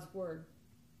know God's word,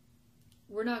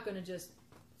 we're not going to just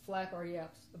flack our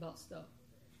yaps about stuff.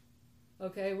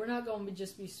 Okay? We're not going to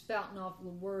just be spouting off the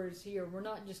words here. We're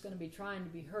not just going to be trying to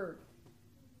be heard.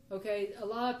 Okay? A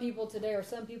lot of people today, or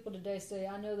some people today, say,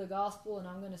 I know the gospel, and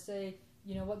I'm going to say,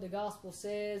 you know, what the gospel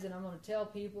says, and I'm going to tell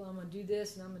people, I'm going to do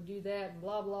this, and I'm going to do that, and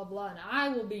blah, blah, blah, and I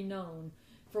will be known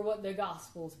for what the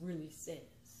gospel really says,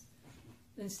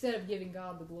 instead of giving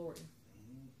God the glory.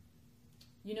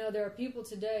 You know, there are people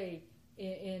today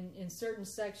in certain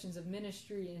sections of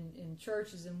ministry in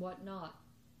churches and whatnot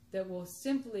that will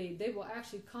they will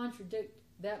actually contradict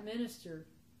that minister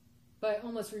by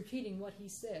almost repeating what he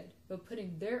said, but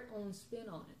putting their own spin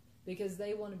on it because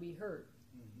they want to be heard.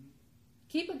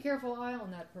 keep a careful eye on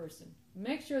that person.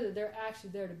 Make sure that they're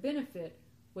actually there to benefit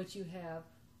what you have,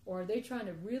 or are they trying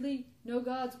to really know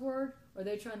God's word, or are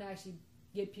they trying to actually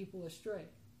get people astray?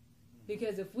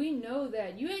 Because if we know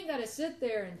that, you ain't got to sit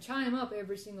there and chime up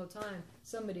every single time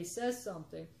somebody says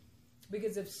something.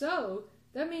 Because if so,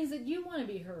 that means that you want to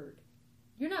be heard.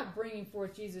 You're not bringing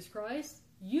forth Jesus Christ.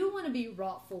 You want to be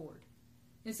brought forward.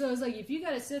 And so it's like if you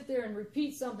got to sit there and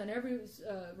repeat something,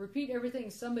 repeat everything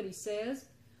somebody says,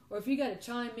 or if you got to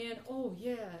chime in, oh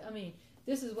yeah, I mean,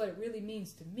 this is what it really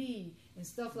means to me, and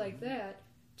stuff like that,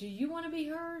 do you want to be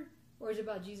heard, or is it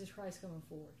about Jesus Christ coming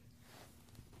forward?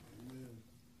 Amen.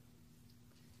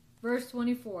 Verse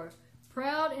 24,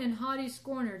 proud and haughty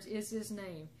scorners is his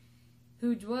name,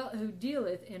 who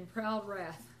dealeth in proud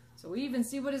wrath. So we even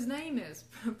see what his name is,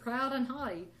 proud and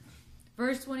haughty.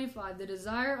 Verse 25, the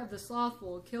desire of the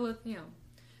slothful killeth him,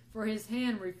 for his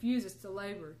hand refuseth to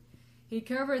labor. He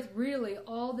coveteth greedily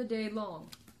all the day long.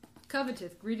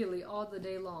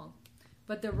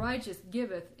 But the righteous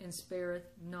giveth and spareth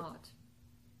not.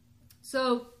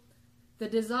 So, the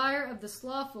desire of the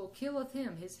slothful killeth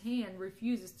him. His hand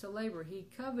refuses to labor. He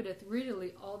coveteth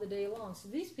greedily all the day long. So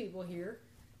these people here,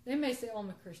 they may say, oh, I'm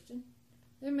a Christian.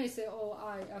 They may say, oh,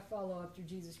 I follow after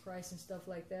Jesus Christ and stuff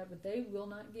like that, but they will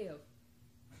not give.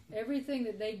 Everything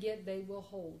that they get, they will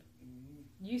hold.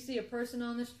 You see a person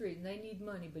on the street and they need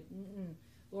money, but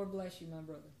Lord bless you, my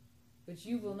brother. But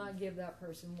you will not give that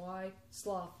person. Why?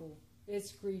 Slothful.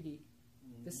 It's greedy.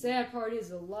 The sad part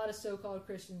is a lot of so-called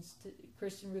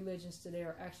Christian religions today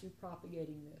are actually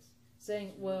propagating this.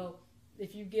 Saying, well,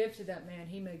 if you give to that man,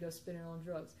 he may go spend it on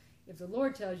drugs. If the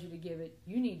Lord tells you to give it,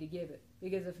 you need to give it.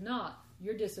 Because if not,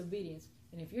 you're disobedience.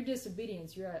 And if you're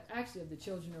disobedience, you're actually of the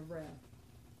children of wrath.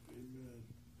 Amen.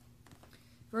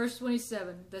 Verse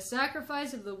 27, the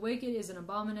sacrifice of the wicked is an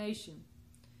abomination.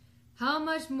 How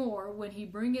much more when he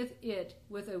bringeth it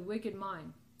with a wicked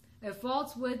mind? A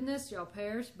false witness shall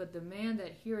perish, but the man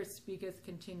that heareth speaketh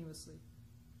continuously.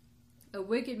 A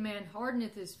wicked man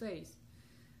hardeneth his face,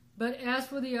 but as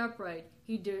for the upright,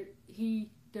 he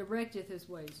directeth his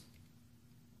ways.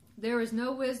 There is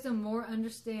no wisdom, more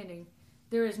understanding.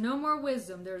 There is no more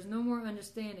wisdom, there is no more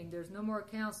understanding, there is no more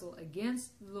counsel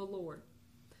against the Lord.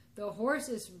 The horse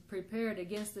is prepared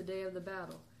against the day of the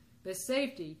battle, but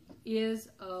safety is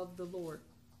of the Lord.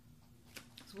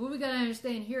 So what we got to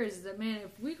understand here is that, man,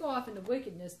 if we go off into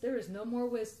wickedness, there is no more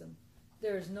wisdom,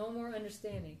 there is no more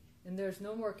understanding, and there's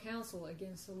no more counsel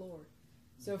against the Lord.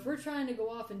 So if we're trying to go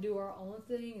off and do our own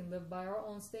thing and live by our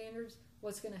own standards,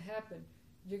 what's going to happen?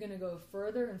 You're going to go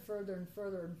further and further and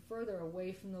further and further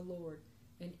away from the Lord.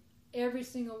 And every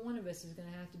single one of us is going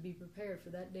to have to be prepared for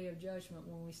that day of judgment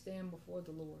when we stand before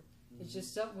the Lord. It's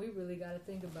just something we really got to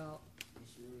think about.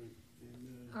 That's right.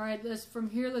 Amen. All right, from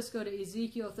here, let's go to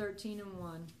Ezekiel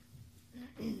 13:1.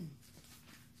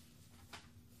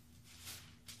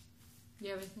 You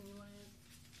have anything you want to add?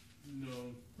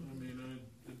 No. I mean,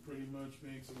 it pretty much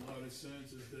makes a lot of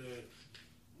sense is that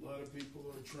a lot of people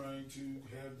are trying to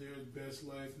have their best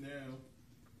life now,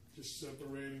 just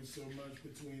separating so much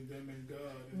between them and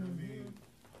God. And I mean,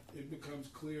 it becomes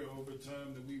clear over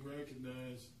time that we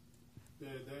recognize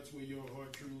that that's where your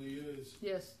heart truly is.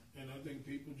 Yes. And I think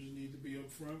people just need to be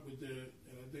upfront with that.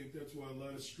 And I think that's why a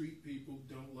lot of street people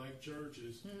don't like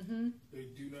churches. They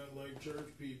do not like church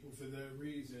people for that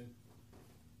reason.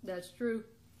 That's true.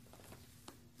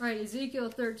 All right,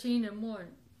 Ezekiel 13:1.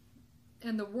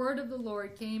 And the word of the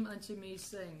Lord came unto me,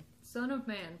 saying, Son of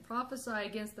man, prophesy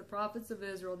against the prophets of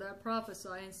Israel that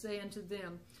prophesy, and say unto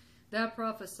them that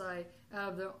prophesy out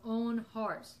of their own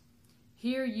hearts,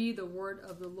 Hear ye the word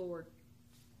of the Lord.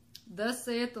 Thus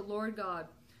saith the Lord God,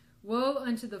 Woe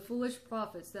unto the foolish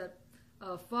prophets that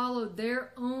follow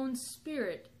their own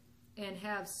spirit and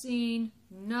have seen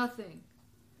nothing.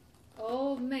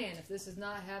 Oh man, if this is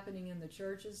not happening in the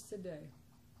churches today.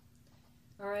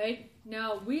 All right,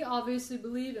 now we obviously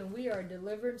believe, and we are a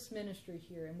deliverance ministry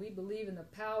here, and we believe in the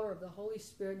power of the Holy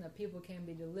Spirit, and that people can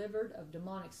be delivered of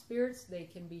demonic spirits. They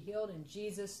can be healed in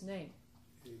Jesus' name.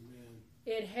 Amen.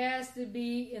 It has to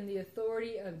be in the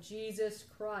authority of Jesus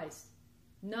Christ,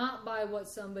 not by what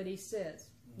somebody says,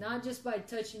 not just by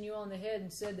touching you on the head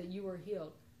and said that you were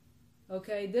healed.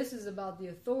 Okay, this is about the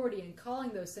authority and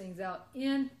calling those things out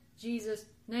in Jesus'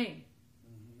 name.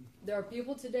 There are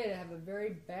people today that have a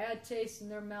very bad taste in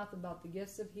their mouth about the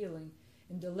gifts of healing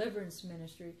and deliverance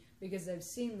ministry because they've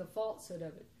seen the falsehood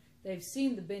of it. They've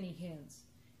seen the Benny Hinn's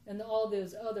and all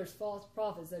those other false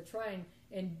prophets that try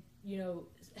and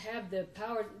have the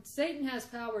power. Satan has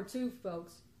power too,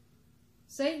 folks.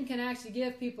 Satan can actually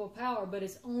give people power, but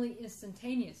it's only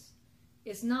instantaneous.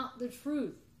 It's not the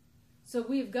truth. So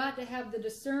we've got to have the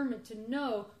discernment to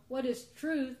know what is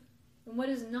truth and what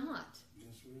is not.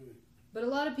 That's right. But a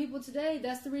lot of people today,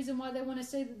 that's the reason why they want to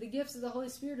say that the gifts of the Holy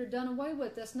Spirit are done away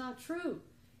with. That's not true.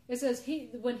 It says,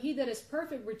 when he that is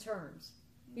perfect returns.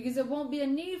 Because there won't be a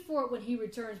need for it when he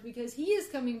returns, because he is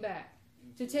coming back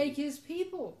to take his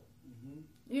people.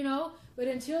 You know, but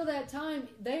until that time,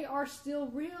 they are still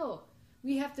real.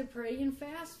 We have to pray and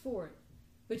fast for it.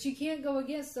 But you can't go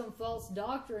against some false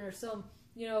doctrine or some,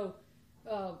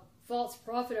 false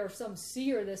prophet or some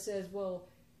seer that says, well,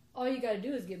 all you got to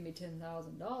do is give me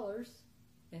 $10,000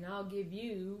 and I'll give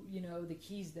you, the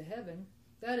keys to heaven.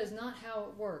 That is not how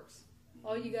it works.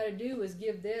 All you got to do is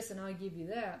give this and I'll give you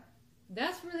that.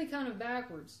 That's really kind of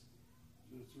backwards.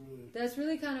 That's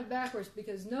really kind of backwards,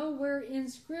 because nowhere in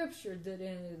Scripture did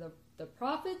any of the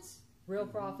prophets, real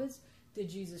prophets, did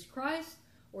Jesus Christ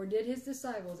or did his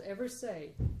disciples ever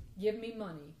say, give me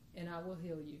money and I will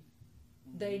heal you.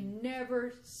 They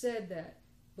never said that.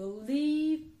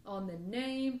 Believe on the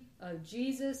name of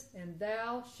Jesus and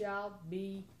thou shalt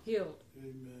be healed.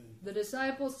 Amen. The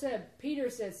disciples said, Peter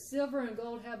said, silver and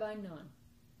gold have I none.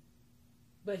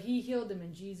 But he healed them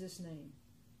in Jesus' name.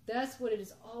 That's what it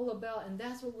is all about, and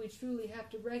that's what we truly have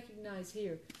to recognize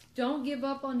here. Don't give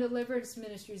up on deliverance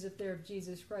ministries if they're of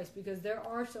Jesus Christ, because there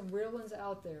are some real ones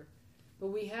out there. But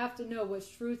we have to know what's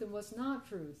truth and what's not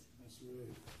truth. That's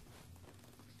right.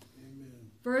 Amen.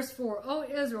 Verse 4, O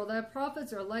Israel, thy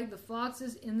prophets are like the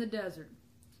foxes in the desert.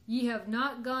 Ye have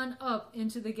not gone up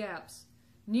into the gaps,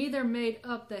 neither made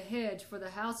up the hedge for the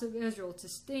house of Israel to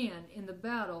stand in the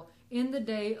battle in the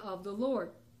day of the Lord.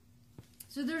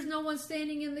 So there's no one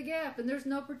standing in the gap, and there's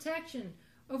no protection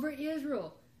over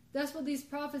Israel. That's what these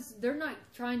prophets, they're not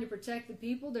trying to protect the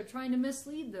people, they're trying to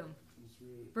mislead them.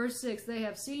 Right. Verse 6, they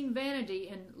have seen vanity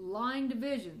and lying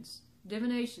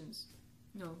divination,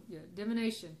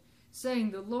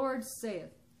 saying, the Lord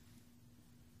saith,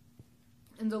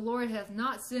 and the Lord hath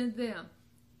not sent them,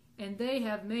 and they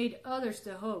have made others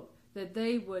to hope that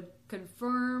they would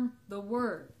confirm the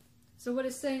word. So what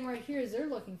it's saying right here is they're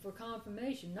looking for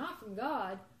confirmation, not from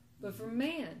God, but from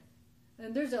man.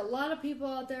 And there's a lot of people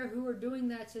out there who are doing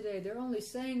that today. They're only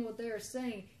saying what they are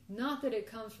saying, not that it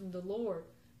comes from the Lord,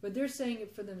 but they're saying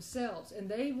it for themselves. And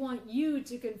they want you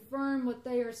to confirm what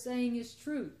they are saying is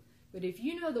truth. But if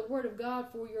you know the Word of God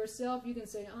for yourself, you can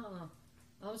say,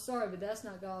 I'm sorry, but that's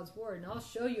not God's Word. And I'll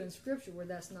show you in Scripture where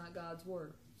that's not God's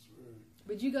Word. That's right.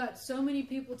 But you got so many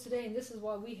people today, and this is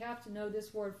why we have to know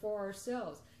this Word for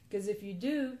ourselves. Because if you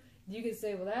do, you can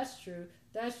say, well, that's true,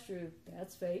 that's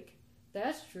fake,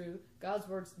 that's true, God's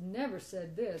Word's never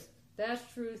said this,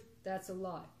 that's truth, that's a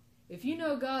lie. If you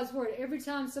know God's Word, every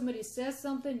time somebody says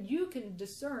something, you can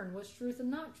discern what's truth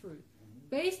and not truth,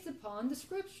 based upon the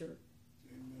Scripture.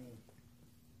 Amen.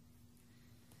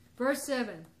 Verse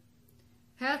 7,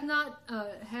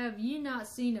 have ye not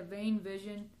seen a vain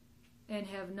vision, and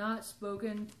have not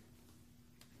spoken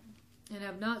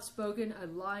a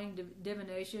lying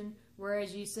divination,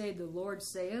 whereas ye say, the Lord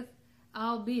saith?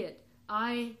 Albeit,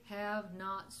 I have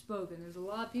not spoken. There's a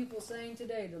lot of people saying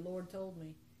today, the Lord told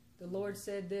me. The Lord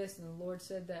said this and the Lord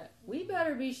said that. We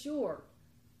better be sure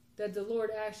that the Lord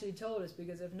actually told us,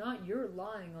 because if not, you're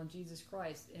lying on Jesus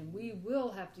Christ, and we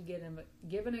will have to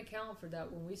give an account for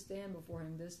that when we stand before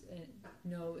Him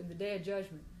in the day of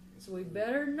judgment. So we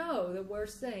better know that what we're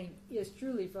saying is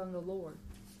truly from the Lord.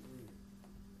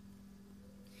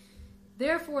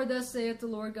 Therefore thus saith the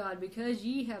Lord God, because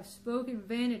ye have spoken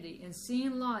vanity and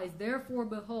seen lies, therefore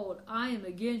behold, I am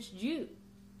against you.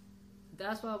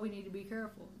 That's why we need to be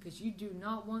careful, because you do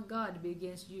not want God to be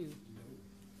against you.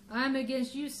 I am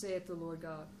against you, saith the Lord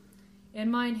God.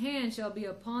 And mine hand shall be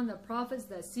upon the prophets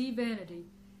that see vanity,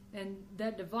 and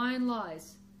that divine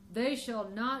lies. They shall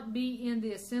not be in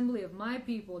the assembly of my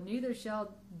people, neither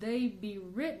shall they be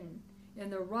written in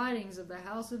the writings of the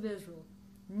house of Israel.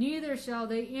 Neither shall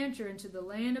they enter into the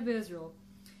land of Israel,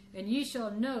 and ye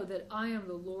shall know that I am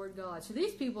the Lord God. So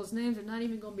these people's names are not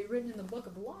even going to be written in the book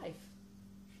of life.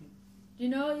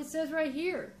 It says right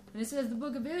here, and it says the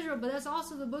book of Israel, but that's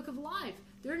also the book of life.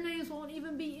 Their names won't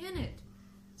even be in it.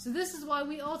 So this is why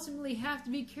we ultimately have to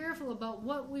be careful about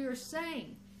what we are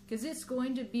saying, because it's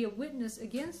going to be a witness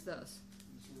against us.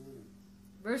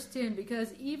 Verse 10,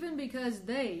 because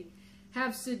they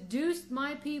have seduced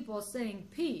my people, saying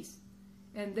peace,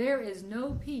 and there is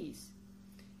no peace.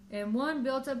 And one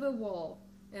built up a wall,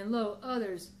 and lo,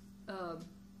 others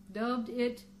dubbed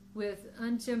it with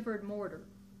untempered mortar.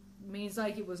 Means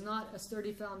like it was not a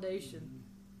sturdy foundation.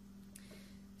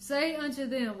 Say unto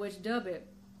them which dub it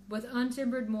with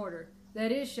untempered mortar,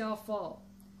 that it shall fall.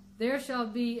 There shall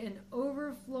be an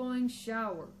overflowing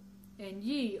shower, and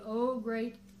ye, O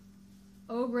great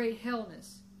O great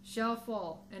hellness, shall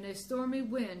fall, and a stormy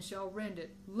wind shall rend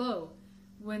it. Lo,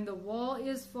 when the wall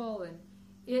is fallen,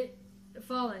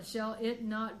 shall it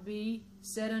not be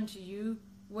said unto you,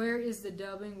 where is the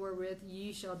dubbing wherewith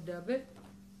ye shall dub it?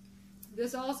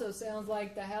 This also sounds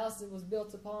like the house that was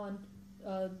built upon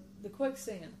the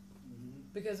quicksand.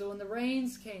 Because when the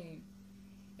rains came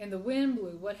and the wind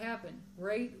blew, what happened?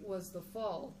 Great was the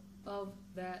fall of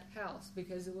that house,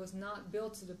 because it was not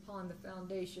built upon the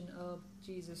foundation of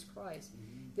Jesus Christ.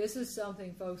 This is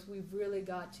something, folks, we've really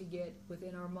got to get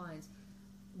within our minds.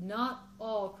 Not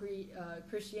all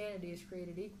Christianity is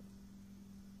created equal.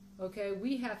 Okay,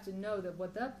 we have to know that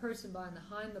what that person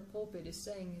behind the pulpit is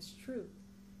saying is true.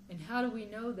 And how do we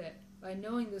know that? By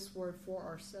knowing this word for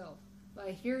ourselves.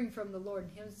 By hearing from the Lord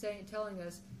and Him telling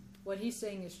us what He's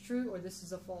saying is true or this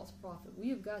is a false prophet. We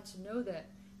have got to know that.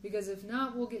 Because if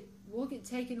not, we'll get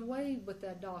taken away with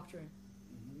that doctrine.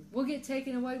 We'll get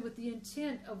taken away with the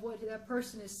intent of what that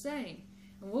person is saying.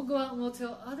 And we'll go out and we'll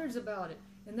tell others about it.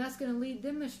 And that's going to lead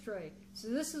them astray. So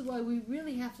this is why we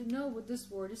really have to know what this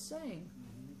word is saying.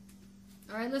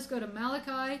 All right, let's go to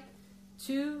Malachi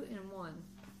 2 and 1.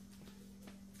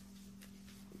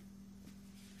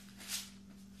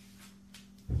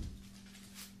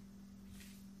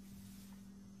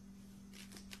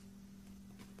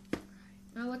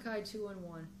 Malachi 2 and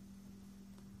 1.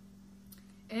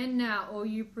 And now, O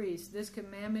you priests, this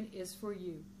commandment is for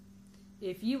you.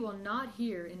 If you will not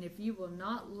hear, and if you will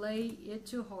not lay it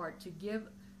to heart to give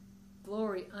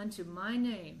glory unto my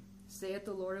name, saith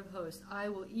the Lord of hosts, I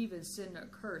will even send a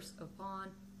curse upon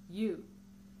you.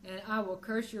 And I will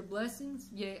curse your blessings,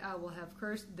 yea, I will have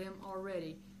cursed them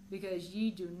already, because ye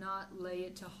do not lay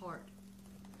it to heart.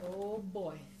 Oh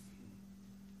boy.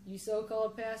 You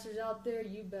so-called pastors out there,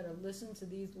 you better listen to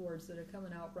these words that are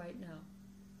coming out right now.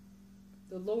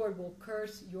 The Lord will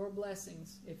curse your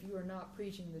blessings if you are not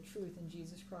preaching the truth in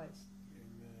Jesus Christ.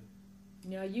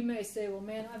 Amen. Now, you may say, well,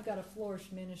 man, I've got a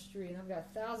flourish ministry, and I've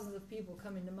got thousands of people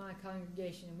coming to my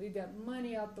congregation, and we've got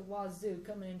money out the wazoo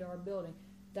coming into our building.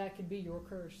 That could be your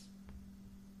curse.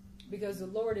 Because the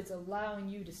Lord is allowing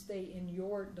you to stay in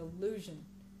your delusion.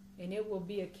 And it will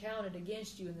be accounted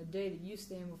against you in the day that you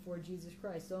stand before Jesus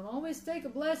Christ. Don't always take a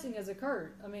blessing as a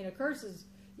curse. I mean, a curse is,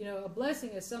 a blessing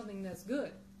is something that's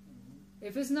good.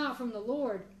 If it's not from the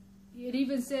Lord, it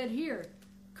even said here,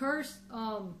 curse,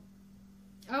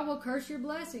 I will curse your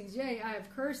blessings. Yea, I have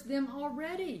cursed them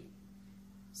already.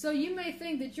 So you may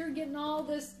think that you're getting all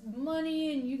this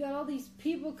money and you got all these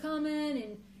people coming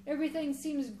and everything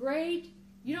seems great.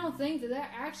 You don't think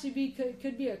that actually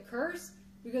could be a curse?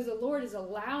 Because the Lord is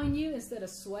allowing you, instead of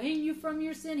swaying you from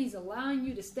your sin, He's allowing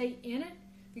you to stay in it.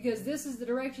 Because this is the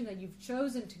direction that you've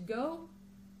chosen to go.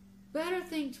 Better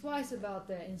think twice about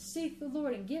that and seek the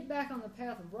Lord and get back on the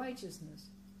path of righteousness.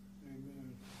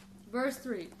 Amen. Verse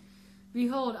 3.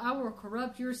 Behold, I will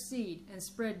corrupt your seed and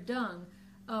spread dung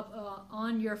up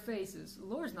on your faces. The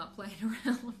Lord's not playing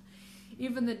around.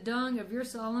 Even the dung of your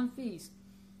solemn feast.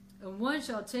 And one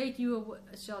shall take you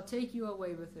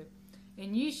away with it.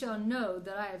 And ye shall know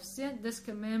that I have sent this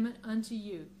commandment unto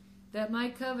you, that my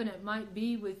covenant might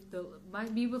be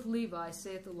with Levi,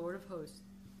 saith the Lord of hosts.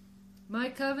 My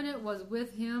covenant was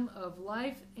with him of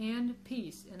life and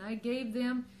peace, and I gave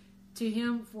them to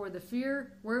him for the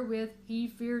fear wherewith he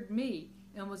feared me,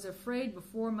 and was afraid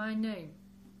before my name.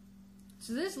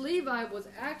 So this Levi was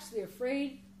actually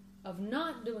afraid of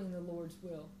not doing the Lord's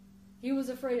will. He was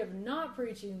afraid of not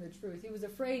preaching the truth. He was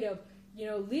afraid of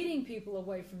leading people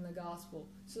away from the gospel.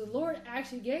 So the Lord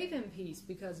actually gave him peace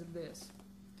because of this.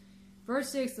 Verse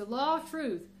 6, the law of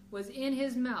truth was in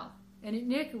his mouth, and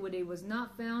iniquity was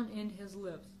not found in his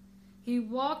lips. He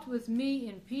walked with me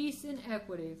in peace and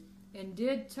equity, and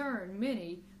did turn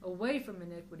many away from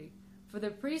iniquity. For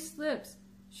the priest's lips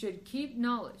should keep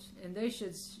knowledge, and they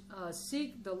should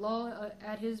seek the law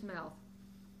at his mouth.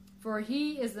 For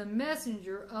he is the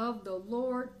messenger of the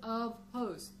Lord of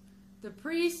hosts. The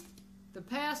priest, the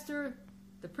pastor,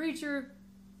 the preacher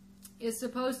is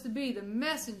supposed to be the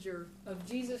messenger of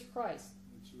Jesus Christ.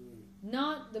 That's right.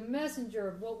 Not the messenger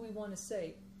of what we want to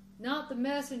say. Not the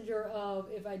messenger of,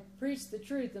 if I preach the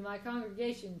truth, then my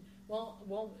congregation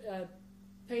won't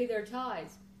pay their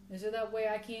tithes. And so that way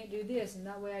I can't do this, and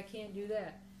that way I can't do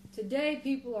that. Today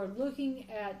people are looking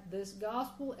at this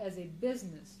gospel as a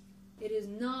business. It is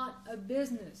not a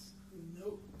business.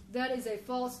 Nope. That is a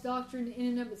false doctrine in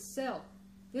and of itself.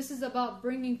 This is about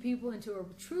bringing people into a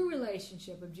true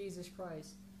relationship of Jesus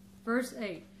Christ. Verse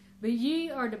 8, but ye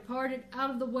are departed out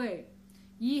of the way.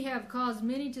 Ye have caused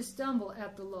many to stumble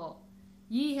at the law.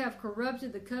 Ye have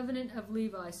corrupted the covenant of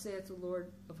Levi, saith the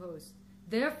Lord of hosts.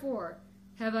 Therefore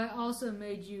have I also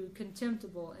made you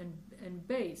contemptible and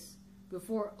base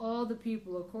before all the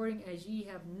people, according as ye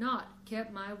have not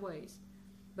kept my ways,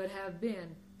 but have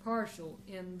been partial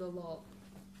in the law.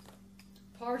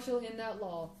 Partial in that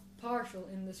law, partial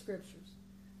in the scriptures.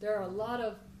 There are a lot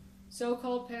of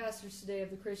so-called pastors today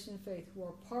of the Christian faith who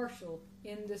are partial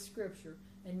in the scripture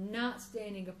and not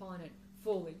standing upon it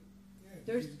fully.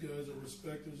 Yeah, these guys are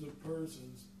respecters of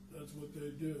persons. That's what they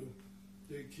do.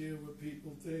 They care what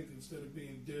people think instead of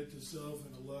being dead to self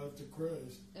and alive to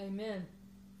Christ. Amen.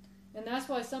 And that's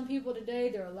why some people today,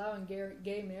 they're allowing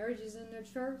gay marriages in their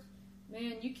church.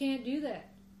 Man, you can't do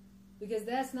that because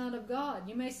that's not of God.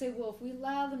 You may say, well, if we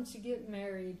allow them to get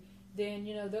married, then,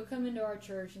 they'll come into our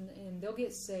church and they'll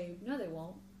get saved. No, they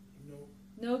won't.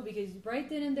 No, because right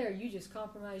then and there, you just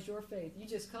compromise your faith. You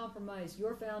just compromise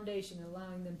your foundation in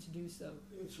allowing them to do so.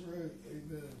 That's right.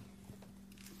 Amen.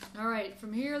 All right,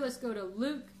 from here, let's go to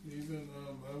Luke. Even,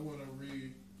 I want to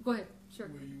read. Go ahead, sure.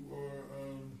 Where you are,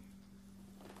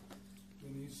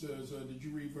 when he says, did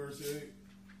you read verse 8?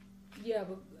 Yeah,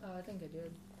 but I think I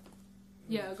did.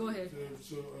 Yeah, go ahead.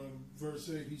 So,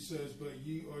 verse 8, he says, but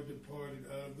ye are departed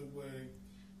out of the way.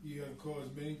 Ye have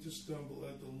caused many to stumble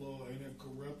at the law, and have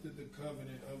corrupted the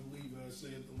covenant of Levi,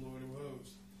 saith the Lord of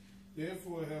hosts.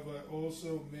 Therefore have I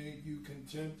also made you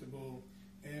contemptible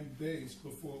and base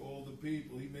before all the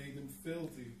people. He made them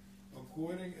filthy,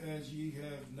 according as ye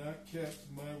have not kept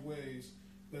my ways,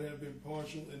 but have been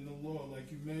partial in the law.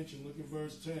 Like you mentioned, look at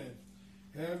verse 10.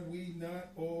 Have we not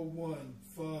all one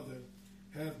Father?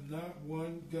 Hath not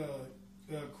one God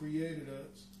created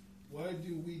us? Why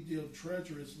do we deal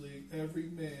treacherously every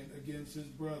man against his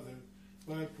brother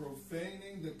by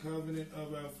profaning the covenant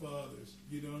of our fathers?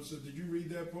 So did you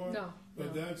read that part? No.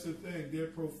 But that's the thing. They're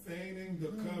profaning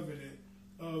the covenant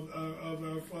of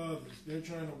our fathers. They're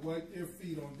trying to wipe their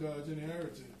feet on God's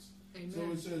inheritance. Amen.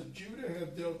 So it says, Judah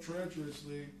hath dealt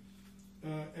treacherously,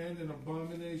 and an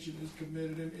abomination is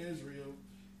committed in Israel.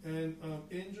 And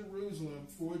in Jerusalem,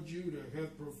 for Judah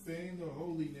hath profaned the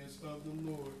holiness of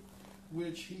the Lord,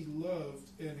 which he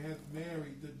loved, and hath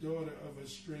married the daughter of a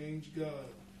strange God.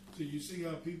 So you see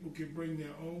how people can bring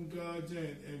their own gods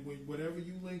in, and whatever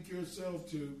you link yourself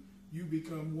to, you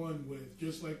become one with,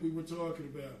 just like we were talking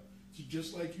about. So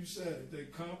just like you said, if they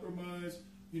compromise,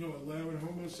 allowing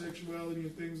homosexuality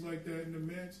and things like that in the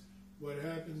midst, what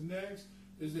happens next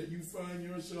is that you find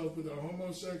yourself with a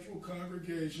homosexual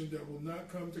congregation that will not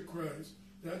come to Christ.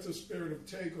 That's a spirit of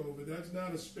takeover. That's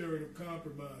not a spirit of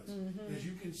compromise. Mm-hmm. As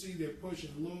you can see, they're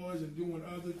pushing laws and doing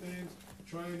other things,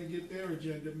 trying to get their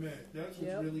agenda met. That's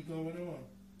what's really going on.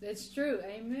 It's true.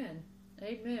 Amen.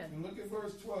 Amen. And look at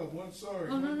verse 12. One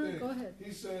thing. Go ahead.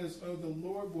 He says, the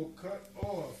Lord will cut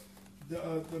off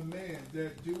the man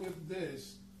that doeth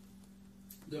this,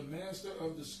 the master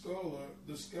of the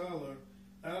scholar,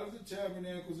 out of the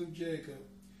tabernacles of Jacob,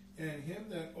 and him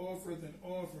that offereth an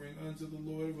offering unto the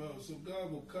Lord of hosts. So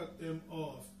God will cut them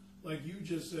off. Like you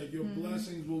just said, your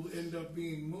blessings will end up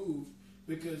being moved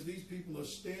because these people are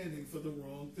standing for the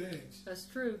wrong things. That's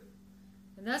true.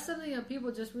 And that's something that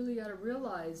people just really got to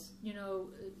realize.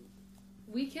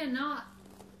 We cannot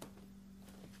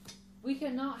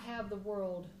have the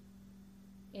world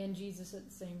and Jesus at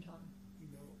the same time.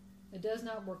 It does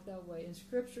not work that way. And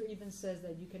Scripture even says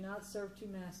that you cannot serve two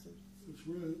masters. That's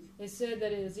right. It said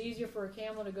that it is easier for a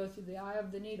camel to go through the eye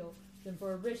of the needle than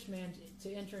for a rich man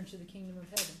to enter into the kingdom of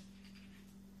heaven.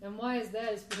 And why is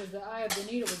that? It's because the eye of the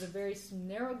needle was a very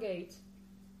narrow gate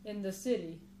in the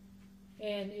city.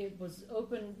 And it was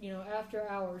open, after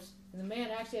hours. And the man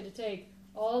actually had to take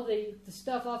all the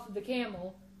stuff off of the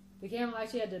camel. The camel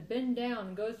actually had to bend down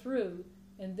and go through.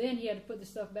 And then he had to put the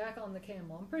stuff back on the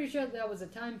camel. I'm pretty sure that was a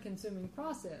time-consuming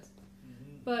process.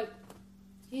 Mm-hmm. But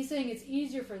he's saying it's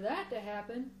easier for that to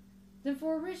happen than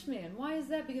for a rich man. Why is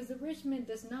that? Because the rich man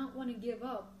does not want to give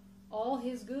up all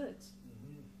his goods.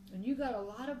 Mm-hmm. And you got a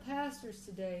lot of pastors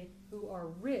today who are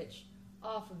rich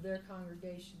off of their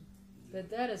congregation. Yeah.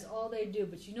 That is all they do.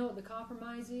 But you know what the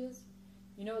compromise is?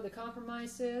 You know what the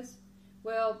compromise says?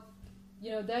 Well,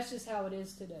 that's just how it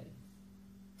is today.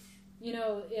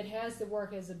 It has to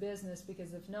work as a business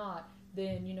because if not,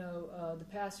 then, the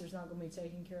pastor's not going to be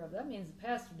taken care of. That means the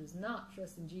pastor does not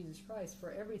trust in Jesus Christ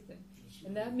for everything.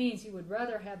 And that means he would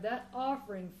rather have that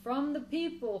offering from the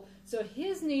people so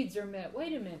his needs are met.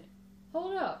 Wait a minute.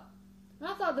 Hold up.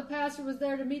 I thought the pastor was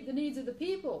there to meet the needs of the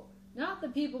people, not the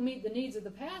people meet the needs of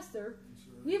the pastor.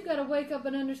 Right. We've got to wake up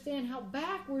and understand how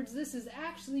backwards this has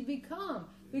actually become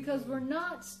because we're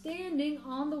not standing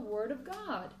on the Word of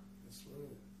God. That's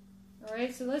right. All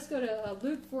right, so let's go to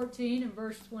Luke 14 and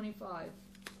verse 25.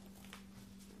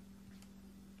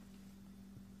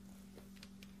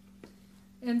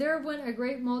 And there went a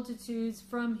great multitude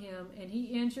from him, and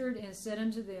he entered and said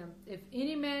unto them, If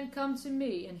any man come to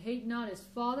me, and hate not his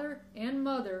father and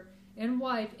mother, and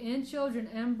wife, and children,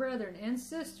 and brethren, and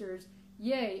sisters,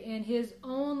 yea, and his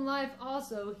own life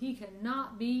also, he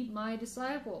cannot be my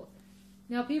disciple.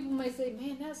 Now people may say,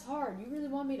 man, that's hard. You really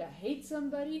want me to hate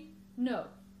somebody? No.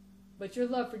 But your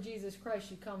love for Jesus Christ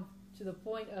should come to the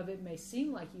point of it may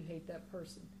seem like you hate that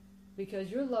person,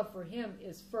 because your love for him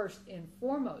is first and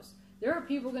foremost. There are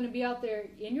people going to be out there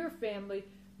in your family,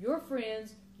 your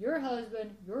friends, your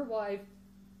husband, your wife,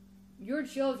 your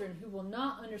children who will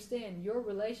not understand your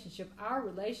relationship, our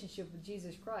relationship with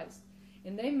Jesus Christ.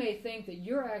 And they may think that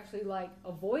you're actually like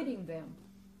avoiding them,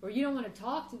 or you don't want to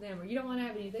talk to them, or you don't want to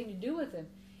have anything to do with them.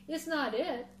 It's not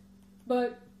it.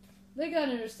 But they got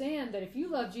to understand that if you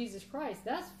love Jesus Christ,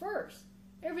 that's first.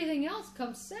 Everything else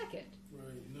comes second.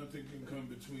 Right. Nothing can come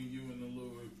between you and the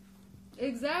Lord.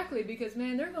 Exactly, because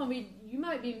man, they're going to be, you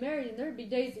might be married and there'd be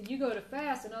days that you go to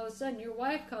fast and all of a sudden your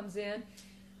wife comes in,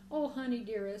 oh honey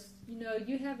dearest,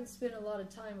 you haven't spent a lot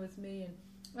of time with me, and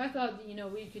I thought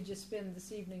that, we could just spend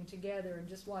this evening together and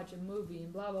just watch a movie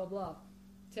and blah blah blah.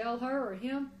 Tell her or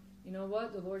him, you know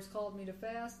what, the Lord's called me to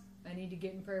fast, I need to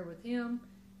get in prayer with him,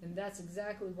 and that's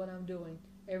exactly what I'm doing.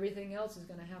 Everything else is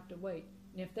going to have to wait.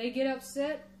 And if they get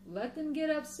upset, let them get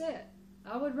upset.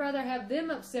 I would rather have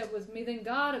them upset with me than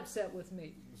God upset with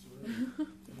me. That's right.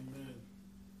 Amen.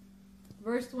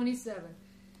 Verse 27.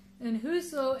 And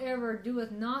whosoever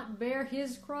doeth not bear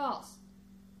his cross,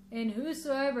 and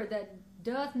whosoever that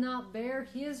doth not bear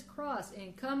his cross,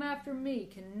 and come after me,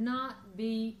 cannot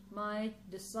be my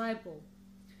disciple.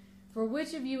 For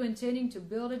which of you intending to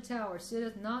build a tower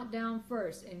sitteth not down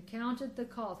first, and counteth the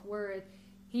cost wherein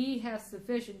he hath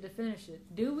sufficient to finish it?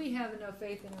 Do we have enough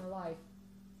faith in our life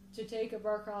to take up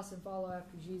our cross and follow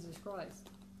after Jesus Christ?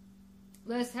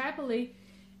 Lest happily,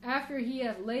 after he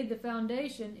hath laid the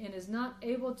foundation, and is not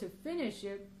able to finish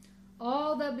it,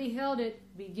 all that beheld it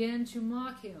begin to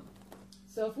mock him.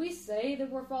 So if we say that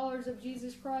we're followers of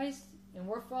Jesus Christ, and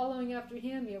we're following after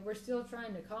him, yet we're still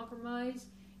trying to compromise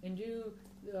and do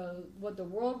what the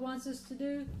world wants us to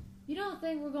do, you don't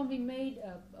think we're going to be made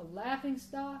a laughing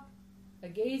stock, a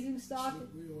gazing stock?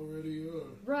 We already are.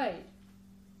 Right.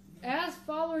 As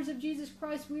followers of Jesus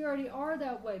Christ, we already are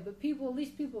that way, but at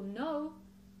least people know.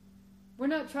 We're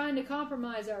not trying to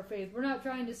compromise our faith. We're not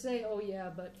trying to say, oh yeah,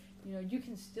 but you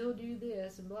can still do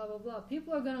this and blah blah blah.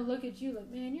 People are going to look at you like,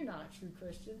 man, you're not a true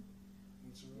Christian.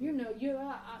 That's right.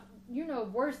 You're no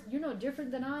worse. You're no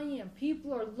different than I am.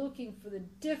 People are looking for the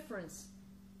difference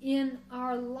in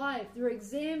our life. They're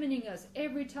examining us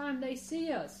every time they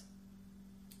see us.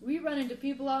 We run into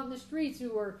people out in the streets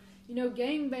who are,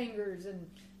 gangbangers and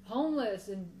homeless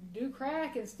and do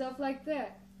crack and stuff like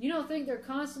that. You don't think they're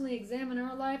constantly examining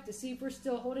our life to see if we're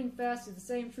still holding fast to the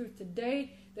same truth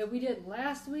today that we did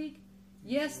last week?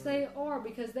 Yes, they are,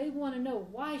 because they want to know,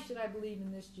 why should I believe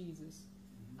in this Jesus?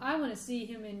 I want to see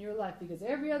him in your life, because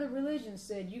every other religion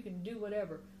said you can do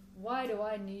whatever. Why do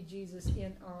I need Jesus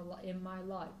in my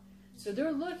life? So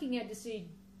they're looking at to see,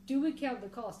 do we count the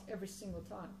cost every single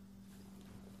time?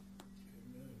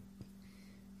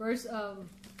 Amen.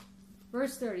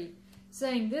 Verse 30,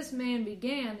 saying, This man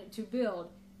began to build,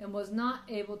 and was not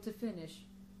able to finish.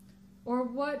 Or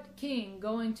what king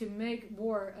going to make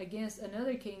war against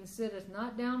another king sitteth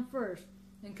not down first,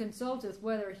 and consulteth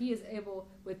whether he is able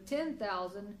with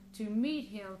 10,000 to meet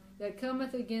him that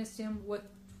cometh against him with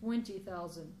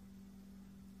 20,000?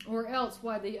 Or else,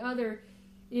 while the other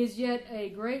is yet a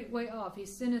great way off, he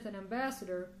sendeth an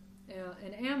ambassador,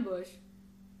 an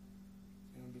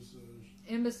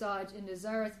embassage, and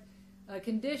desireth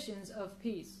conditions of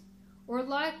peace. Or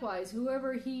likewise,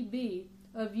 whoever he be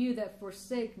of you that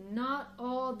forsake not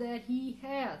all that he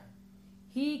hath,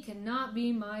 he cannot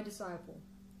be my disciple.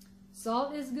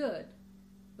 Salt is good,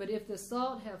 but if the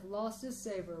salt have lost its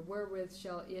savor, wherewith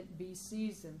shall it be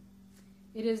seasoned?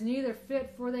 It is neither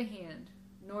fit for the hand,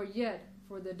 nor yet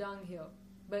for the dunghill,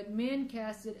 but men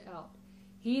cast it out.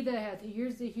 He that hath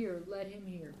ears to hear, let him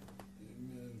hear.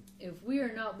 Amen. If we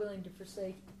are not willing to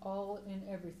forsake all and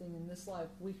everything in this life,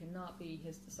 we cannot be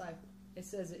his disciple. It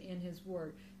says it in his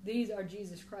word. These are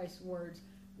Jesus Christ's words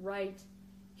right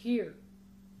here.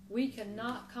 We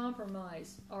cannot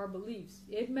compromise our beliefs.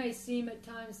 It may seem at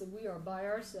times that we are by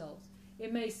ourselves.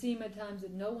 It may seem at times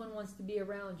that no one wants to be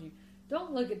around you.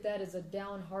 Don't look at that as a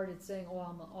downhearted saying, oh,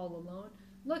 I'm all alone.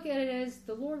 Look at it as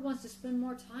the Lord wants to spend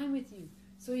more time with you.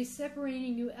 So he's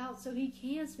separating you out so he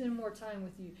can spend more time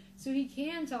with you. So he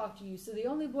can talk to you. So the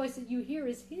only voice that you hear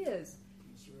is his.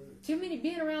 That's right.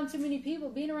 Being around too many people,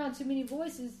 being around too many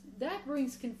voices, that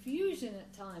brings confusion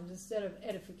at times instead of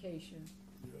edification.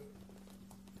 Yeah.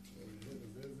 The head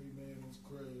of every man is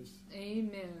Christ.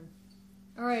 Amen.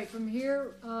 All right, from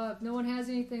here, if no one has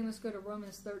anything, let's go to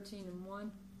Romans 13 and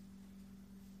 1.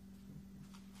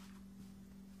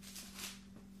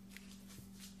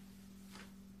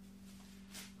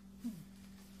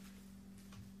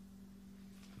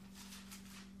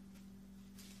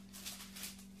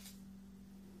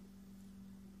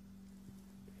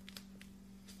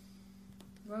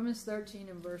 Romans 13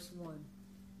 and verse 1.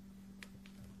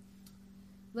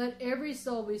 Let every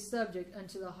soul be subject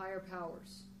unto the higher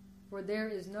powers, for there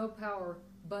is no power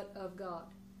but of God.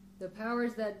 The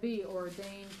powers that be are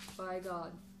ordained by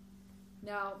God.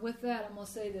 Now, with that, I'm going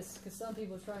to say this, because some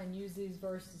people try and use these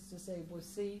verses to say, well,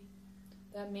 see,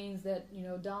 that means that,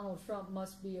 Donald Trump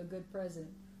must be a good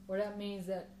president. Or that means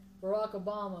that Barack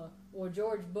Obama or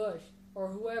George Bush or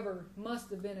whoever must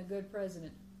have been a good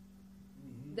president.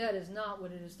 That is not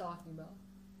what it is talking about.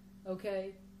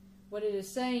 Okay? What it is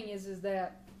saying is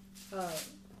that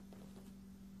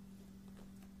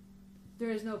there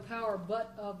is no power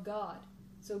but of God.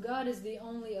 So God is the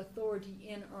only authority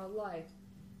in our life.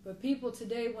 But people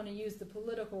today want to use the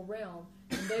political realm,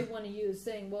 and they want to use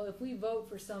saying, well, if we vote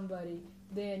for somebody,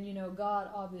 then, God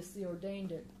obviously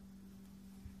ordained it.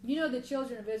 The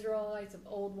children of Israelites of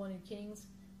old wanted kings.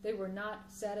 They were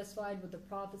not satisfied with the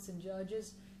prophets and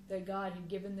judges that God had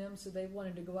given them, so they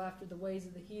wanted to go after the ways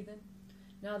of the heathen.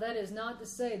 Now, that is not to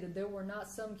say that there were not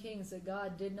some kings that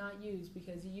God did not use,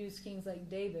 because he used kings like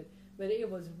David, but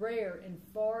it was rare and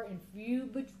far and few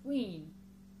between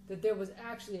that there was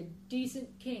actually a decent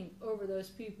king over those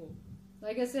people.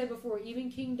 Like I said before,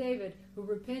 even King David, who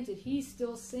repented, he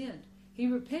still sinned. He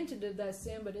repented of that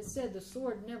sin, but it said the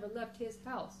sword never left his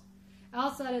house.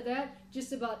 Outside of that,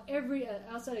 just about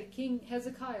outside of King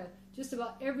Hezekiah, just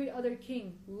about every other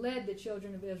king led the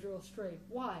children of Israel astray.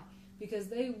 Why? Because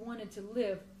they wanted to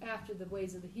live after the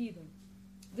ways of the heathen.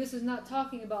 This is not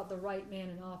talking about the right man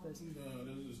in office. No,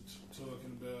 this is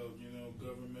talking about,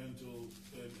 governmental,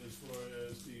 as far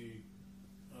as the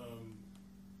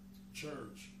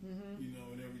church,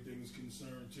 and everything's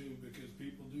concerned too, because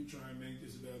people do try and make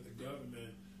this about the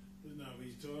government. That's not what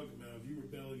he's talking about. If you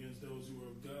rebel against those who are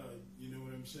of God, you know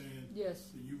what I'm saying? Yes.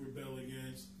 Then you rebel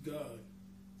against God.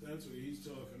 That's what he's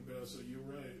talking about, so you're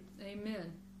right.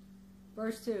 Amen.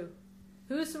 Verse 2.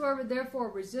 Whosoever therefore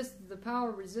resisteth the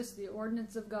power resists the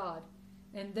ordinance of God,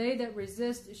 and they that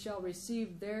resist shall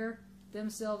receive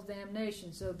themselves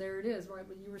damnation. So there it is, right,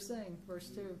 what you were saying, verse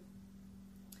 2.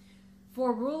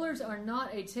 For rulers are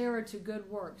not a terror to good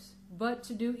works, but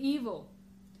to do evil.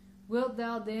 Wilt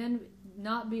thou then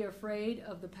not be afraid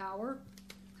of the power?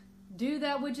 Do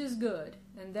that which is good,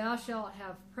 and thou shalt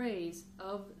have praise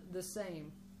of the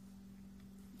same.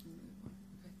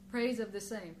 Praise of the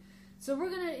same. So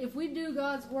if we do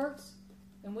God's works,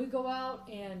 and we go out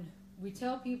and we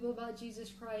tell people about Jesus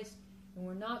Christ, and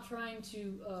we're not trying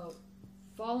to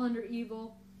fall under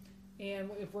evil,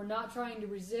 and if we're not trying to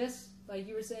resist, like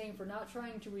you were saying, if we're not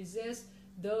trying to resist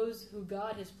those who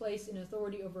God has placed in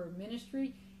authority over a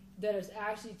ministry that is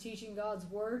actually teaching God's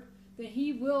word, then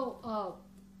he will,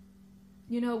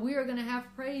 we are going to have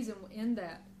praise in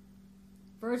that.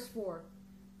 Verse 4.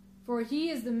 For he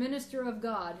is the minister of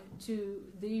God to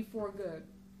thee for good.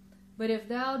 But if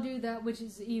thou do that which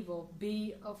is evil,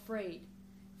 be afraid.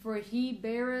 For he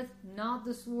beareth not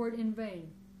the sword in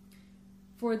vain.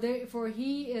 For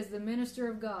he is the minister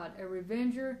of God, a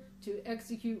revenger to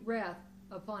execute wrath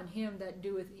upon him that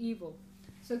doeth evil.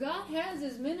 So God has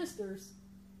his ministers.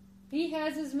 He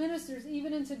has his ministers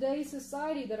even in today's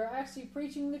society that are actually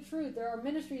preaching the truth. There are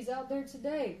ministries out there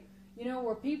today,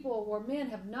 where men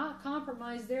have not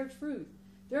compromised their truth.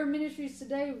 There are ministries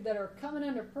today that are coming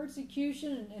under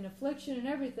persecution and affliction and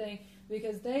everything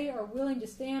because they are willing to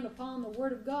stand upon the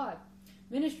word of God.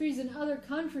 Ministries in other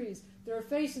countries that are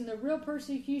facing the real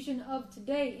persecution of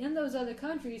today in those other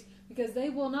countries because they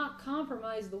will not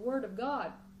compromise the word of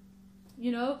God.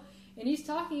 And he's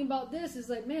talking about this. It's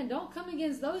like, man, don't come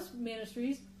against those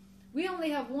ministries. We only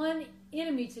have one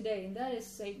enemy today, and that is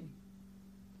Satan.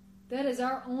 That is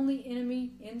our only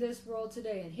enemy in this world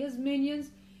today, and his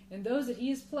minions and those that he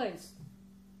has placed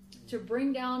to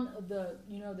bring down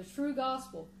the true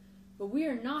gospel. But we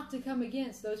are not to come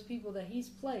against those people that he's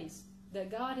placed,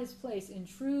 that God has placed in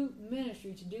true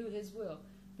ministry to do his will.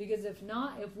 Because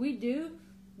if we do,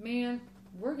 man,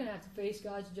 we're going to have to face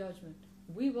God's judgment.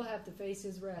 We will have to face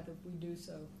his wrath if we do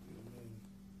so. Amen.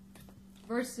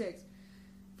 Verse 6.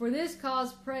 For this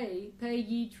cause pay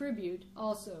ye tribute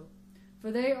also.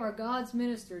 For they are God's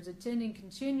ministers, attending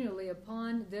continually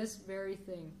upon this very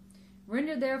thing.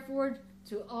 Render therefore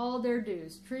to all their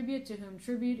dues, tribute to whom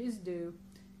tribute is due,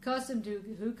 custom to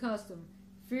who custom,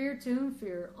 fear to whom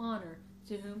fear, honor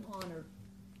to whom honor.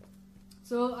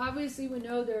 So obviously we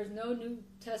know there is no New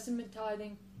Testament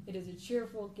tithing. It is a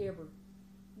cheerful giver.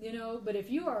 But if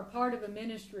you are a part of a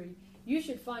ministry, you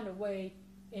should find a way,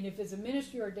 and if it's a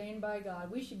ministry ordained by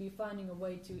God, we should be finding a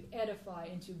way to edify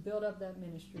and to build up that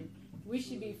ministry. We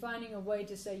should be finding a way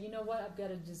to say, you know what, I've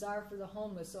got a desire for the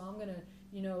homeless, so I'm going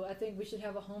to, I think we should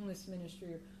have a homeless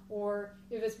ministry. Or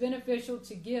if it's beneficial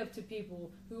to give to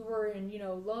people who were in,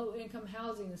 low-income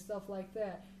housing and stuff like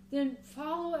that, then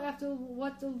follow after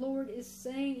what the Lord is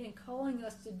saying and calling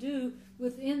us to do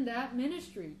within that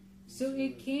ministry, so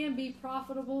it can be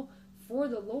profitable for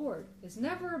the Lord. It's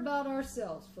never about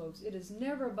ourselves, folks. It is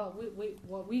never about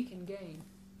what we can gain.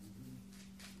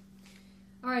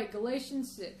 All right, Galatians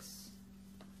 6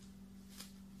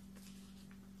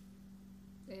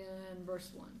 and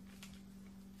verse 1.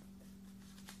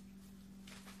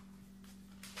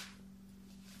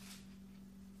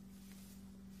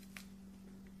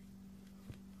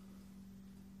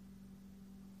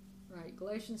 Right,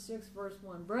 Galatians 6, verse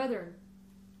 1. Brethren,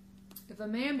 if a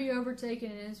man be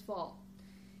overtaken in his fault,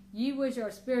 ye which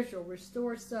are spiritual,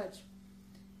 restore such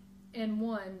an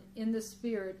one in the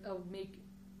spirit of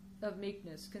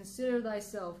meekness. Consider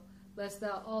thyself, lest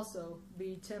thou also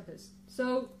be tempest.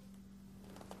 So,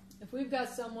 if we've got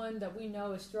someone that we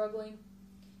know is struggling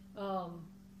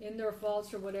in their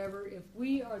faults or whatever, if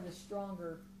we are the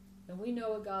stronger and we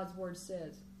know what God's word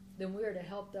says, then we are to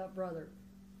help that brother.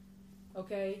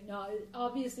 Okay, now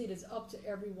obviously it is up to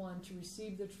everyone to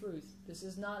receive the truth. This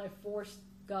is not a forced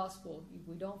gospel.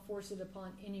 We don't force it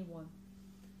upon anyone.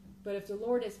 But if the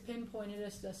Lord has pinpointed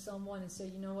us to someone and say,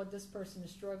 you know what, this person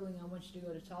is struggling, I want you to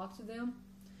go to talk to them.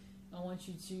 I want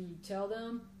you to tell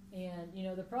them. And,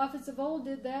 the prophets of old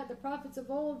did that. The prophets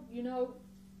of old,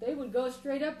 they would go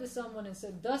straight up to someone and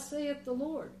say, thus saith the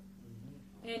Lord.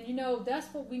 And,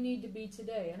 that's what we need to be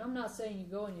today. And I'm not saying you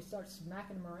go and you start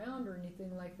smacking them around or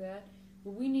anything like that.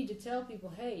 But we need to tell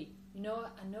people, hey, I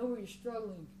know where you're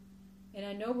struggling. And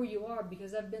I know where you are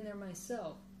because I've been there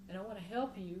myself. And I want to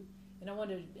help you. And I want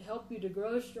to help you to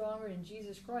grow stronger in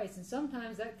Jesus Christ. And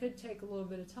sometimes that could take a little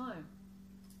bit of time.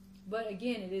 But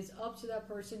again, it is up to that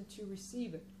person to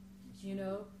receive it.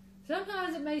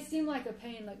 Sometimes it may seem like a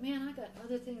pain. Like, man, I got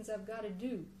other things I've got to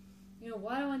do.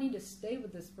 Why do I need to stay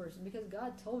with this person? Because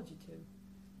God told you to.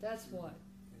 That's why.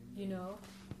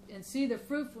 And see the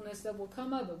fruitfulness that will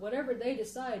come of it. Whatever they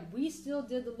decide, we still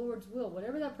did the Lord's will.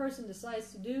 Whatever that person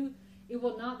decides to do, it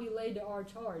will not be laid to our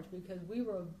charge because we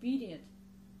were obedient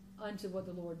unto what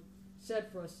the Lord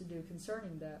said for us to do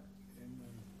concerning that.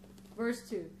 Amen. Verse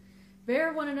 2.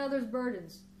 Bear one another's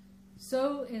burdens,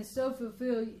 so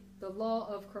fulfill the law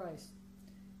of Christ.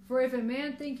 For if a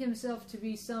man think himself to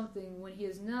be something when he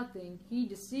is nothing, he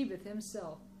deceiveth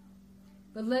himself.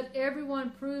 But let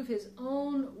everyone prove his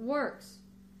own works,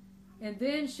 and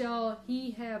then shall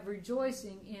he have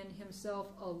rejoicing in himself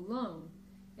alone,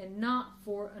 and not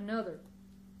for another.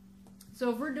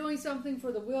 So if we're doing something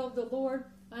for the will of the Lord,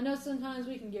 I know sometimes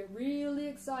we can get really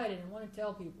excited and want to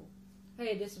tell people,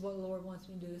 hey, this is what the Lord wants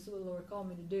me to do, this is what the Lord called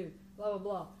me to do, blah, blah,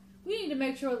 blah. We need to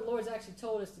make sure the Lord's actually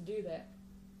told us to do that.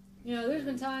 There's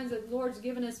been times that the Lord's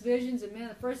given us visions, and man,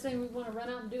 the first thing we want to run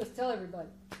out and do is tell everybody,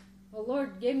 well,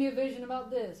 Lord gave me a vision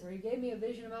about this, or He gave me a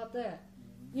vision about that.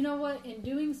 You know what? In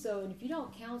doing so, and if you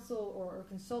don't counsel or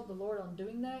consult the Lord on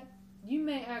doing that, you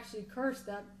may actually curse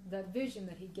that vision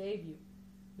that He gave you.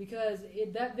 Because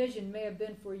that vision may have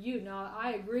been for you. Now,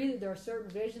 I agree that there are certain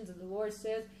visions that the Lord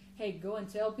says, hey, go and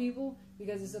tell people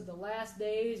because it's of the last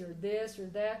days or this or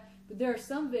that. But there are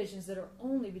some visions that are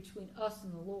only between us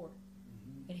and the Lord.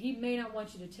 Mm-hmm. And He may not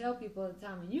want you to tell people at the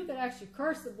time. And you could actually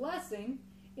curse the blessing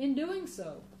in doing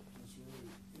so. That's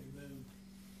right. Amen.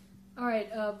 All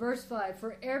right, verse 5.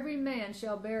 For every man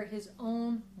shall bear his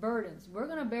own burdens. We're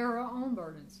going to bear our own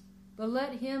burdens. But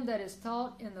let him that is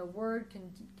taught in the word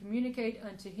communicate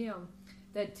unto him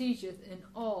that teacheth in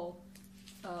all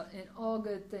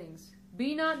good things.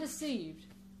 Be not deceived,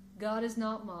 God is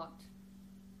not mocked.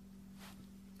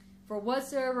 For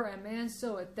whatsoever a man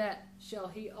soweth, that shall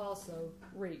he also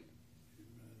reap.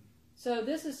 Amen. So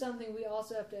this is something we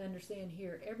also have to understand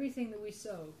here. Everything that we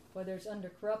sow, whether it's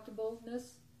under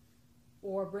corruptibleness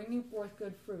or bringing forth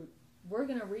good fruit, we're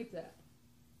going to reap that.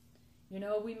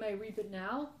 We may reap it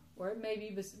now, or it may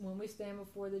be when we stand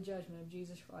before the judgment of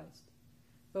Jesus Christ.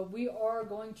 But we are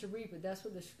going to reap it. That's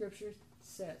what the Scripture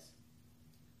says.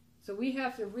 So we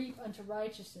have to reap unto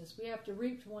righteousness. We have to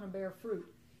reap to want to bear fruit.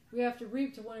 We have to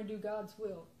reap to want to do God's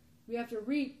will. We have to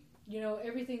reap,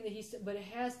 everything that He said, but it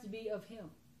has to be of Him.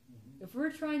 Mm-hmm. If we're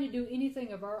trying to do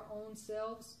anything of our own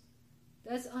selves,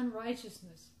 That's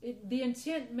unrighteousness. The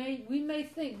intent we may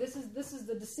think this is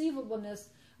the deceivableness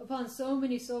upon so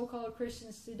many so-called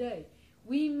Christians today.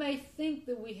 We may think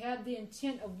that we have the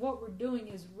intent of what we're doing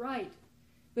is right,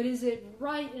 but is it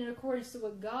right in accordance to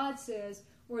what God says,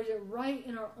 or is it right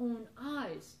in our own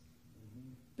eyes?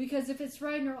 Because if it's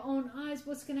right in our own eyes,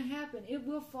 what's going to happen? It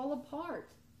will fall apart.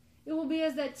 It will be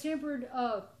as that tempered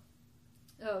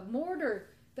mortar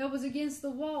that was against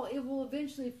the wall. It will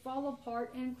eventually fall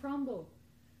apart and crumble.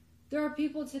 There are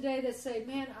people today that say,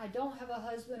 man, I don't have a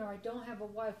husband or I don't have a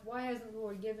wife. Why hasn't the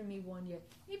Lord given me one yet?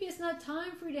 Maybe it's not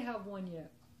time for you to have one yet.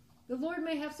 The Lord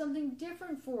may have something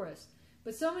different for us.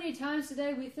 But so many times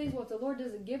today we think, well, if the Lord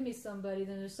doesn't give me somebody,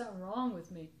 then there's something wrong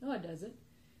with me. No, it doesn't.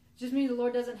 It just means the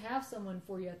Lord doesn't have someone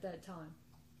for you at that time.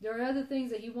 There are other things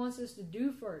that He wants us to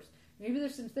do first. Maybe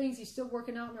there's some things He's still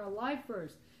working out in our life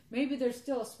first. Maybe there's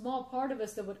still a small part of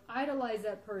us that would idolize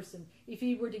that person if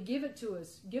He were to give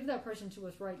that person to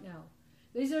us right now.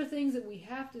 These are things that we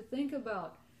have to think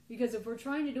about, because if we're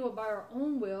trying to do it by our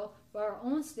own will, by our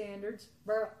own standards,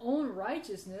 by our own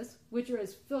righteousness, which are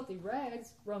as filthy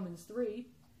rags, Romans 3,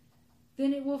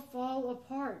 then it will fall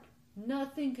apart.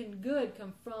 Nothing good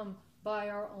come from by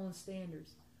our own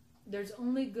standards. There's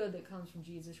only good that comes from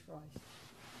Jesus Christ.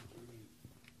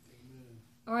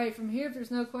 All right, from here, if there's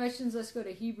no questions, let's go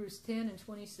to Hebrews 10 and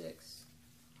 26.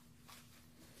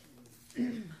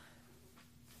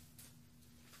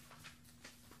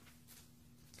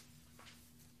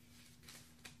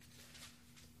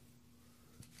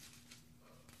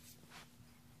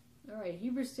 All right,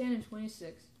 Hebrews 10 and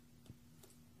 26.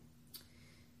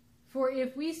 For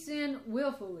if we sin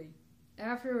willfully,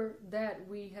 after that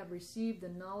we have received the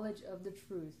knowledge of the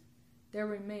truth, there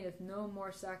remaineth no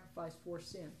more sacrifice for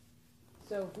sin.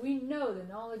 So if we know the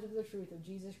knowledge of the truth of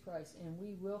Jesus Christ and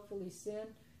we willfully sin,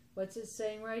 what's it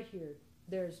saying right here?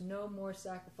 There's no more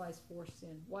sacrifice for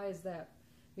sin. Why is that?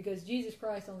 Because Jesus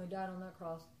Christ only died on that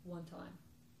cross one time.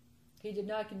 He did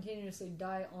not continuously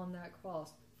die on that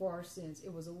cross for our sins.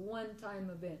 It was a one-time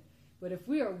event. But if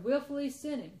we are willfully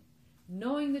sinning,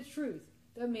 knowing the truth,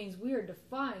 that means we are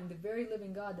defying the very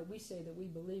living God that we say that we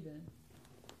believe in.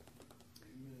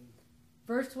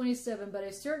 Verse 27, but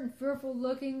a certain fearful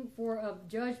looking for of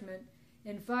judgment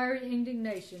and fiery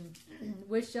indignation,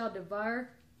 which shall devour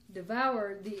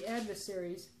the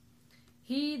adversaries,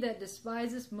 he that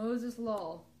despiseth Moses'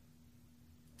 law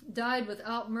died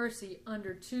without mercy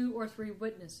under 2 or 3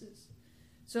 witnesses.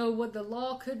 So what the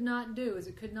law could not do is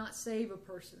it could not save a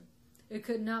person. It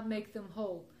could not make them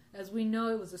whole. As we know,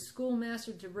 it was a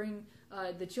schoolmaster to bring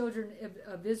the children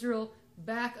of Israel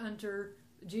back unto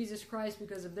Jesus Christ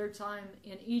because of their time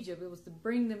in Egypt. It was to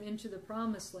bring them into the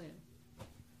promised land.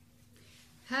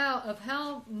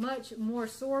 How much more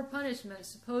sore punishment,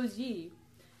 suppose ye,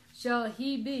 shall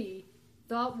he be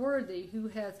thought worthy who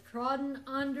hath trodden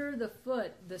under the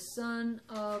foot the Son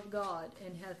of God,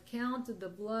 and hath counted the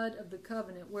blood of the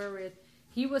covenant wherewith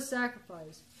he was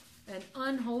sacrificed an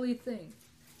unholy thing,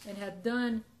 and hath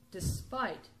done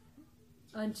despite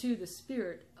unto the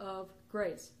Spirit of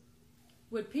grace.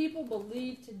 Would people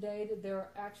believe today that there are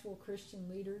actual Christian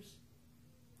leaders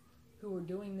who are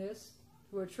doing this,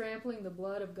 who are trampling the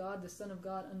blood of God, the Son of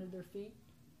God, under their feet?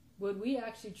 Would we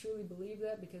actually truly believe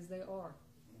that? Because they are.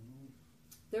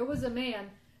 There was a man,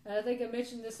 and I think I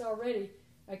mentioned this already,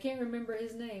 I can't remember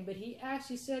his name, but he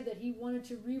actually said that he wanted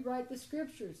to rewrite the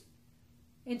Scriptures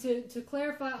and to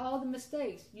clarify all the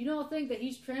mistakes. You don't think that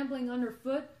he's trampling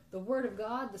underfoot the Word of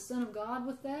God, the Son of God,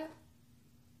 with that?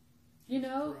 You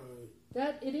know?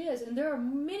 That it is, and there are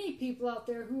many people out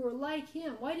there who are like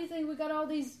him. Why do you think we got all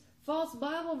these false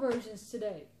Bible versions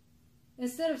today?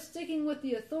 Instead of sticking with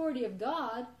the authority of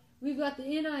God, we've got the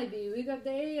NIV, we've got the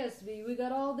ASV, we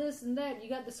got all this and that. You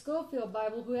got the Scofield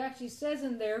Bible, who actually says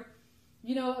in there,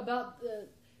 you know, about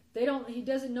he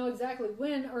doesn't know exactly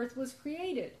when earth was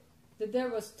created. That there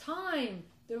was time,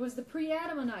 there was the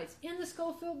pre-Adamites in the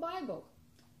Scofield Bible,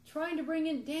 trying to bring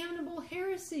in damnable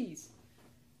heresies.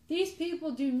 These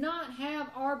people do not have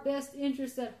our best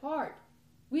interests at heart.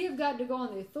 We have got to go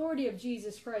on the authority of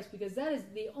Jesus Christ, because that is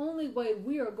the only way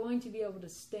we are going to be able to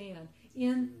stand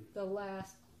in the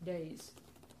last days.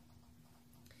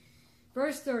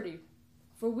 Verse 30,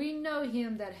 for we know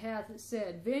him that hath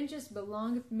said, vengeance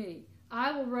belongeth me,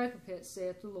 I will recompense,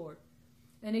 saith the Lord.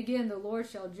 And again, the Lord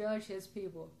shall judge his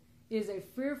people. It is a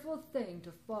fearful thing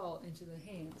to fall into the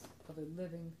hands of a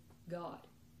living God.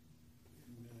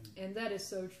 And that is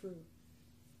so true.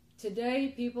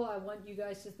 Today, people, I want you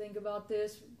guys to think about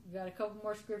this. We've got a couple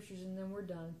more scriptures and then we're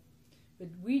done. But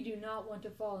we do not want to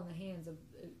fall in the hands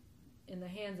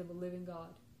of a living God.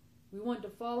 We want to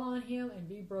fall on him and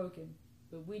be broken.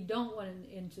 But we don't want it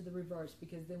into the reverse,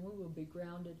 because then we will be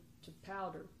grounded to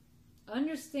powder.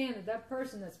 Understand that that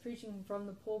person that's preaching from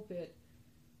the pulpit,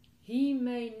 he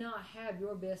may not have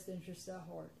your best interests at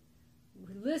heart.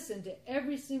 Listen to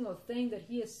every single thing that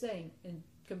he is saying and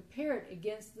compare it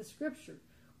against the Scripture.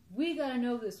 We got to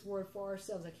know this word for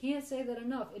ourselves. I can't say that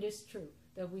enough. It is true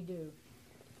that we do.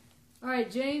 All right,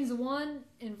 James 1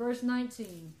 and verse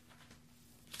 19.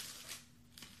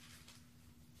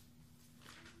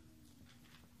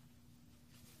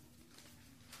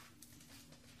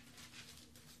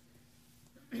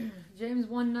 James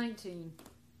 1:19.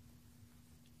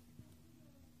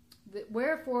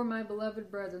 Wherefore, my beloved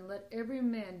brethren, let every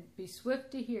man be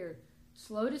swift to hear,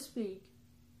 slow to speak,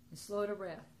 and slow to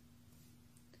wrath.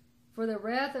 For the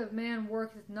wrath of man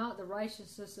worketh not the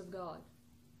righteousness of God.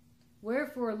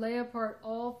 Wherefore lay apart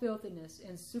all filthiness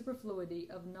and superfluity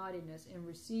of naughtiness, and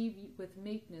receive with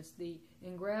meekness the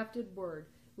engrafted word,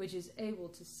 which is able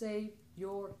to save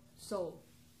your soul.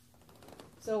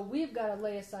 So we've got to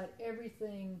lay aside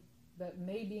everything that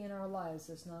may be in our lives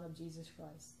that's not of Jesus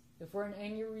Christ. If we're an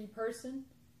angry person,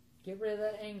 get rid of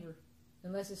that anger,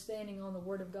 unless it's standing on the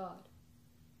Word of God.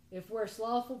 If we're a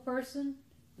slothful person,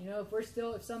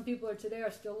 if some people are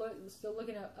still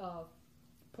looking at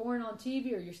porn on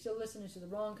TV, or you're still listening to the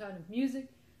wrong kind of music,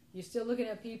 you're still looking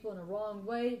at people in a wrong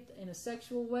way, in a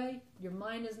sexual way, your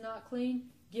mind is not clean,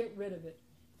 get rid of it.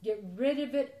 Get rid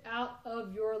of it out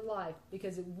of your life,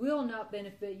 because it will not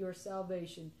benefit your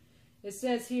salvation. It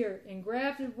says here,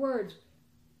 engrafted words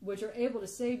which are able to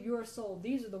save your soul.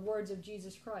 These are the words of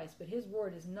Jesus Christ, but his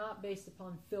word is not based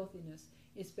upon filthiness.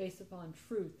 It's based upon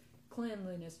truth,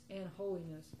 cleanliness, and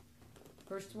holiness.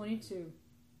 Verse 22.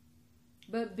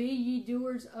 But be ye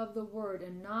doers of the word,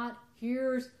 and not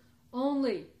hearers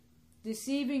only,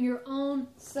 deceiving your own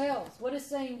selves. What is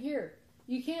saying here?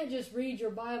 You can't just read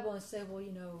your Bible and say,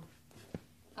 well,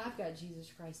 I've got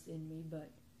Jesus Christ in me, but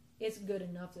it's good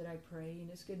enough that I pray, and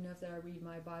it's good enough that I read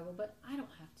my Bible, but I don't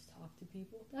have to talk to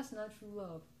people. That's not true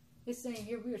love. It's saying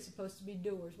here we are supposed to be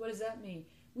doers. What does that mean?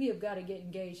 We have got to get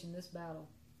engaged in this battle.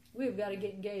 We have got to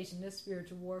get engaged in this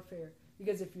spiritual warfare.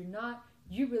 Because if you're not,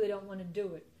 you really don't want to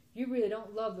do it. You really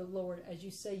don't love the Lord as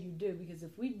you say you do. Because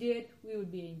if we did, we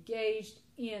would be engaged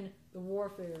in the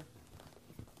warfare.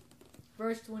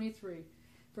 Verse 23.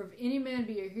 For if any man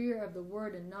be a hearer of the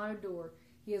word and not a doer,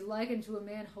 he is likened to a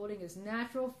man holding his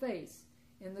natural face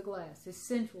in the glass, his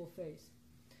sensual face.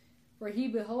 For he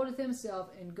beholdeth himself,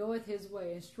 and goeth his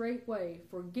way, and straightway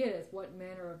forgetteth what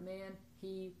manner of man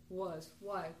he was.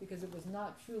 Why? Because it was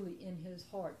not truly in his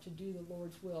heart to do the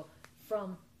Lord's will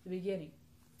from the beginning.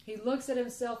 He looks at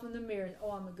himself in the mirror and,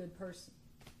 I'm a good person.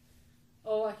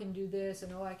 Oh, I can do this,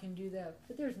 and I can do that.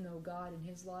 But there's no God in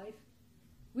his life.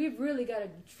 We've really got to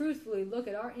truthfully look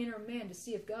at our inner man to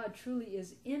see if God truly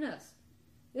is in us.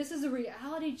 This is a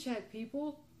reality check,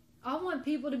 people. I want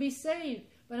people to be saved,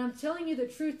 but I'm telling you the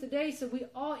truth today, so we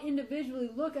all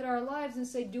individually look at our lives and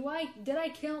say, did I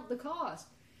count the cost?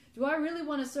 Do I really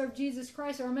want to serve Jesus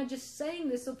Christ, or am I just saying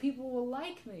this so people will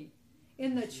like me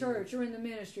in the church or in the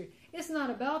ministry? It's not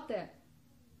about that.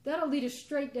 That'll lead us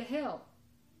straight to hell.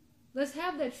 Let's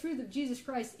have that truth of Jesus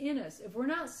Christ in us. If we're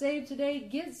not saved today,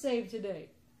 get saved today.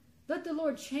 Let the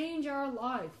Lord change our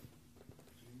life.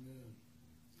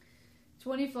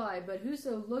 25, but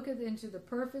whoso looketh into the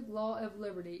perfect law of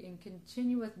liberty and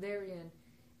continueth therein,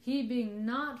 he being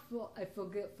not a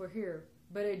forgetful hearer,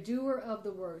 but a doer of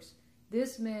the works,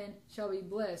 this man shall be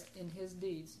blessed in his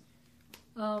deeds.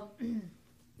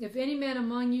 If any man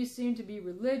among you seem to be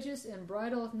religious, and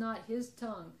bridleth not his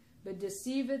tongue, but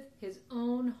deceiveth his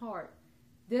own heart,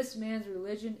 this man's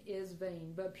religion is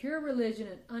vain. But pure religion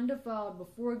and undefiled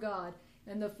before God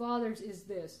and the fathers is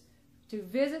this, to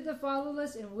visit the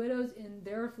fatherless and widows in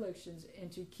their afflictions,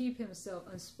 and to keep himself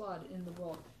unspotted in the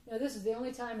world. Now, this is the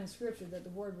only time in Scripture that the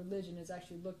word religion is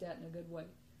actually looked at in a good way.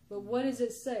 But what does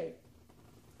it say?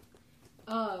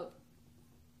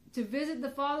 To visit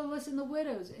the fatherless and the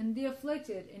widows and the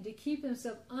afflicted, and to keep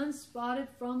himself unspotted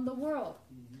from the world.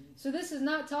 Mm-hmm. So this is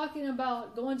not talking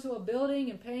about going to a building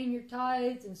and paying your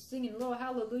tithes and singing little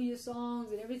hallelujah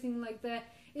songs and everything like that.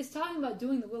 It's talking about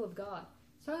doing the will of God.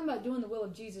 It's talking about doing the will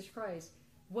of Jesus Christ.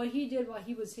 What he did while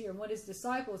he was here, and what his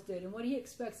disciples did, and what he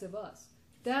expects of us.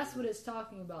 That's what it's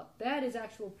talking about. That is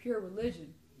actual pure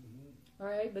religion. Mm-hmm. All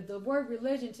right? But the word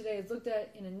religion today is looked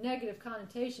at in a negative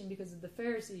connotation because of the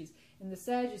Pharisees and the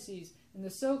Sadducees and the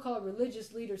so-called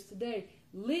religious leaders today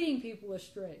leading people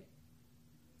astray.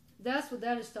 That's what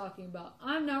that is talking about.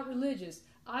 I'm not religious.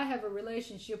 I have a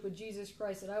relationship with Jesus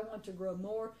Christ that I want to grow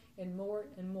more and more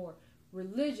and more.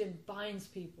 Religion binds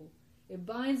people. It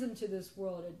binds them to this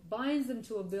world. It binds them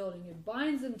to a building. It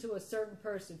binds them to a certain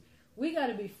person. We got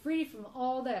to be free from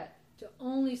all that to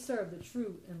only serve the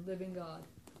true and living God.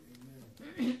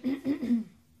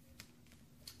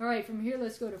 All right, from here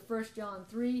let's go to 1 John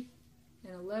 3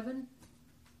 and 11.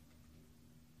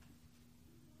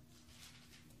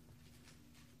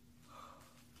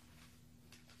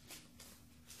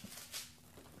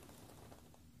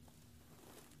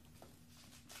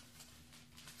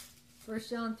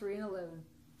 First John 3 and 11.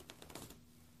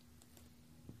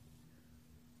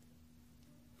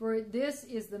 For this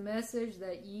is the message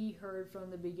that ye heard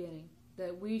from the beginning,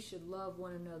 that we should love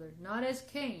one another, not as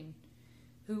Cain,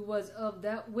 who was of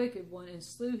that wicked one, and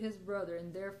slew his brother,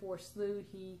 and therefore slew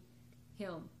he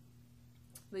him,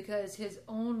 because his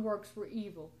own works were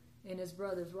evil, and his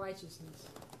brother's righteous.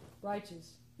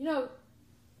 You know,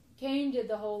 Cain did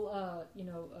the whole,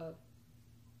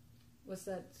 what's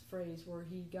that phrase where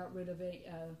he got rid of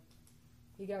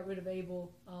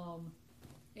Abel.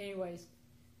 Anyways,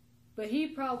 but he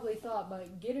probably thought by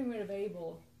getting rid of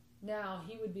Abel, now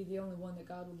he would be the only one that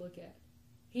God would look at.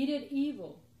 He did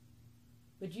evil,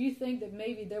 but do you think that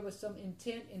maybe there was some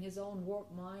intent in his own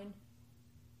warped mind?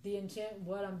 The intent,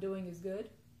 what I'm doing is good,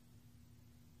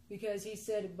 because he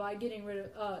said by getting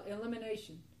rid of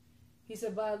elimination. He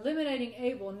said by eliminating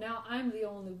Abel, now I'm the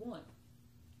only one.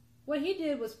 What he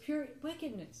did was pure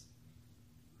wickedness.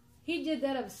 He did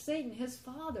that of Satan, his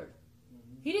father.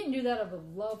 He didn't do that of a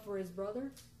love for his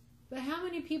brother. But how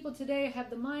many people today have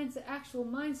the actual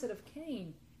mindset of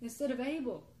Cain instead of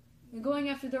Abel? And going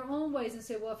after their own ways and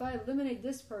say, well, if I eliminate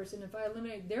this person, if I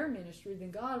eliminate their ministry,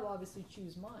 then God will obviously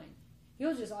choose mine.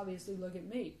 He'll just obviously look at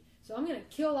me. So I'm going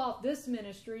to kill off this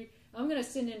ministry. I'm going to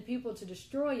send in people to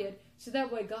destroy it, so that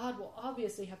way God will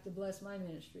obviously have to bless my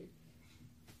ministry.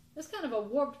 That's kind of a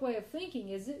warped way of thinking,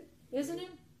 isn't it?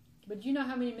 But do you know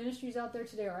how many ministries out there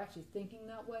today are actually thinking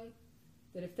that way?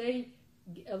 That if they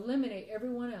eliminate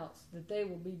everyone else, that they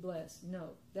will be blessed.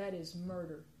 No, that is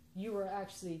murder. You are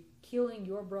actually killing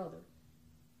your brother.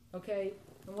 Okay?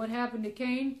 And what happened to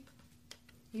Cain?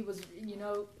 He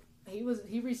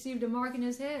received a mark in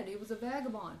his head. He was a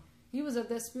vagabond. He was of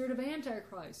that spirit of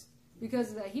Antichrist.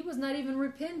 Because of that, he was not even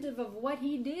repentant of what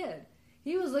he did.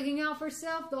 He was looking out for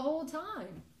self the whole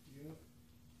time. Yep.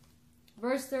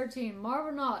 Verse 13,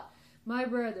 marvel not, my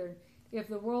brethren, if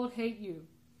the world hate you.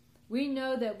 We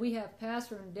know that we have passed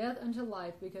from death unto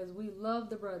life, because we love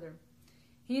the brethren.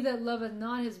 He that loveth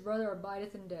not his brother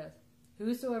abideth in death.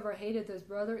 Whosoever hateth his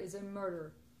brother is a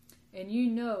murderer. And you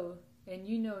know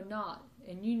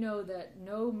that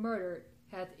no murder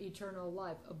hath eternal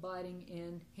life abiding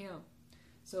in him.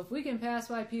 So if we can pass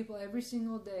by people every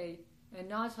single day and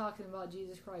not talking about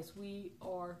Jesus Christ, we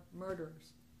are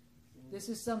murderers. This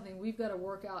is something we've got to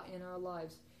work out in our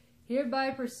lives.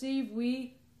 Hereby perceive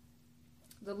we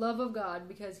the love of God,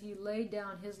 because he laid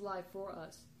down his life for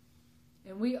us.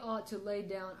 And we ought to lay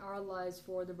down our lives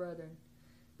for the brethren.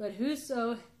 But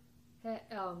whoso hath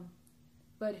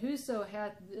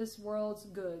this world's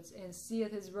goods, and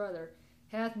seeth his brother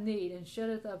hath need, and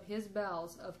shutteth up his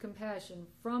bowels of compassion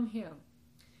from him,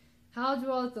 how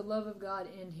dwelleth the love of God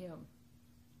in him?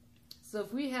 So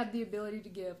if we have the ability to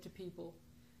give to people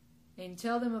and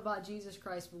tell them about Jesus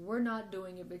Christ, but we're not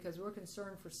doing it because we're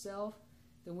concerned for self,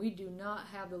 then we do not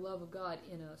have the love of God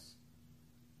in us.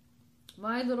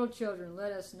 My little children,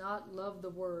 let us not love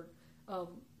the word.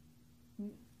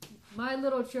 My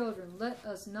little children, let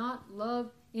us not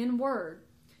love in word,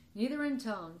 neither in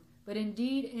tongue, but in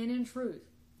deed and in truth.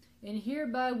 And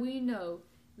hereby we know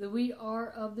that we are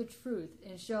of the truth,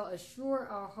 and shall assure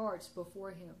our hearts before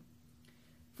him.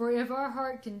 For if our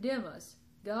heart condemn us,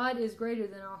 God is greater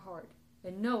than our heart,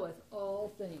 and knoweth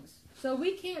all things. So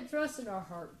we can't trust in our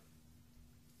heart.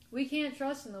 We can't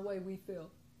trust in the way we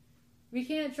feel. We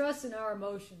can't trust in our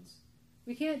emotions.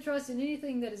 We can't trust in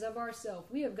anything that is of ourselves.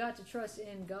 We have got to trust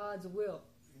in God's will.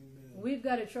 Amen. We've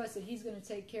got to trust that he's going to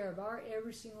take care of our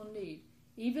every single need,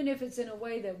 even if it's in a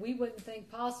way that we wouldn't think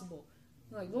possible.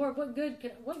 Like, Lord, what good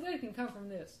can come from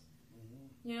this?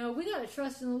 Mm-hmm. We got to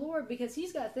trust in the Lord, because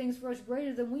he's got things for us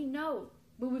greater than we know.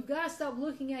 But we've got to stop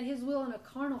looking at his will in a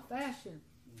carnal fashion,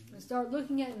 mm-hmm. and start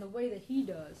looking at it in the way that he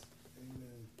does.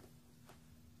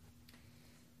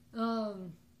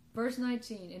 Amen. Verse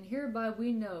 19, and hereby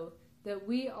we know that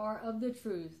we are of the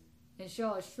truth, and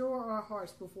shall assure our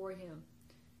hearts before him.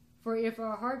 For if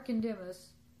our heart condemn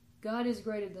us, God is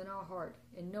greater than our heart,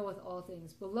 and knoweth all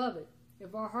things. Beloved,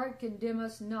 if our heart condemn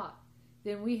us not,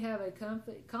 then we have a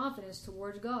confidence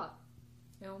towards God.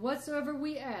 And whatsoever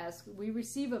we ask, we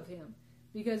receive of him,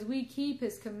 because we keep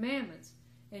his commandments,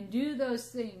 and do those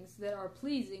things that are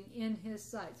pleasing in his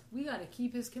sight. We got to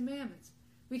keep his commandments.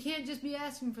 We can't just be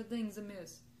asking for things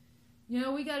amiss.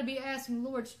 We got to be asking,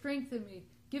 Lord, strengthen me.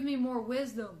 Give me more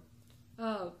wisdom.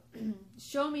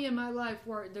 Show me in my life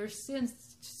where there's sin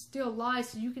still lies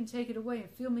so you can take it away and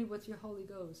fill me with your Holy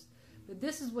Ghost. But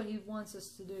this is what he wants us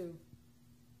to do.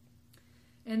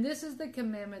 And this is the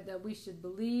commandment, that we should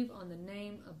believe on the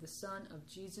name of the Son of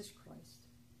Jesus Christ,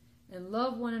 and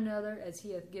love one another as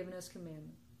he hath given us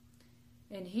commandment.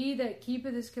 And he that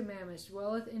keepeth his commandments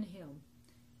dwelleth in him,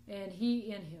 and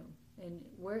he in him.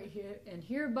 And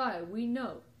hereby we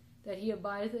know that he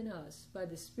abideth in us by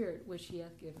the Spirit which he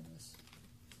hath given us.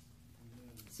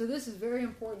 So this is very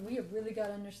important. We have really got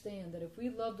to understand that if we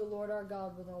love the Lord our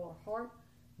God with all our heart,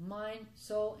 mind,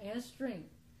 soul, and strength,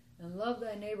 and love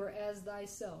thy neighbor as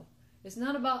thyself, it's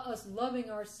not about us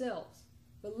loving ourselves,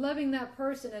 but loving that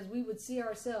person as we would see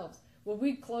ourselves. Will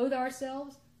we clothe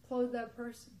ourselves? Clothe that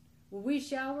person. Will we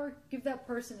shower? Give that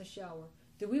person a shower.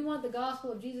 Do we want the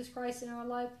gospel of Jesus Christ in our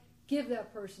life? Give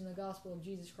that person the gospel of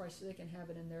Jesus Christ so they can have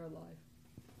it in their life.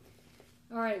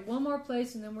 All right, one more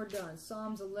place and then we're done.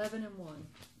 Psalms 11 and 1.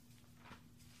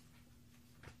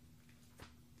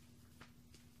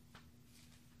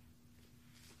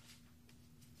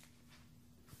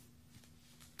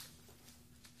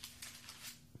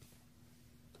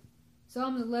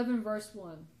 Psalms 11 verse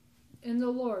 1. In the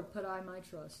Lord put I my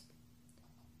trust.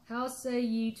 How say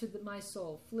ye to my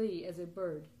soul, flee as a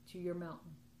bird to your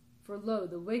mountain? For lo,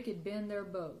 the wicked bend their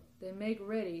bow, they make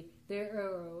ready their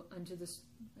arrow unto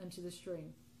the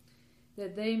string,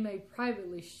 that they may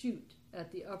privately shoot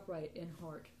at the upright in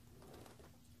heart.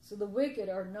 So the wicked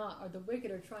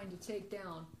are trying to take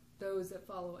down those that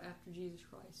follow after Jesus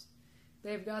Christ.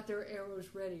 They've got their arrows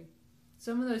ready.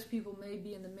 Some of those people may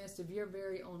be in the midst of your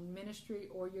very own ministry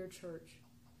or your church,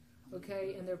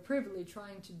 okay, and they're privately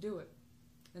trying to do it.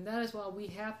 And that is why we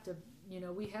have to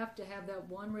have that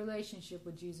one relationship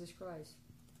with Jesus Christ.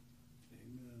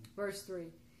 Amen. Verse 3.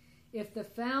 If the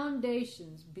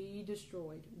foundations be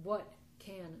destroyed, what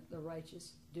can the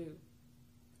righteous do?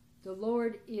 The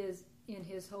Lord is in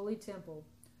his holy temple.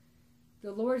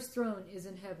 The Lord's throne is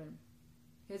in heaven.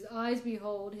 His eyes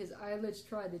behold, his eyelids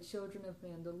try the children of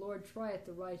men. The Lord trieth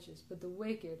the righteous, but the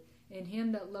wicked, and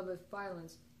him that loveth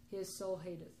violence, his soul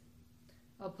hateth.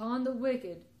 Upon the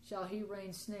wicked shall he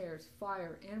rain snares,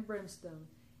 fire, and brimstone,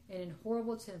 and in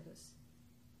horrible tempests.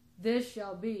 This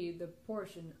shall be the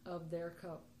portion of their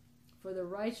cup. For the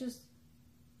righteous,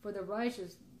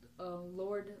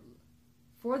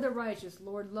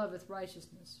 Lord loveth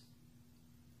righteousness.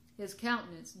 His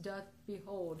countenance doth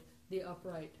behold the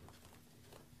upright.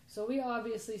 So we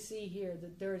obviously see here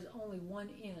that there is only one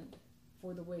end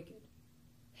for the wicked,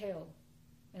 hell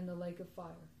and the lake of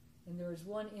fire. And there is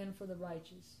one end for the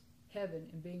righteous, heaven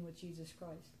and being with Jesus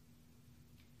Christ.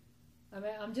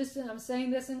 I'm saying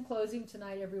this in closing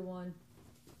tonight, everyone,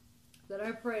 that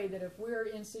I pray that if we're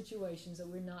in situations that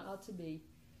we're not ought to be,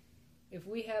 if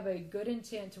we have a good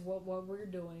intent to what we're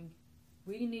doing,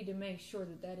 we need to make sure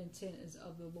that that intent is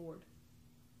of the Lord.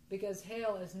 Because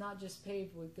hell is not just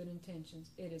paved with good intentions,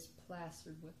 it is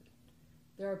plastered with it.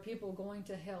 There are people going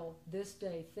to hell this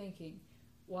day thinking,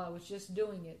 well, I was just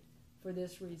doing it for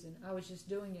this reason. I was just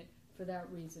doing it for that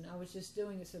reason. I was just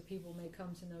doing it so people may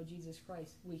come to know Jesus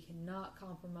Christ. We cannot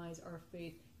compromise our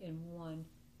faith in one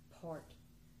part.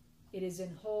 It is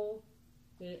in whole.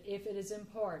 If it is in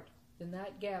part, then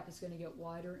that gap is going to get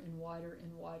wider and wider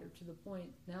and wider to the point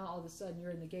now all of a sudden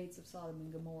you're in the gates of Sodom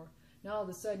and Gomorrah. Now all of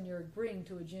a sudden you're agreeing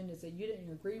to agendas that you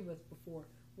didn't agree with before.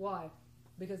 Why?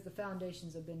 Because the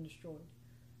foundations have been destroyed.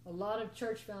 A lot of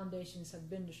church foundations have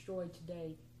been destroyed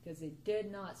today because they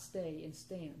did not stay and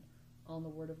stand on the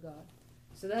Word of God.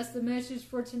 So that's the message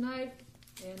for tonight,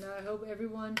 and I hope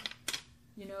everyone,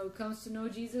 comes to know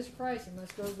Jesus Christ and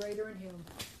let's go greater in Him.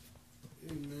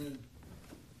 Amen.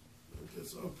 I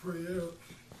guess I'll pray out.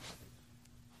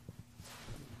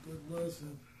 Good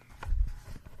lesson.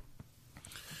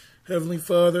 Heavenly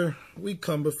Father, we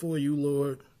come before you,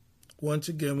 Lord, once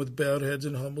again with bowed heads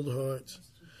and humbled hearts,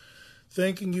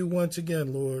 thanking you once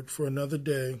again, Lord, for another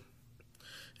day.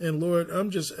 And Lord,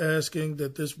 I'm just asking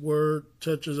that this word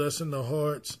touches us in the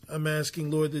hearts. I'm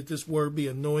asking, Lord, that this word be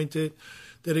anointed,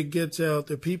 that it gets out,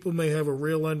 that people may have a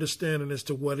real understanding as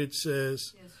to what it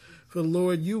says. Yes. For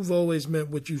Lord, you've always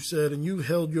meant what you said, and you've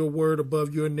held your word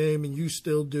above your name, and you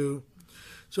still do.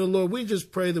 So Lord, we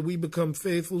just pray that we become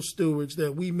faithful stewards,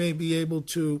 that we may be able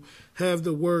to have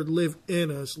the word live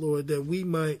in us, Lord, that we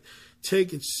might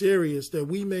take it serious, that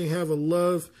we may have a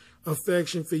love,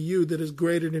 affection for you that is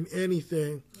greater than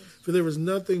anything. Yes. For there is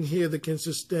nothing here that can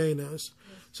sustain us.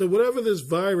 Yes. So whatever this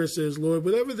virus is, Lord,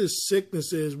 whatever this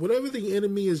sickness is, whatever the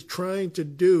enemy is trying to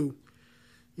do,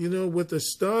 with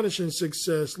astonishing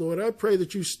success, Lord. I pray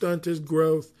that you stunt his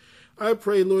growth. I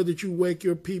pray, Lord, that you wake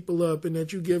your people up and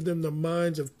that you give them the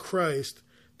minds of Christ,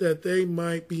 that they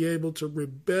might be able to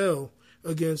rebel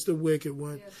against the wicked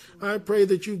one. Yes, I pray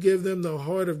that you give them the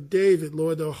heart of David,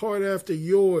 Lord, the heart after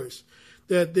yours,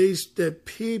 that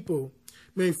people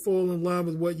may fall in line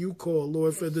with what you call,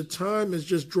 Lord, for the time is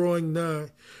just drawing nigh,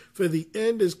 for the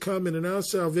end is coming, and our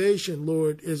salvation,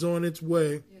 Lord, is on its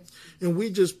way. Yes. And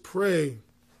we just pray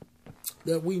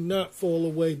that we not fall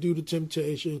away due to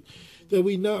temptation, that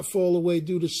we not fall away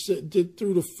through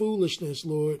the foolishness,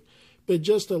 Lord, but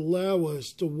just allow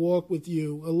us to walk with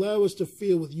you, allow us to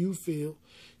feel what you feel.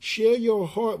 Share your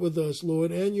heart with us,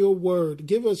 Lord, and your word.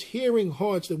 Give us hearing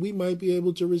hearts that we might be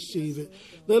able to receive it.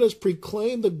 Let us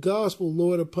proclaim the gospel,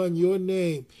 Lord, upon your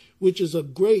name, which is a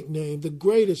great name, the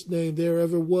greatest name there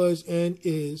ever was and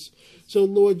is. So,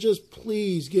 Lord, just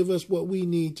please give us what we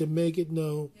need to make it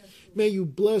known. May you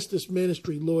bless this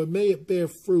ministry, Lord. May it bear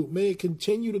fruit. May it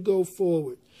continue to go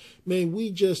forward. May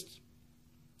we just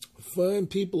find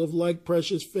people of like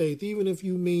precious faith, even if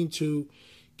you mean to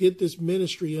get this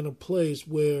ministry in a place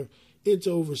where it's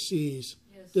overseas,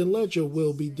 then let your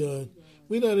will be done.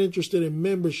 We're not interested in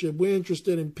membership. We're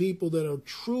interested in people that are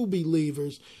true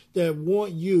believers that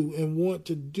want you and want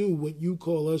to do what you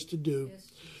call us to do.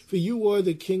 For you are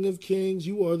the King of Kings.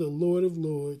 You are the Lord of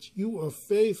Lords. You are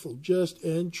faithful, just,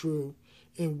 and true,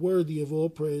 and worthy of all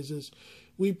praises.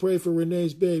 We pray for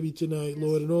Renee's baby tonight,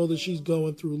 Lord, and all that she's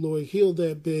going through, Lord. Heal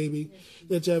that baby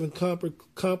that's having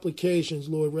complications,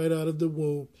 Lord, right out of the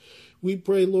womb. We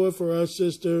pray, Lord, for our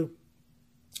sister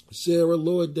Sarah,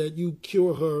 Lord, that you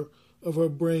cure her of her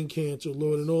brain cancer,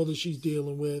 Lord, and all that she's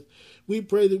dealing with. We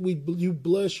pray that you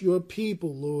bless your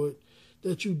people, Lord,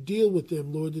 that you deal with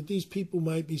them, Lord, that these people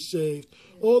might be saved.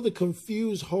 All the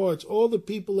confused hearts, all the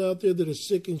people out there that are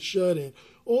sick and shut in,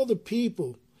 all the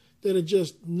people that are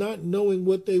just not knowing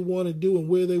what they want to do and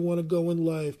where they want to go in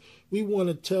life. We want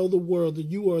to tell the world that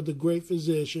you are the great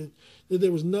physician, that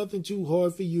there is nothing too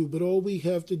hard for you, but all we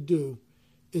have to do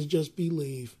is just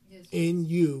believe in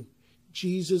you,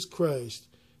 Jesus Christ,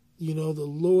 the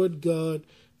Lord God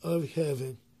of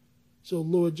heaven. So,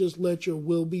 Lord, just let your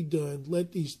will be done.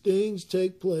 Let these things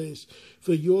take place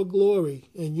for your glory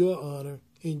and your honor.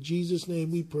 In Jesus'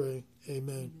 name we pray.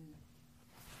 Amen.